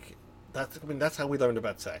knows like that's. I mean, that's how we learned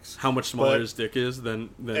about sex. How much smaller But- his dick is than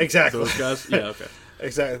Exactly. those guys? Yeah, okay.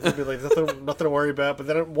 Exactly. It'd be like nothing to worry about. But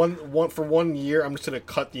then for 1 year, I'm just gonna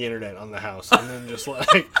cut the internet on the house, and then just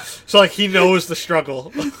like so like he knows the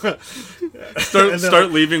struggle.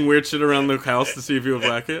 Start leaving weird shit around the house to see if you would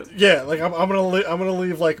whack it. Yeah, like I'm gonna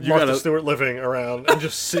leave like Martha gotta- Stewart living around and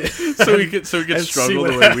just see. So he could and see struggle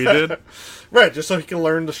the what way we did. Right, just so he can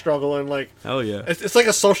learn the struggle and like Hell yeah. it's like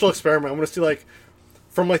a social experiment. I'm gonna see like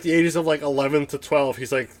from like the ages of like 11 to 12,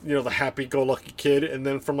 he's like the happy-go-lucky kid, and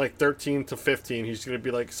then from like 13 to 15, he's gonna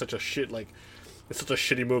be like such a shit like it's such a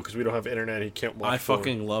shitty move because we don't have internet. He can't watch. I porn.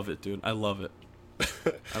 fucking love it, dude. I love it.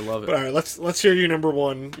 I love it. But all right, let's hear your number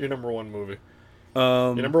one movie.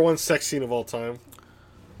 Your number one sex scene of all time.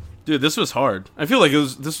 Dude, this was hard. I feel like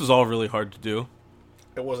this was all really hard to do.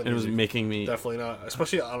 It wasn't. It was easy. making me. Definitely not,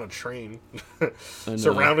 especially on a train, I know.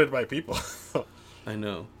 surrounded by people. I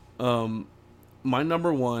know. My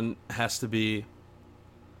number one has to be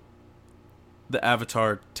the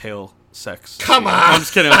Avatar tail sex. Come on! I'm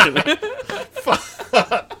just kidding. I'm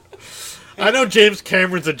kidding. I know James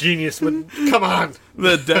Cameron's a genius, but come on.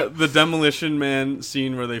 the Demolition Man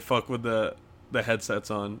scene where they fuck with the headsets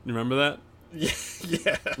on. You remember that?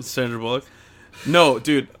 Yeah. With Sandra Bullock. No,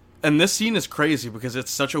 dude. And this scene is crazy because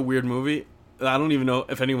it's such a weird movie. I don't even know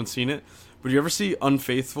if anyone's seen it. But you ever see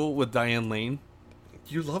Unfaithful with Diane Lane?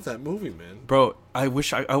 You love that movie, man. Bro, I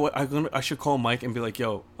wish I should call Mike and be like,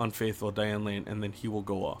 yo, Unfaithful, Diane Lane, and then he will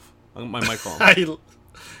go off. I might call him.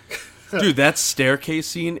 Dude, that staircase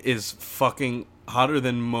scene is fucking hotter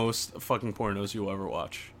than most fucking pornos you'll ever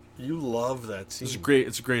watch. You love that scene. It's great.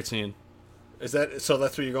 It's a great scene. Is that so?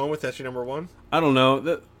 That's what you're going with? That's your number one? I don't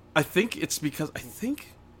know. I think it's because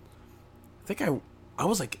I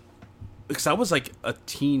was like, because I was like a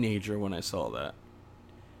teenager when I saw that,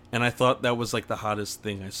 and I thought that was like the hottest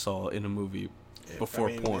thing I saw in a movie before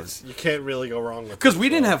porn. You can't really go wrong with. Because we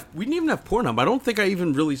didn't even have Pornhub. I don't think I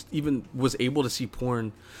even was able to see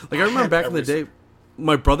porn. Like I remember back in the day,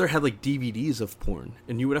 my brother had like DVDs of porn,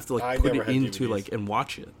 and you would have to like put it into DVDs. like and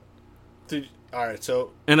watch it. Dude, all right,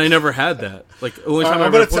 so And I never had that. Like the only time I I'm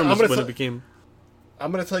ever gonna had porn I'm was gonna when tell- it became.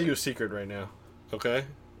 I'm gonna tell you a secret right now. Okay,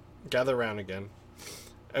 gather around again.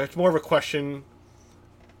 It's more of a question.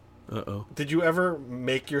 Uh-oh. Did you ever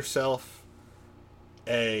make yourself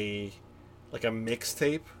a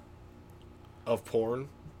mixtape of porn,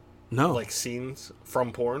 No. like scenes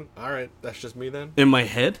from porn? All right, that's just me then. In my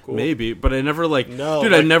head, maybe, but I never like. No,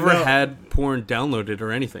 dude, I like, never no. had porn downloaded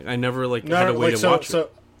or anything. I never like had a way like, to so, watch so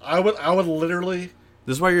it. I would literally,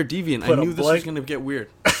 This is why you're deviant. I put a knew this was blank- gonna get weird.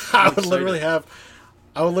 I would literally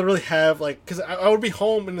have like, because I would be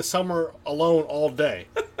home in the summer alone all day.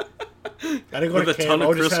 I didn't go With to a camp. ton I of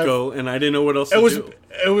would just have- Crisco, and I didn't know what else to do.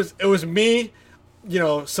 It was me,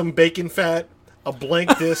 some bacon fat, a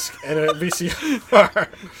blank disc, and a VCR.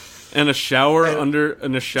 And a shower under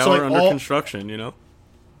all- construction. You know.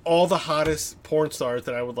 All the hottest porn stars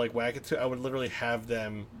that I would like whack it to, I would literally have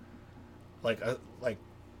them, like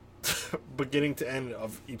beginning to end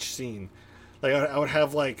of each scene. Like I would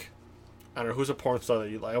have like, I don't know who's a porn star that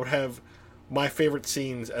you like. I would have my favorite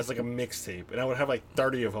scenes as like a mixtape, and I would have like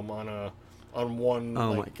 30 of them on one.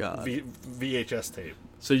 Oh like, my God. VHS tape.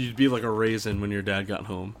 So you'd be like a raisin when your dad got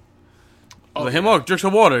home. Oh, Like, hey, Mark, drink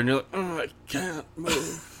some water, and you're like, oh, I can't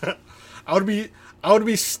move. I would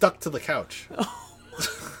be stuck to the couch.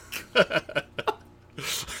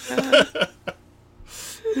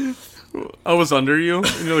 I was under you,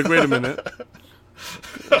 and you're like, wait a minute.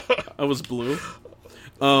 I was blue.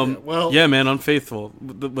 Yeah, man, Unfaithful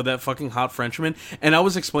with that fucking hot Frenchman. And I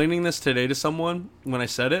was explaining this today to someone when I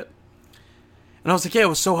said it, and I was like, yeah, it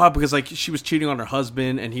was so hot because like she was cheating on her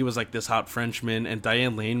husband, and he was like this hot Frenchman, and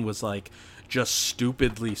Diane Lane was like just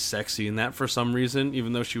stupidly sexy in that for some reason,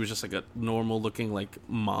 even though she was just like a normal looking like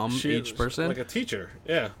mom age person, like a teacher.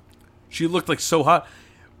 Yeah. She looked like so hot.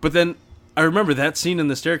 But then I remember that scene in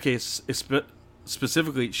the staircase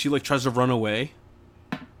specifically. She like tries to run away,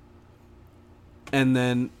 and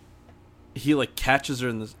then he like catches her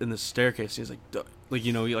in the staircase. He's like, like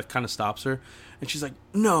he like kind of stops her, and she's like,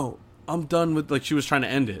 "No, I'm done with." Like she was trying to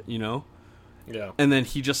end it, Yeah. And then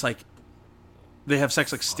he just like they have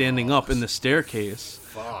sex like standing up in the staircase.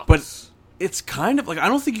 Fox. But it's kind of like I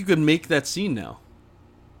don't think you could make that scene now.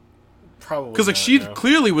 Probably because like not, she no.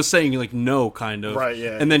 clearly was saying like no, kind of, right?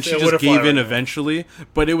 Yeah, and then she It just would've gave fired in her. eventually.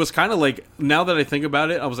 But it was kind of like now that I think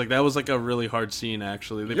about it, I was like that was like a really hard scene.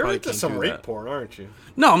 Actually, they You're probably into can't some do rape that. porn, aren't you?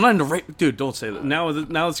 No, I'm not into rape, dude. Don't say that. Now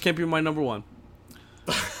this can't be my number one.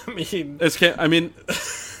 I mean, It's can't. I mean.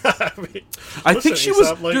 I mean, I listen, think she was,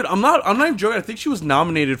 Aesop, like- dude. I'm not even joking. I think she was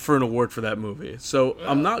nominated for an award for that movie. So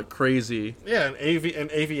I'm not crazy. Yeah, an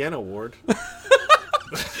AVN award,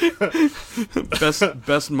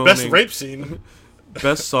 Best moaning, best rape scene.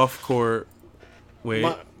 best softcore.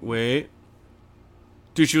 Wait,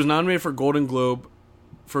 dude. She was nominated for Golden Globe,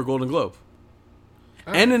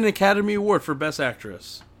 and an Academy Award for Best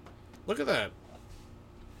Actress. Look at that.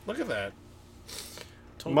 Look at that.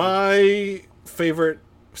 Told My favorite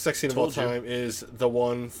sex scene of all Told you. time is the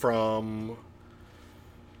one from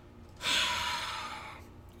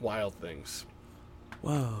Wild Things.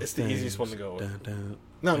 Wow, It's the easiest one to go with. Dun, dun.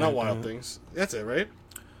 No, not Dun, Wild dun. Things. That's it, right?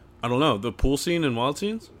 I don't know the pool scene in Wild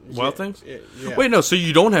Things. Wild Things. Yeah. Wait, no. So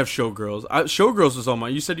you don't have Showgirls. Showgirls was on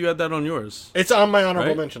mine. You said you had that on yours. It's on my honorable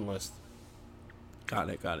Right? mention list. Got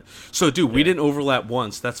it. So, dude, we didn't overlap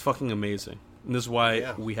once. That's fucking amazing. And this is why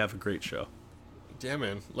Yeah. we have a great show. Yeah,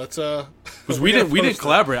 man. Let's Because we didn't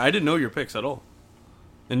collaborate. I didn't know your picks at all,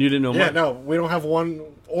 and you didn't know Yeah, mine. no, we don't have one,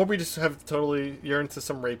 or we just have totally. You're into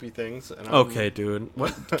some rapey things, and I'm, Okay, dude.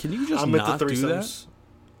 What? Can you just I'm not into do that? threesomes.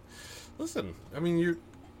 Listen, I mean, you're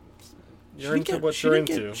She didn't into get- what she you're didn't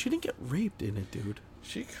get- into. she didn't get raped in it, dude.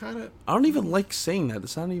 She kind of. I don't even like saying that.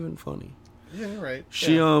 It's not even funny. Yeah, you're right.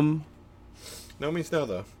 She Yeah. No means no,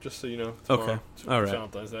 though. Just so you know. Okay. All right.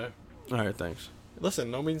 Valentine's Day. All right, thanks. Listen,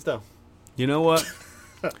 no means no. You know what?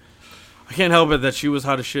 I can't help it that she was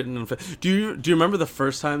hot as shit. Do you remember the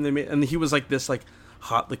first time they made? And he was like this like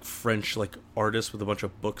hot like French like artist with a bunch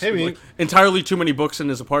of books, Hey, man. like, entirely too many books in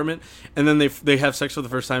his apartment. And then they have sex for the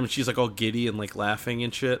first time, and she's like all giddy and like laughing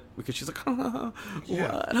and shit because she's like, what?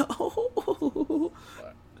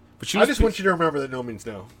 But she I was just want you to remember that no means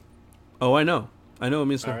no. Oh, I know it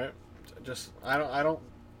means no. All right. Just I don't.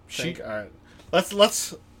 She- Think, all right.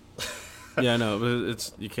 Let's. Yeah, I know. But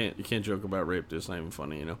it's you can't joke about rape. Dude. It's not even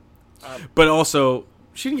funny, you know. But also,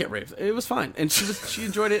 she didn't get raped. It was fine, and she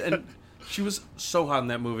enjoyed it, and she was so hot in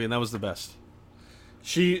that movie, and that was the best.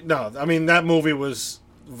 I mean that movie was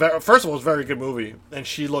first of all, it was a very good movie, and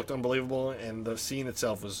she looked unbelievable, and the scene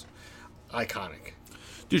itself was iconic.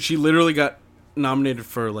 Dude, she literally got nominated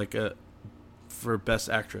for for Best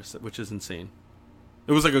Actress, which is insane.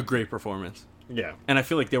 It was like a great performance, Yeah, and I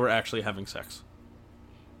feel like they were actually having sex.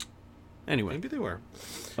 Anyway, maybe they were.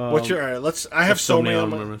 What's your? All right, let's. I have so many.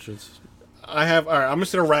 honorable mentions. I have. All right, I'm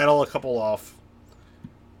just gonna rattle a couple off.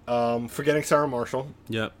 Forgetting Sarah Marshall.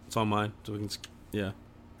 Yep, it's on mine. So we can, yeah,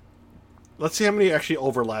 Let's see how many actually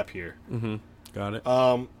overlap here. got it.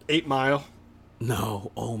 8 Mile,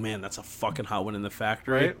 No, oh man, that's a fucking hot one in the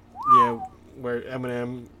factory. right? Yeah, where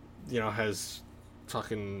Eminem, has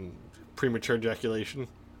fucking premature ejaculation.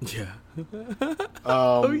 Yeah,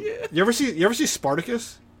 Yeah. You ever see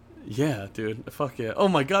Spartacus? yeah, dude. Fuck yeah. Oh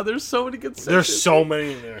my god, there's so many good. There's sections. so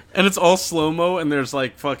many in there. And it's all slow mo, and there's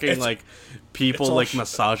like fucking It's- like people it's all like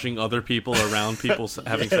massaging other people around people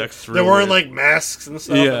having sex. It's They're real wearing weird. like masks and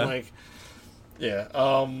stuff. Yeah. And, like, yeah.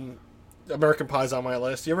 American Pie's on my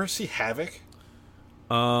list. You ever see Havoc?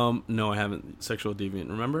 No, I haven't. Sexual Deviant.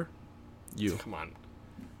 Remember? You. Come on.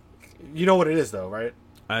 You know what it is though, right?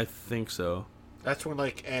 I think so. That's when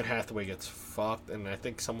like Anne Hathaway gets fucked, and I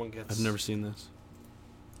think someone gets. I've never seen this.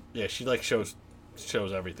 Yeah, she like shows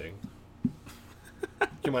everything.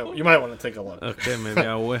 you might want to take a look. Okay, maybe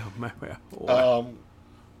I will. Maybe I will.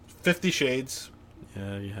 50 Shades.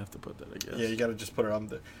 Yeah, you have to put that, I guess. Yeah, you got to just put it on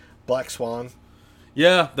the Black Swan.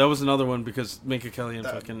 Yeah, that was another one because Minka Kelly and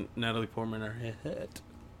fucking Natalie Portman are hit.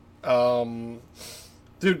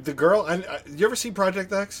 Dude, the girl. You ever see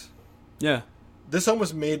Project X? Yeah. This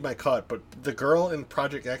almost made my cut, but the girl in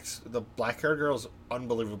Project X, the black-haired girl, is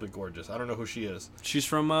unbelievably gorgeous. I don't know who she is. She's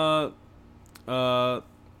from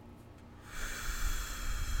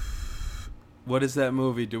what is that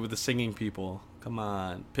movie, dude, with the singing people? Come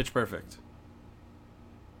on. Pitch Perfect.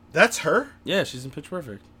 That's her? Yeah, she's in Pitch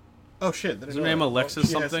Perfect. Oh shit! Is her name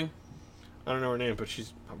Alexis something? I don't know her name, but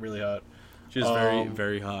she's really hot. She's very,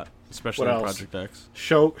 very hot, especially what in else? Project X.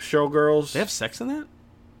 Showgirls. They have sex in that?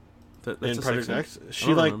 That's in a Project sex X. scene? I She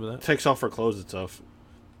don't like remember that. takes off her clothes and stuff.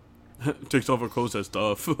 Takes off her clothes and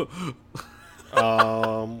stuff. What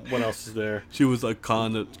else is there? She was like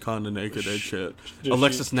kinda naked and shit. Dude,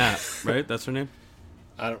 Alexis Knapp, right? That's her name.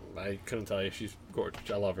 I couldn't tell you. She's gorgeous.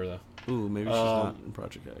 I love her though. Ooh, maybe she's not in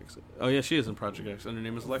Project X. Oh yeah, she is in Project X, and her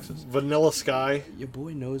name is Alexis. Vanilla Sky. Your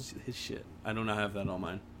boy knows his shit. I don't have that on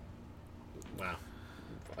mine. Wow.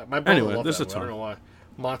 My brother Anyway, loved this that is one. I don't know why.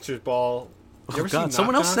 Monsters Ball. You Oh ever seen god,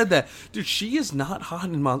 someone Knock else Knock? said that. Dude, she is not hot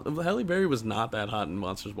in Halle Berry was not that hot in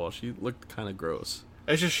Monsters Ball. She looked kind of gross.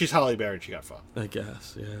 It's just she's Halle Berry. She got fucked. I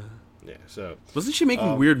guess, yeah. Yeah. So Wasn't she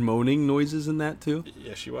making weird moaning noises in that too?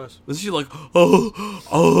 yeah, she was. Wasn't she like,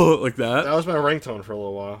 oh, like that? That was my ringtone for a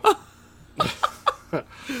little while.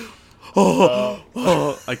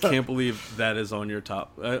 I can't believe that is on your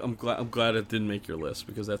top. I'm glad it didn't make your list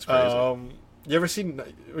because that's crazy. You ever seen?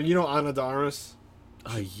 You know Ana de Armas?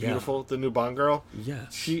 Yeah. Beautiful, the new Bond girl.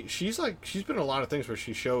 Yes. She's been in a lot of things where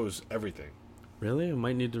she shows everything. Really? I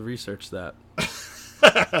might need to research that.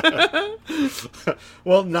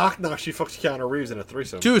 Well, Knock Knock, she fucks Keanu Reeves in a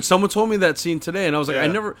threesome. Dude, someone told me that scene today, and I was like, Yeah.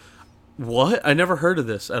 I never heard of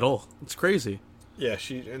this at all. It's crazy. Yeah,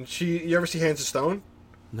 you ever see Hands of Stone?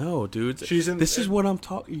 No, dude. She's in- This is what I'm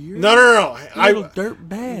talking. No. You're a little dirt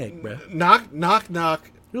bag, bro. Knock. You're a This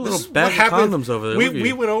little is bag what of happens- condoms over there. We Look at you.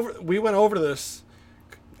 we went over this.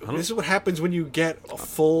 This is what happens when you get a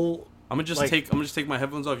full. I'm gonna just like- take my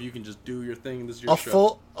headphones off. You can just do your thing. This is your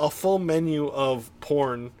show. a full menu of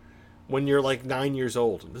porn when you're like 9 years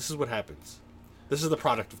old. This is what happens. This is the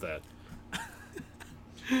product of that.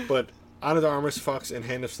 But Ana de Armas fucks in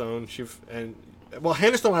Hand of Stone. Hand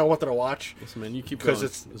of Stone I wanted to watch Listen, man, you keep because going.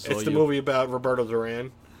 it's This is all the you. movie about Roberto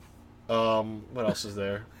Duran. What else is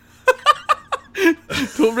there?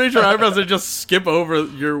 Don't raise your eyebrows and just skip over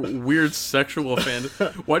your weird sexual fan.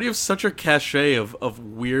 Why do you have such a cachet of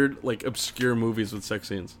weird, like, obscure movies with sex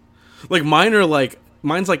scenes? Like,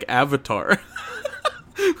 mine's like Avatar.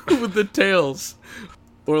 With the tails.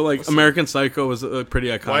 Or, like, American Psycho was a pretty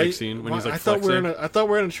iconic scene when he's, like, I thought flexing. I thought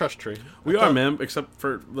we were in a trust tree. We are, man, except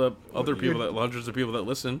for the other people hundreds of people that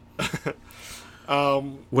listen.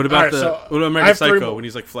 What about what about American Psycho when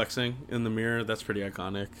he's, like, flexing in the mirror? That's pretty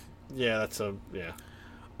iconic. Yeah, yeah.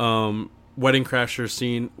 Wedding Crasher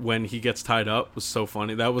scene when he gets tied up was so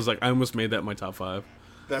funny. That was like I almost made that my top 5.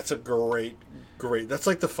 That's a great. That's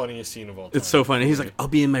like the funniest scene of all time. It's so funny. He's like, I'll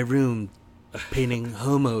be in my room painting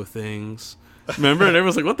homo things. Remember? And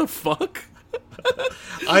everyone's like, what the fuck?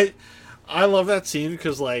 I love that scene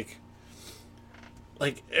because like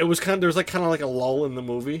it was there's like kind of like a lull in the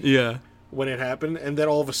movie Yeah. when it happened, and then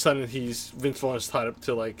all of a sudden Vince Vaughn is tied up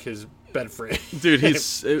to like his bed frame. Dude,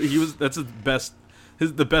 that's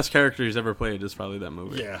the best character he's ever played is probably that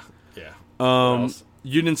movie. yeah. What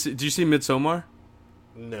You didn't see? Did you see Midsommar?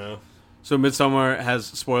 No. So Midsommar has,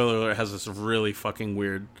 spoiler alert, has this really fucking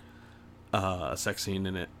weird sex scene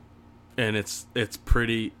in it, and it's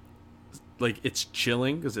pretty, like, it's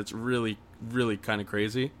chilling because it's really really kind of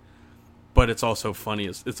crazy, but it's also funny.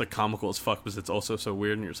 It's like comical as fuck because it's also so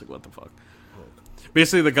weird, and you're just like, what the fuck.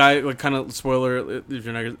 Basically, the guy, like, kind of spoiler if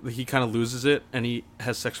you're not, he kind of loses it, and he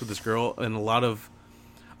has sex with this girl, and a lot of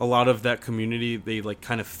that community, they like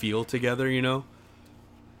kind of feel together, you know.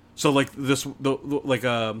 So like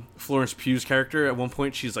Florence Pugh's character at one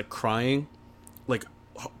point, she's like crying, like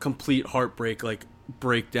complete heartbreak, like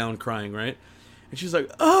breakdown crying, right? And she's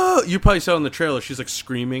like, oh, you probably saw in the trailer, she's like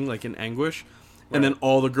screaming like in anguish. And then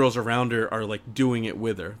all the girls around her are like doing it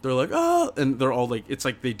with her. They're like, oh, and they're all like, it's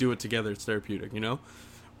like they do it together. It's therapeutic, you know?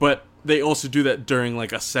 But they also do that during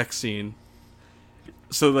like a sex scene.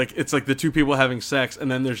 So like, it's like the two people having sex,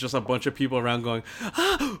 and then there's just a bunch of people around going,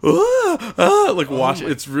 like watch.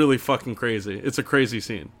 It's really fucking crazy. It's a crazy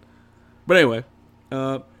scene. But anyway,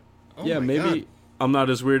 yeah, maybe God. I'm not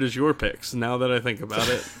as weird as your picks now that I think about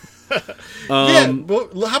it. Yeah,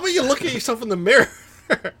 but how about you look at yourself in the mirror?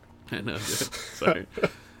 I know, dude. Sorry.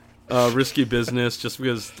 Risky Business, just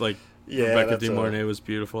because, like, Yeah, Rebecca that's De Mornay was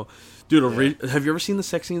beautiful. Dude, have you ever seen the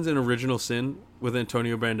sex scenes in Original Sin with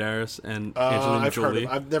Antonio Banderas and Angelina I've Jolie?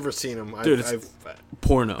 I've never seen them. Dude, it's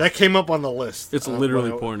porno. that came up on the list. It's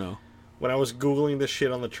literally when porno. When I was Googling this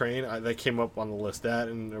shit on the train, that came up on the list. That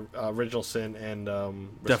and Original Sin and Def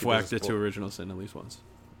Risky whacked it Business. to Original Sin at least once.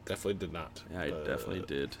 Definitely did not. Yeah, I definitely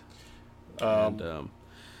did. Um,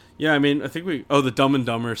 Yeah, I mean, I think the Dumb and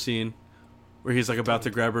Dumber scene where he's like about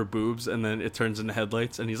to grab her boobs and then it turns into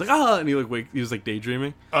headlights and he's like, ah, and he was like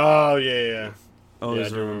daydreaming. Oh yeah. I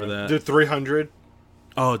always I do remember that. Dude, 300.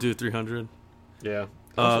 Oh, dude, 300. Yeah.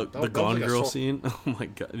 The Gone Girl scene. Oh my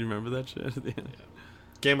god, you remember that shit at the end?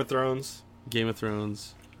 Game of Thrones. Game of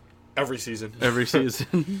Thrones. Every season. Every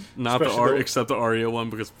season. Not Especially except the Arya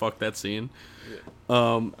one because fuck that scene.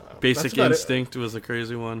 Basic about it. Instinct was a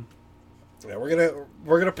crazy one. Yeah, we're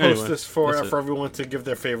gonna post Anyway, this for that's it. everyone to give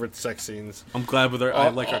their favorite sex scenes. I'm glad with I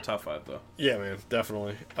like our top 5 though. Yeah, man,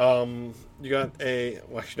 definitely. You got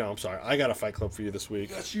well, actually, no, I'm sorry. I got a Fight Club for you this week.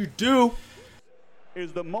 Yes, you do.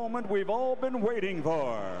 Is the moment we've all been waiting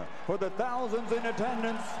for the thousands in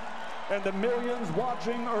attendance and the millions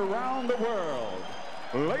watching around the world.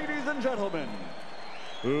 Ladies and gentlemen,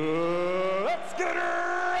 let's get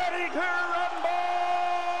ready to rumble!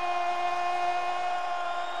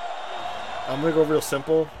 I'm gonna go real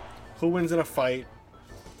simple. Who wins in a fight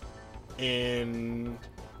in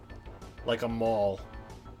like a mall?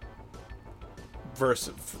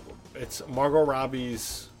 Versus, it's Margot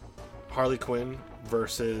Robbie's Harley Quinn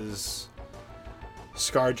versus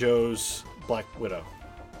ScarJo's Black Widow.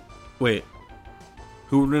 Wait,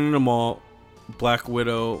 who would win in a mall? Black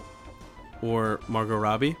Widow or Margot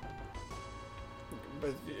Robbie?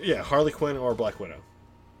 Yeah, Harley Quinn or Black Widow.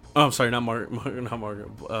 Oh, I'm sorry, not Margot.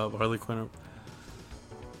 Harley Quinn.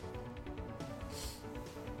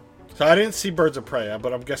 So I didn't see Birds of Prey,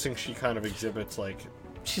 but I'm guessing she kind of exhibits like.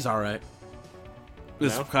 She's all right.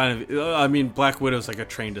 This No? kind of. I mean, Black Widow's like a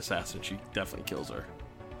trained assassin. She definitely kills her.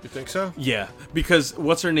 You think so? Yeah, because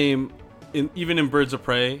what's her name? Even in Birds of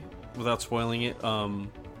Prey, without spoiling it,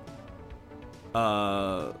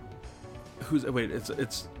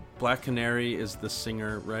 it's Black Canary is the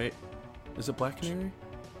singer, right? Is it Black Canary?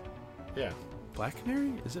 Yeah. Black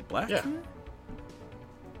Canary? Is it Black Yeah. Canary?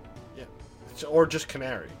 Yeah. Or just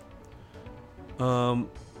Canary.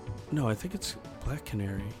 No, I think it's Black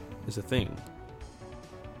Canary is a thing.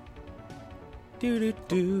 Do do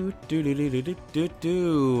do do do do do do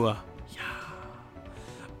do.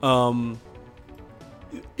 Yeah.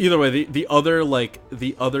 Either way, the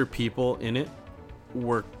other people in it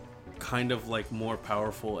were kind of like more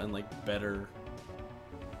powerful and like better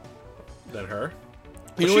Than her?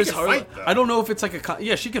 You know, she it's can hard. fight, though. I don't know if it's like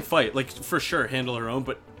yeah, she can fight, like for sure, handle her own,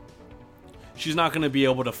 but she's not going to be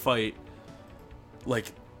able to fight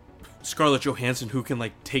like Scarlett Johansson, who can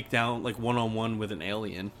like take down like one-on-one with an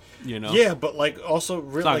alien. You know? Yeah, but like also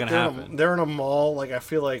really, not like, gonna happen. they're in a mall. Like I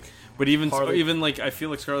feel like, But even Harley- like I feel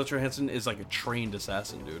like Scarlett Johansson is like a trained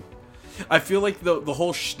assassin, dude. I feel like the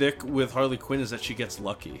whole shtick with Harley Quinn is that she gets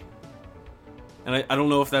lucky, and I don't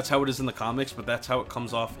know if that's how it is in the comics, but that's how it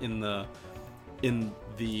comes off in the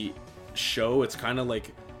show. It's kind of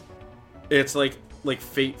like it's like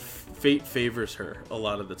fate favors her a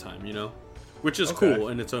lot of the time, you know, which is Okay. cool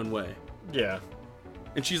in its own way. yeah,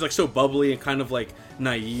 And she's like so bubbly and kind of like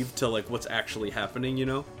naive to like what's actually happening, you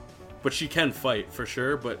know. But she can fight for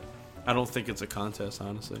sure. But I don't think it's a contest,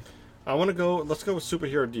 honestly. I want to go. Let's go with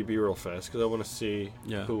superhero DB real fast because I want to see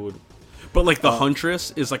Yeah. who would. But like the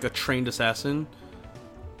Huntress is like a trained assassin,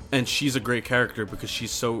 and she's a great character because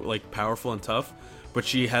she's so like powerful and tough, but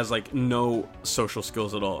she has like no social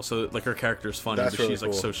skills at all. So like her character is funny, That's but really she's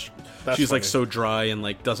like cool. so That's she's like funny. so dry and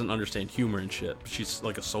like doesn't understand humor and shit. She's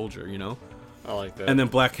like a soldier, you know. I like that. And then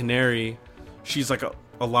Black Canary, she's like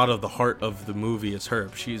a lot of the heart of the movie is her.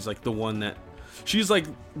 She's like the one that she's like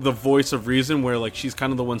the voice of reason, where like she's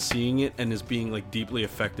kind of the one seeing it and is being like deeply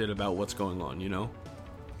affected about what's going on, you know.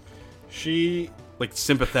 she. Like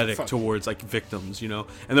sympathetic Fuck. towards like victims, you know.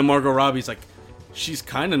 And then Margot Robbie's like she's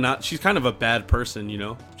kind of a bad person, you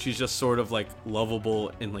know. She's just sort of like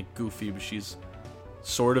lovable and like goofy, but she's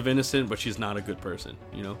sort of innocent, but she's not a good person,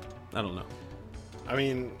 you know. I don't know. I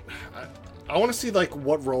mean, I want to see like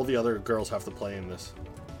what role the other girls have to play in this.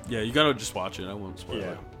 Yeah, you gotta just watch it. I won't spoil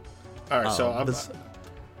Yeah. it. All right, so this-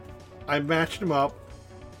 I matched them up.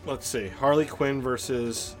 Let's see, Harley Quinn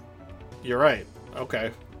versus. You're right.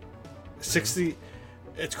 Okay, 60.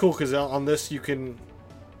 It's cool because on this you can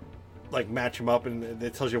like match them up, and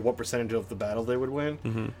it tells you what percentage of the battle they would win.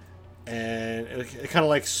 Mm-hmm. And it kind of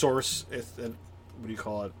like source. What do you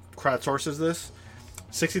call it? Crowdsources this.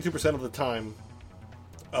 62% of the time,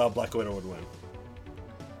 Black Widow would win.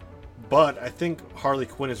 But I think Harley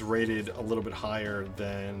Quinn is rated a little bit higher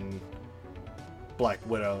than Black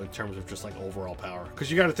Widow in terms of just like overall power.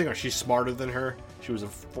 Because you got to think, she's smarter than her. She was a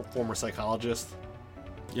former psychologist.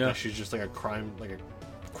 Yeah. Like, she's just like a crime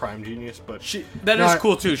genius. But That No, is I-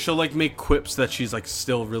 cool too. She'll like make quips that she's like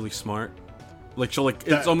still really smart. Like she'll like it's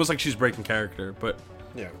That- almost like she's breaking character. But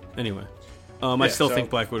yeah, anyway, Yeah, I still so- think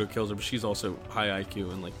Black Widow kills her, but she's also high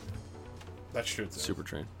IQ and like that's true. Too. super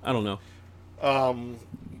trained. I don't know. All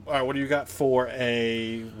right, what do you got for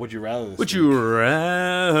a Would You Rather? This Would week? you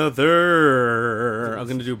rather? I'm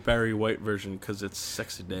gonna do Barry White version because it's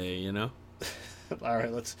sexy day, you know. All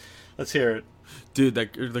right, let's hear it. Dude, the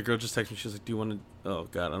girl just texted me. She's like, "Do you want to?" Oh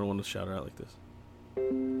God, I don't want to shout her out like this.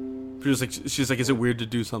 She's like, "Is it weird to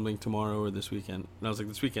do something tomorrow or this weekend?" And I was like,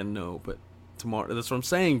 "This weekend, no, but tomorrow." That's what I'm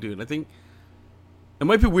saying, dude. I think It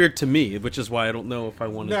might be weird to me, which is why I don't know if I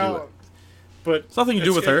want to do it. But it's nothing to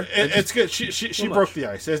do with her. It's good. She broke the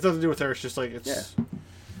ice. It has nothing to do with her. It's just like it's. Yeah.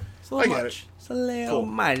 It's a little much. It's a little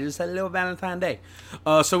much. It's a little Valentine's Day.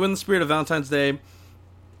 So in the spirit of Valentine's Day,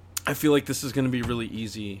 I feel like this is going to be really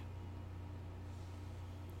easy.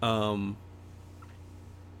 Would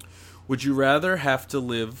you rather have to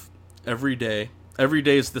live every day? Every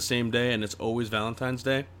day is the same day, and it's always Valentine's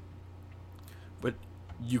Day. But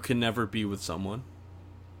you can never be with someone.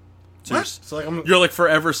 So you're like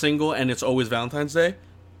forever single, and it's always Valentine's Day.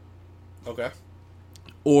 Okay.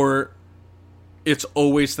 Or it's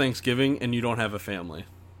always Thanksgiving, and you don't have a family.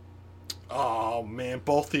 Oh man,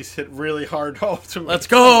 both these hit really hard home to me. Let's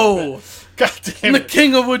go! God damn it! The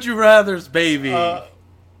king of Would You Rathers, baby. You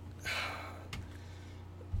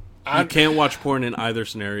can't watch porn in either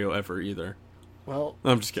scenario ever either. Well,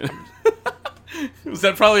 no, I'm just kidding.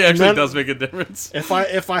 That probably actually does make a difference. If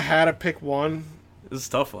I had to pick one, this is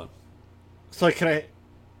a tough one. So like, I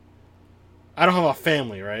don't have a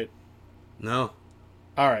family, right? No.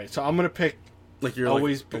 All right, so I'm gonna pick. Like you're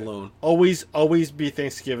always alone. Always be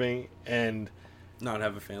Thanksgiving and not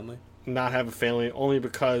have a family. Not have a family only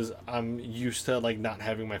because I'm used to like not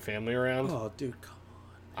having my family around. Oh, dude, come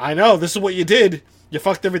on. I know this is what you did. You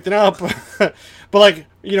fucked everything up. But like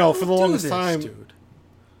for the longest time, dude.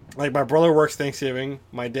 Like my brother works Thanksgiving.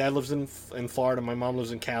 My dad lives in Florida. My mom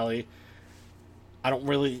lives in Cali. I don't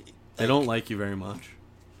really. They don't like you very much.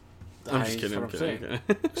 I'm just kidding. I'm kidding.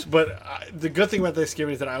 But the good thing about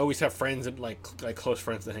Thanksgiving is that I always have friends and like close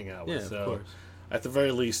friends to hang out with. Yeah, so of course. At the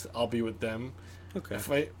very least, I'll be with them.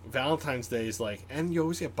 Okay. Valentine's Day is like, and you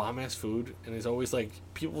always get bomb ass food, and there's always like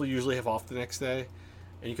people usually have off the next day,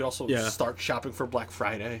 and you can also start shopping for Black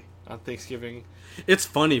Friday on Thanksgiving. It's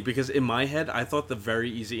funny because in my head, I thought the very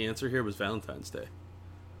easy answer here was Valentine's Day.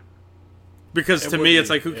 Because to me, it's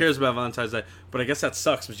like, who cares about Valentine's Day? But I guess that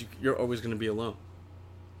sucks, because you're always going to be alone.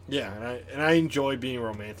 Yeah, and I enjoy being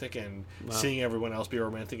romantic and seeing everyone else be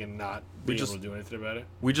romantic and not being able to do anything about it.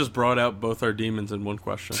 We just brought out both our demons in one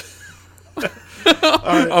question. Right,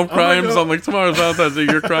 I'm crying because I'm like, tomorrow's Valentine's Day.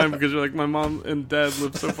 You're crying because you're like, my mom and dad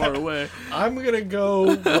live so far away. I'm going to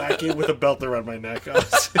go whack it with a belt around my neck.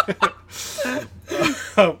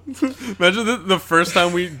 Imagine the first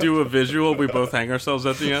time we do a visual, we both hang ourselves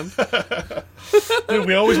at the end. Dude,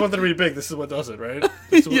 we always wanted to be big. This is what does it, right?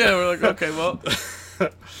 Yeah, we're like, okay, well...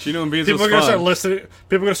 Chino and Beans people was are gonna fun. start listening.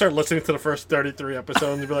 People are gonna start listening to the first 33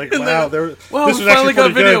 episodes and be like, "Wow, this we was finally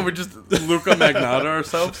got video. Good. We just Luca Magnotta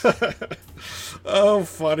ourselves." Oh,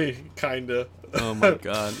 funny, kinda. Oh my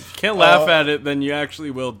god! If you can't laugh at it, then you actually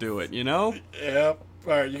will do it. You know? Yeah. All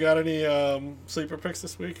right. You got any sleeper picks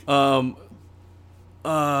this week?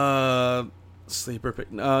 Sleeper pick.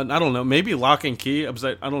 I don't know. Maybe Lock and Key. I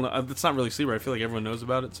don't know. It's not really sleeper. I feel like everyone knows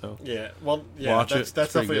about it. So yeah. Well, yeah. Watch that's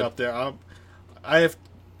definitely good. Up there. I have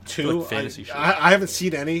two. Like fantasy shit. I haven't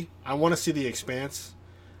seen any. I want to see The Expanse.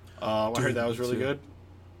 I heard that was really good.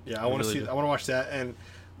 Yeah, I want to see. I want to watch that. And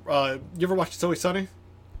you ever watch It's Always Sunny?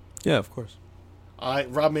 Yeah, of course.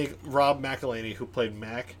 Rob McElhenney, who played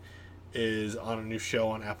Mac, is on a new show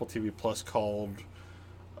on Apple TV Plus called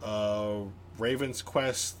Raven's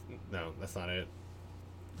Quest. No, that's not it.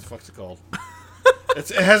 What the fuck's it called? It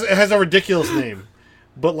has a ridiculous name,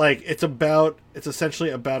 but like it's essentially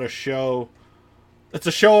about a show. It's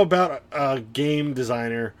a show about a game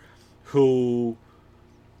designer who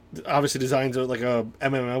obviously designs like a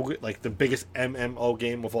MMO, like the biggest MMO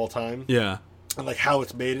game of all time. Yeah. And like how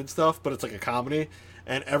it's made and stuff, but it's like a comedy,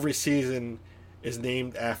 and every season is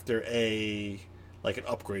named after an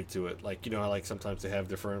upgrade to it. Like, you know how like sometimes they have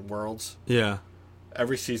different worlds. Yeah.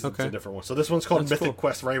 Every season's a different one. So this one's called Mythic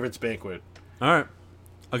Quest: Raven's Banquet. All right.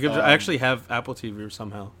 I'll give. I actually have Apple TV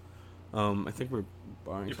somehow. I think we're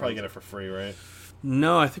borrowing. You probably get it for free, right?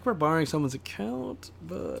 No, I think we're borrowing someone's account,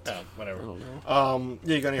 but whatever. I don't know.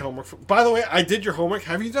 Yeah, you got any homework? By the way, I did your homework.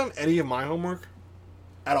 Have you done any of my homework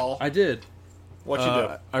at all? I did. What'd you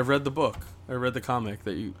do? I read the book. I read the comic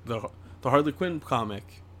the Harley Quinn comic.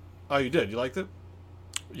 Oh, you did? You liked it?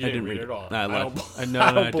 You didn't read it at all. No, I didn't.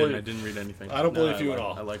 I didn't read anything. I don't believe you at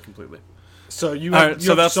all. I lied completely. So you have, have,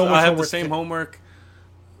 you have so much I have homework. The same homework.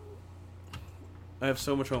 I have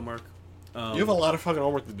so much homework. You have a lot of fucking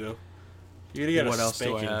homework to do. You're gonna get what a else do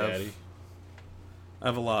I spanking, have? Daddy. I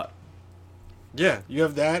have a lot. Yeah, you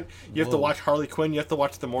have that. You have to watch Harley Quinn. You have to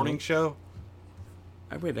watch the morning show.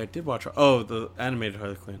 I did watch. Oh, the animated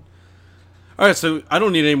Harley Quinn. All right, so I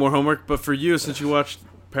don't need any more homework. But for you, since you watched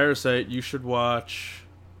Parasite, you should watch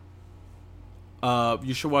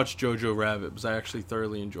You should watch Jojo Rabbit because I actually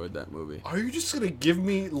thoroughly enjoyed that movie. Are you just gonna give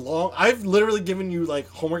me long? I've literally given you like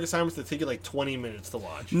homework assignments that take you like 20 minutes to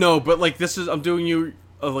watch. No, but like I'm doing you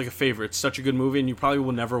like a favor. It's such a good movie, and you probably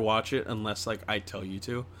will never watch it unless like I tell you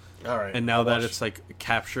to. All right. And now that it's like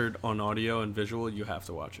captured on audio and visual, you have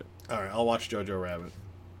to watch it. All right, I'll watch Jojo Rabbit.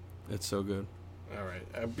 It's so good. All right,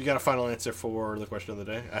 you got a final answer for the question of the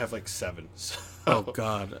day? I have like 7. So. Oh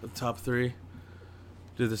God, top 3.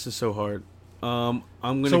 Dude, this is so hard. I'm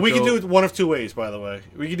gonna. So we can do it one of 2 ways. By the way,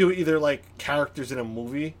 we can do it either like characters in a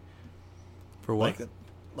movie. For what?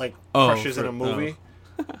 Like crushes in a movie.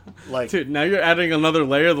 Like, dude, now you're adding another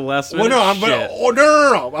layer. The last well, minute.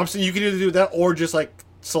 No. I'm saying you can either do that or just like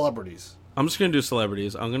celebrities. I'm just gonna do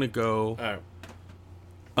celebrities. I'm gonna go.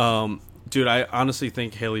 All right. Dude, I honestly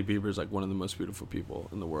think Hailey Bieber is like one of the most beautiful people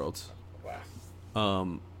in the world.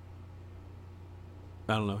 Wow.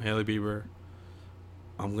 I don't know, Hailey Bieber.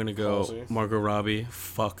 I'm gonna go Halsey. Margot Robbie.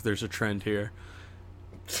 Fuck, there's a trend here.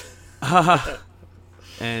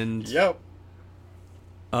 And Yep.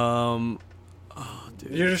 oh,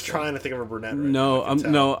 dude, You're just trying to think of a brunette. Right no,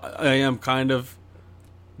 now, I am kind of,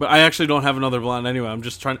 but I actually don't have another blonde anyway. I'm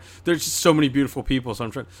just trying. There's just so many beautiful people, so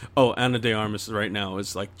I'm trying. Oh, Ana de Armas right now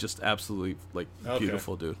is like just absolutely like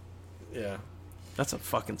beautiful, dude. Yeah. That's a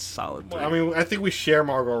fucking solid. I mean, I think we share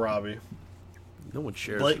Margot Robbie. No one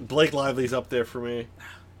shares. Blake Lively's up there for me.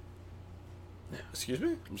 Excuse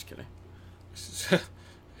me? I'm just kidding.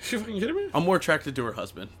 You fucking kidding me? I'm more attracted to her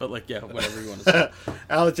husband, but like, yeah, whatever you want to say.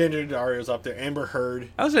 Alexandra Daddario's up there. Amber Heard.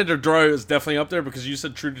 Alexandra Daddario is definitely up there because you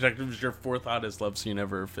said True Detective is your 4th hottest love scene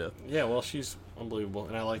ever, or 5th. Yeah, well, she's unbelievable,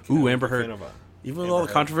 and I like. Ooh, I'm Amber a fan Heard. of, Even with Amber all the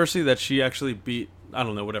Heard. controversy that she actually beat, I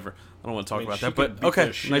don't know, whatever. I don't want to talk about she that, could but beat okay,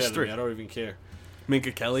 the shit nice out of 3. me. I don't even care.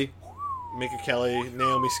 Minka Kelly. Minka Kelly,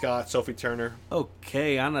 Naomi Scott, Sophie Turner.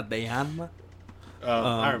 Okay, Ana de Armas.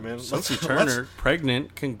 All right, man. Sophie Turner,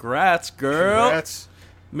 pregnant. Congrats, girl. Congrats.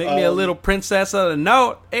 Make me a little princess of the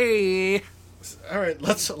note. Hey. All right,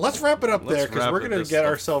 let's wrap it up there because wrap we're it gonna this get the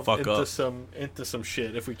ourselves fuck into up. some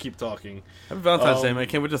shit if we keep talking. Happy Valentine's Day, man. I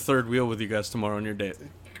can't wait to third wheel with you guys tomorrow on your date.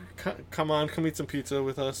 Come on, come eat some pizza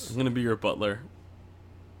with us. I'm gonna be your butler.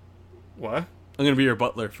 What? I'm gonna be your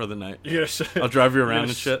butler for the night. You're gonna I'll drive you around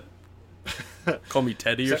and shit. Call me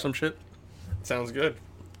Teddy or some shit. Sounds good.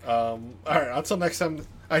 All right, until next time.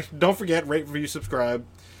 Don't forget, rate, review, subscribe.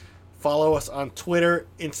 Follow us on Twitter,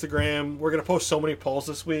 Instagram. We're going to post so many polls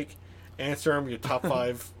this week. Answer them, your top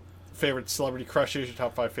 5 favorite celebrity crushes, your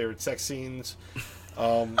top 5 favorite sex scenes.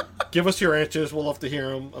 Give us your answers. We'll love to hear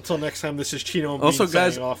them. Until next time, this is Chino and Also, Bean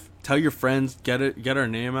guys, signing off. tell your friends, get our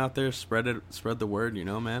name out there, spread the word, you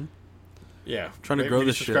know, man. Yeah. Trying to Rate, grow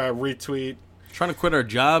review, this shit. subscribe, retweet. Trying to quit our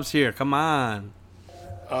jobs here. Come on.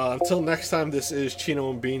 Until next time, this is Chino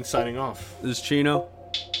and Bean signing off. This is Chino.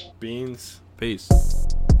 Beans. Peace.